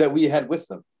journey that we had with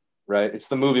them, right? It's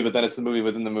the movie, but then it's the movie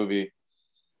within the movie.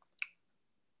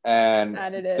 And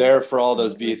there for all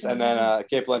those beats. And then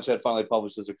Kate Blanchett finally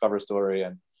publishes a cover story,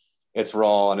 and it's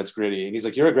raw and it's gritty. And he's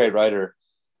like, you're a great writer.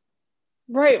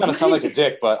 Right. I kind of sound like a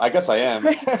dick, but I guess I am.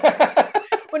 Right.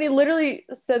 When he literally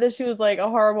said that she was like a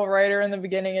horrible writer in the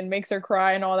beginning and makes her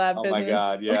cry and all that business. Oh my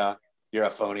God, yeah. You're a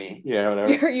phony. Yeah,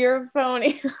 whatever. You're a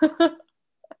phony.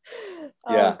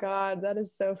 Oh Yeah. God, that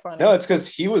is so No, funny. it's because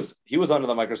he was under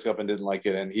the microscope and didn't like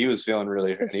it, and he was feeling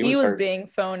really hurt, Because and he he was was hurt. being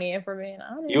phony, if we're being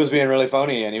He was honest. being really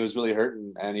phony, and he was really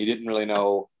hurting, and he didn't really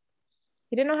know.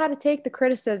 He didn't know how to take the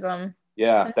criticism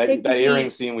Yeah, and that take the that earring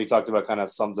heat. scene we talked about kind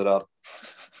of sums it up.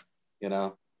 You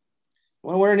know,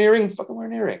 want to wear an earring? Fucking wear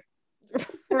an earring.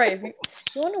 Right. If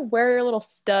you want to wear your little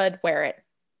stud, wear it.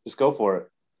 Just go for it.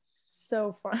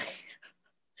 So funny.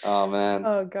 Oh man,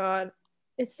 Oh God.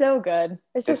 It's so good.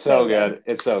 It's it's just so so good. good.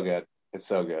 It's so good. It's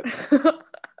so good. It's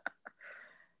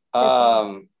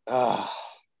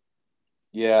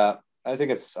Yeah, I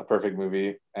think it's a perfect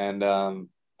movie, and yeah,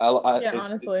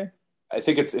 honestly. I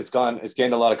think it's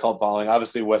gained a lot of cult following.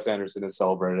 Obviously, Wes Anderson is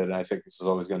celebrated, and I think this is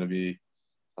always going to be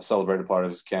a celebrated part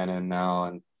of his canon now.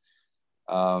 And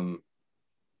um,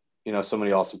 so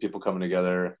many awesome people coming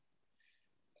together.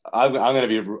 I'm gonna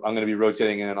be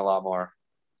rotating in a lot more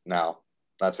now.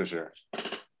 That's for sure.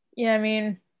 Yeah, I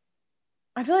mean,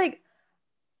 I feel like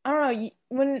I don't know,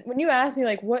 when you asked me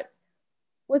like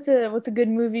what's a good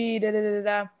movie, da da da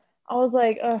da, I was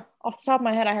like, off the top of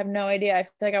my head, I have no idea. I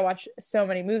feel like I watch so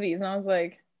many movies, and I was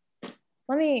like,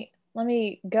 let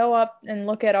me go up and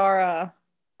look at our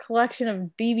collection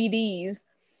of DVDs,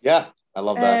 Yeah, I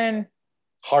love that and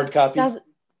hard copy. that's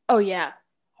oh yeah,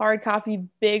 hard copy,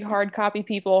 big hard copy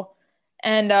people,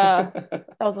 and that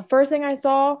was the first thing I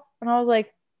saw, and I was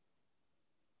like,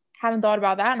 haven't thought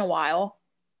about that in a while,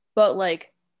 but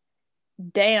like,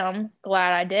 damn,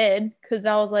 glad I did, because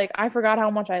I was like, I forgot how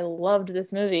much I loved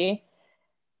this movie,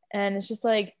 and it's just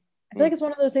like I feel like it's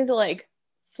one of those things that like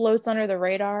floats under the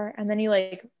radar, and then you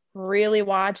like really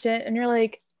watch it, and you're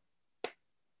like,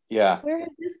 Yeah, where has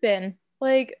this been?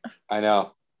 Like, I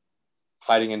know,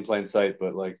 hiding in plain sight,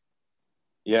 but like,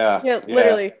 yeah, yeah,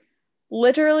 yeah,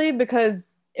 literally, because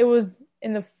it was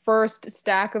in the first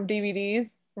stack of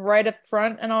DVDs right up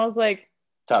front, and I was like,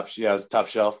 yeah, it's top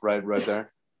shelf, right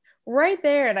there. right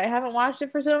there, and I haven't watched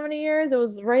it for so many years. It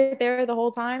was right there the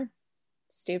whole time.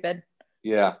 Stupid,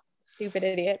 Yeah. stupid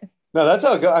idiot. No, that's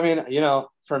how it goes. I mean,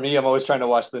 for me, I'm always trying to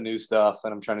watch the new stuff,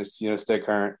 and I'm trying to, stay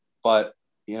current. But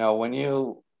when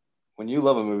you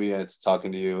love a movie and it's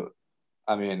talking to you,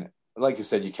 I mean, like you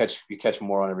said, you catch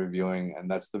more on every viewing, and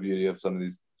that's the beauty of some of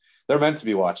these. They're meant to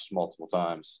be watched multiple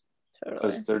times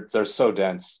because Totally. they're so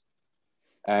dense,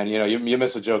 and you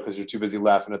miss a joke because you're too busy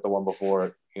laughing at the one before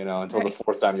it, until the Right.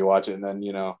 fourth time you watch it, and then then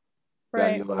you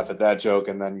Right. laugh at that joke,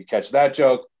 and then you catch that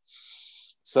joke.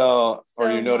 So, or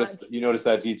you So notice much. you notice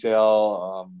that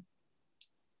detail,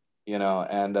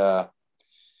 and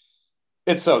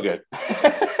it's so good.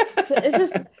 It's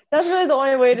just that's really the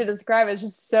only way to describe it. It's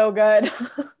just so good.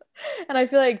 And I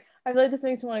feel like this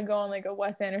makes me want to go on like a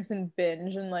Wes Anderson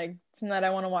binge, and like tonight I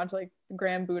want to watch like the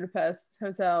Grand Budapest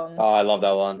Hotel and Oh, I love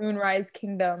that one. Moonrise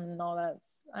Kingdom and all that.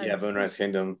 Yeah, Moonrise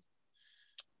Kingdom.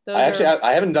 I Those actually are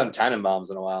I haven't done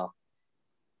Tannenbaums in a while.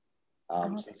 I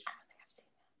don't think Since,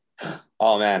 I've seen.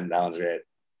 oh man, that one's great.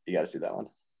 You got to see that one.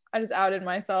 I just outed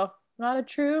myself. Not a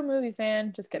true movie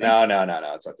fan. Just kidding. No, no, no,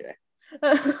 no. It's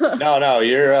okay. No, no.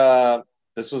 You're.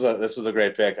 This was a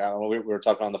great pick. We were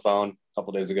talking on the phone a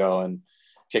couple days ago and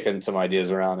kicking some ideas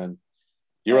around, and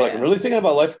you Oh were like, "I'm yeah. really thinking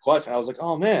about Life Aquatic," and I was like,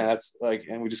 "Oh man, that's like,"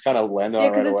 and we just kind of landed Yeah,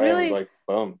 on it because right it's away, and it was really like,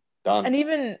 boom, done. and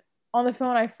even on the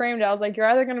phone I framed it. I was like, you're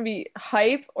either gonna be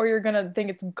hype or you're gonna think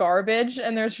it's garbage.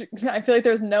 And I feel like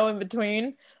there's no in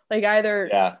between. Like either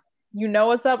Yeah, you know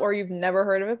what's up or you've never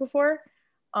heard of it before.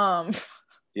 Um,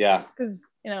 yeah. because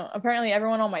apparently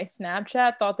everyone on my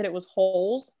Snapchat thought that it was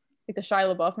Holes, like the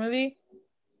Shia LaBeouf movie.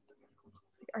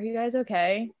 It's like, are you guys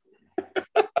okay?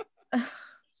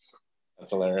 That's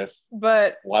hilarious.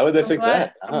 But Why would they I'm think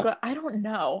glad. that? I'm glad. I don't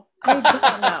know. I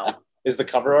don't know. Is the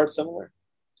cover art similar?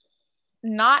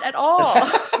 Not at all.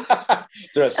 Is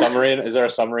there a submarine? Is there a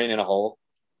submarine in a hole?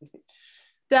 Or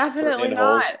Definitely in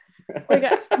not. holes? Like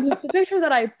the picture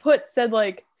that I put said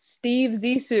like Steve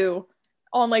Zissou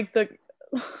on like the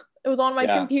it was on my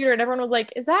Yeah, computer, and everyone was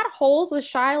like, "Is that Holes with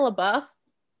Shia LaBeouf?"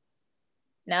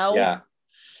 No. yeah.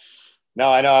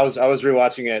 No, I know. I was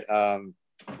rewatching it,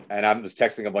 and I was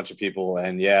texting a bunch of people,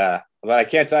 and yeah, but I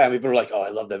can't tell you. People are like, "Oh, I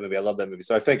love that movie. I love that movie."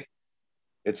 So I think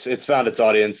it's found its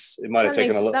audience. It might have That taken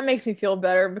makes a little. that makes me feel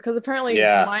better because apparently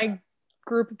Yeah, my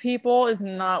group of people is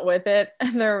not with it,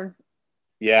 and they're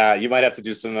yeah. You might have to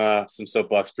do some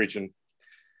soapbox preaching,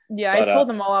 yeah. I but told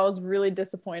them all I was really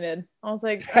disappointed. I was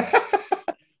like, I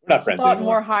we're not friends thought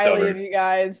more anymore. It's highly of over. you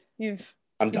guys. You've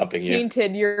I'm dumping you.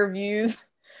 tainted your views.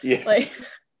 Yeah, Like,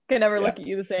 can never yeah, look at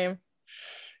you the same.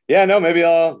 yeah. No,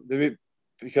 maybe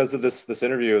because of this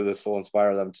interview, this will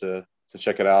inspire them to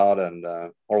check it out and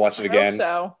or watch it I hope again.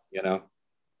 so. You know.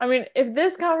 I mean, if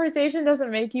this conversation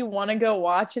doesn't make you want to go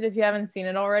watch it if you haven't seen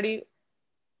it already,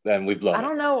 then we've blown I it.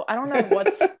 don't know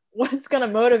what's gonna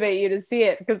motivate you to see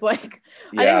it, because like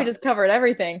I think we just covered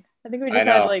everything. I think we just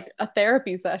had like a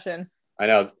therapy session. I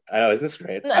know. Isn't this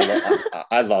great?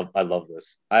 I love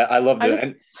this. I love doing,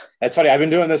 and it's funny. I've been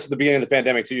doing this at the beginning of the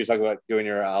pandemic too. You talk about doing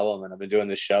your album, and I've been doing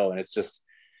this show, and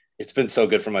it's been so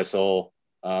good for my soul.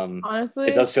 Honestly,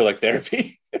 it does feel like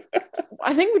therapy.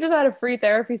 I think we just had a free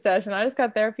therapy session. I just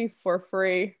got therapy for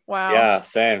free. Wow. Yeah,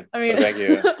 same. I mean, so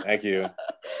thank you.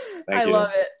 I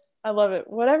love it.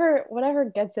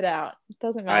 Whatever gets it out. It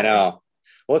doesn't matter. I know.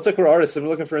 Well, it's like we're artists and we're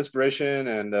looking for inspiration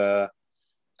and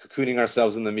cocooning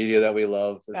ourselves in the media that we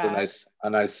love. It's a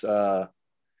nice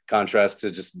contrast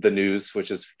to just the news, which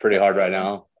is pretty hard right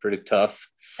now, pretty tough.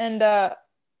 And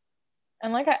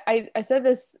like I said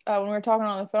this when we were talking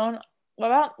on the phone,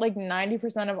 about like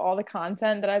 90% of all the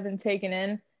content that I've been taking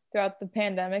in throughout the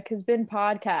pandemic has been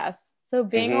podcasts. So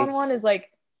being on one is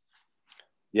like,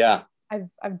 yeah,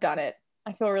 I've done it.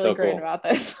 I feel really great about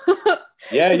this.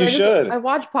 Yeah, you should. I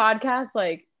watch podcasts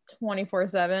like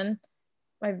 24/7.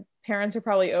 My parents are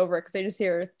probably over it because they just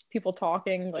hear people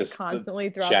talking like just constantly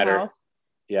throughout the house.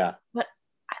 Yeah. But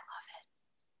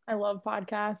I love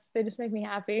podcasts. They just make me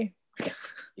happy.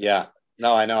 Yeah.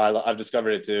 No, I know. I've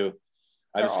discovered it too.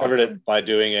 I discovered it by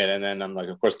doing it. And then I'm like,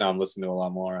 of course, now I'm listening to a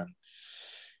lot more. And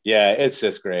yeah, it's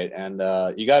just great. And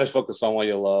you got to focus on what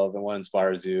you love and what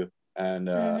inspires you. And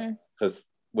because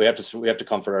we have to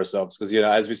comfort ourselves because, you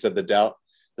know, as we said, the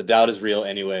doubt is real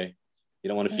anyway. You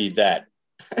don't want to feed that.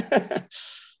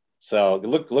 So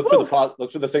look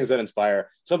for the things that inspire.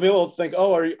 Some people think,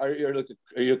 oh, are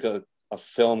you a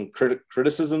film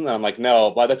criticism? And I'm like,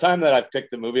 no. By the time that I've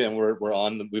picked the movie and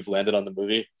we've landed on the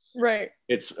movie, right?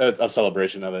 It's a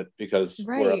celebration of it because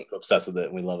we're obsessed with it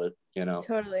and we love it. You know,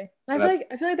 totally. I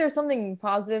feel like there's something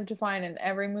positive to find in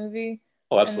every movie.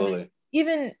 Oh, absolutely. Like,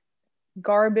 even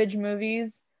garbage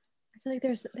movies, I feel like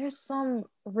there's some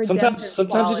redemptive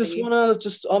sometimes you just want to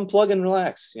just unplug and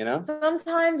relax, you know.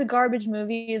 Sometimes a garbage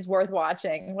movie is worth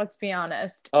watching, let's be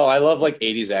honest. Oh, I love like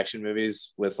 80s action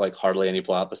movies with like hardly any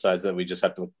plot besides that we just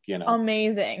have to, you know,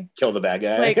 amazing, kill the bad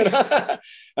guy. Like,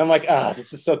 I'm like,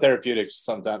 this is so therapeutic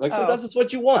sometimes. Like sometimes it's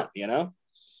what you want, you know.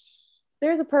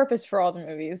 There's a purpose for all the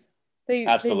movies. They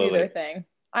do their thing.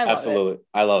 I love it.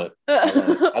 I love it.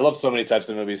 I love so many types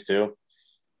of movies too.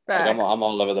 Like I'm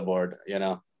all over the board, you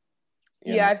know.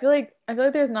 Yeah, I feel like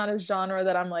there's not a genre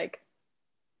that I'm like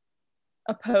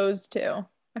opposed to.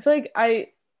 I feel like I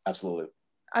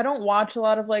don't watch a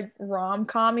lot of like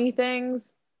rom-com-y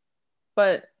things,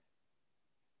 but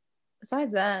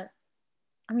besides that,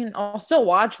 I mean, I'll still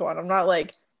watch one. I'm not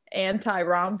like anti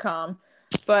rom-com,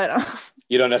 but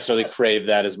you don't necessarily crave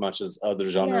that as much as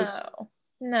other genres.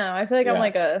 No, I feel like I'm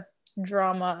like a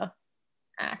drama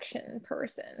action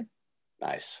person.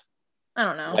 Nice. I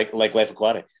don't know. Like Life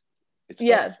Aquatic. It's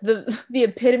the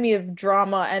epitome of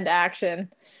drama and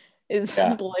action is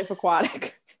Life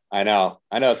Aquatic. I know.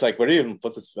 It's like, where do you even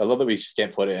put this? I love that we just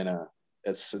can't put it in a.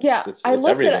 It's I looked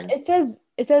everything.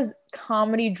 It says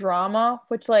comedy drama,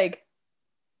 which like,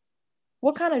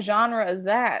 what kind of genre is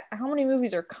that? How many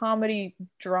movies are comedy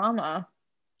drama?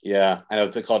 Yeah, I know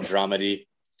they're called dramedy.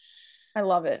 I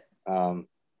love it.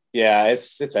 Yeah,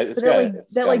 it's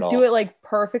got do it like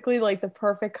perfectly, like the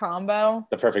perfect combo,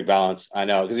 the perfect balance. I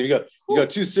know, because if you go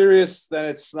too serious, then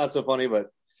it's not so funny.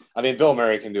 But I mean, Bill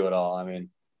Murray can do it all. I mean,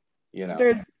 you know,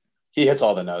 he hits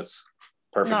all the notes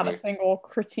perfectly. Not a single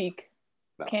critique.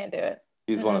 No. Can't do it.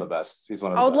 He's one of the best. He's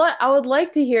one of the best. I would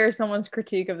like to hear someone's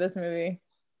critique of this movie.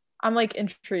 I'm like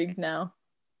intrigued now,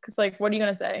 because like, what are you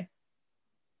gonna say?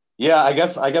 Yeah, I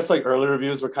guess like early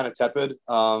reviews were kind of tepid.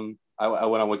 I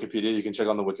went on Wikipedia. You can check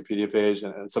on the Wikipedia page,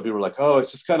 and some people were like, "Oh,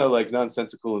 it's just kind of like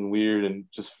nonsensical and weird, and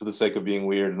just for the sake of being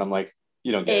weird." And I'm like,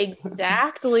 "You don't get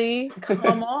exactly.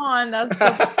 Come on, that's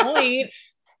the point."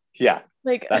 Yeah,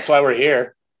 like that's why we're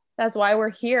here. That's why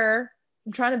we're here.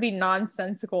 I'm trying to be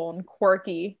nonsensical and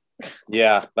quirky.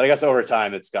 Yeah, but I guess over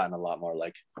time it's gotten a lot more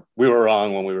like we were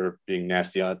wrong when we were being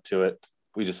nasty to it.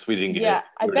 We didn't get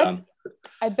it.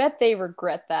 I bet they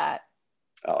regret that.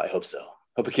 Oh, I hope so.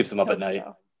 Hope it keeps them up at night.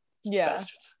 So. Yeah.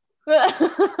 Bastards.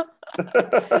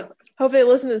 Hope they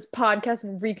listen to this podcast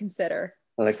and reconsider.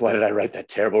 Like, why did I write that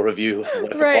terrible review?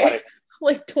 Right.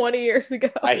 Like 20 years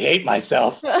ago. I hate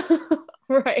myself.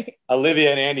 Right. Olivia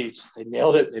and Andy they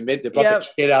nailed it. They brought the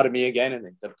kid out of me again, and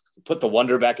they put the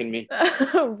wonder back in me.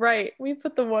 Right. We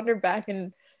put the wonder back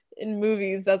in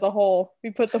movies as a whole.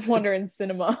 We put the wonder in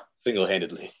cinema.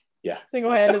 Single-handedly. Yeah.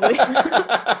 Single-handedly.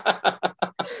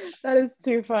 That is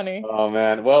too funny. Oh,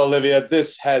 man. Well, Olivia,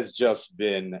 this has just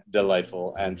been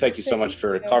delightful. And thank you so much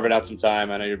for carving out some time.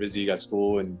 I know you're busy. You got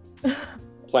school and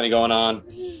plenty going on.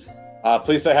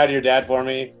 Please say hi to your dad for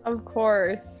me. Of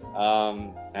course.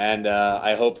 And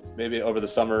I hope maybe over the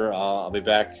summer I'll be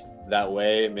back that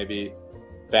way, maybe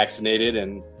vaccinated,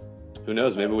 and who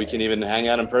knows, maybe we can even hang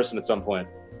out in person at some point.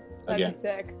 That'd Again. be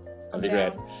sick. That'd be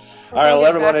great. All right, well,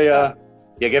 everybody,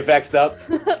 get vaxxed up,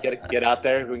 get out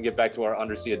there. We can get back to our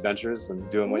undersea adventures and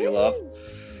doing what you love.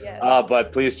 Yes.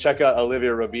 But please check out Olivia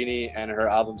Robini and her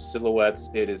album Silhouettes.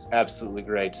 It is absolutely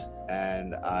great,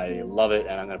 and I love it.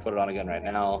 And I'm going to put it on again right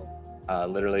now,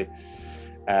 literally.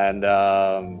 And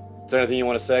is there anything you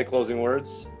want to say? Closing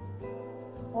words?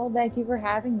 Well, thank you for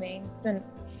having me. It's been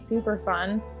super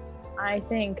fun. I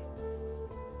think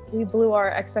we blew our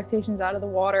expectations out of the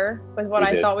water with what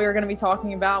I thought we were going to be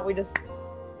talking about. We just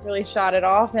really shot it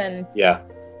off, and yeah,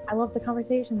 I love the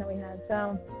conversation that we had.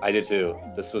 So I did too.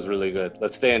 This was really good.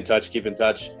 Let's stay in touch. Keep in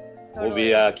touch.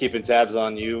 Totally. We'll be keeping tabs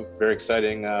on you. Very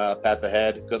exciting path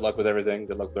ahead. Good luck with everything.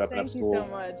 Good luck with wrapping up school. Thank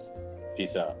you so much.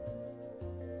 Peace out.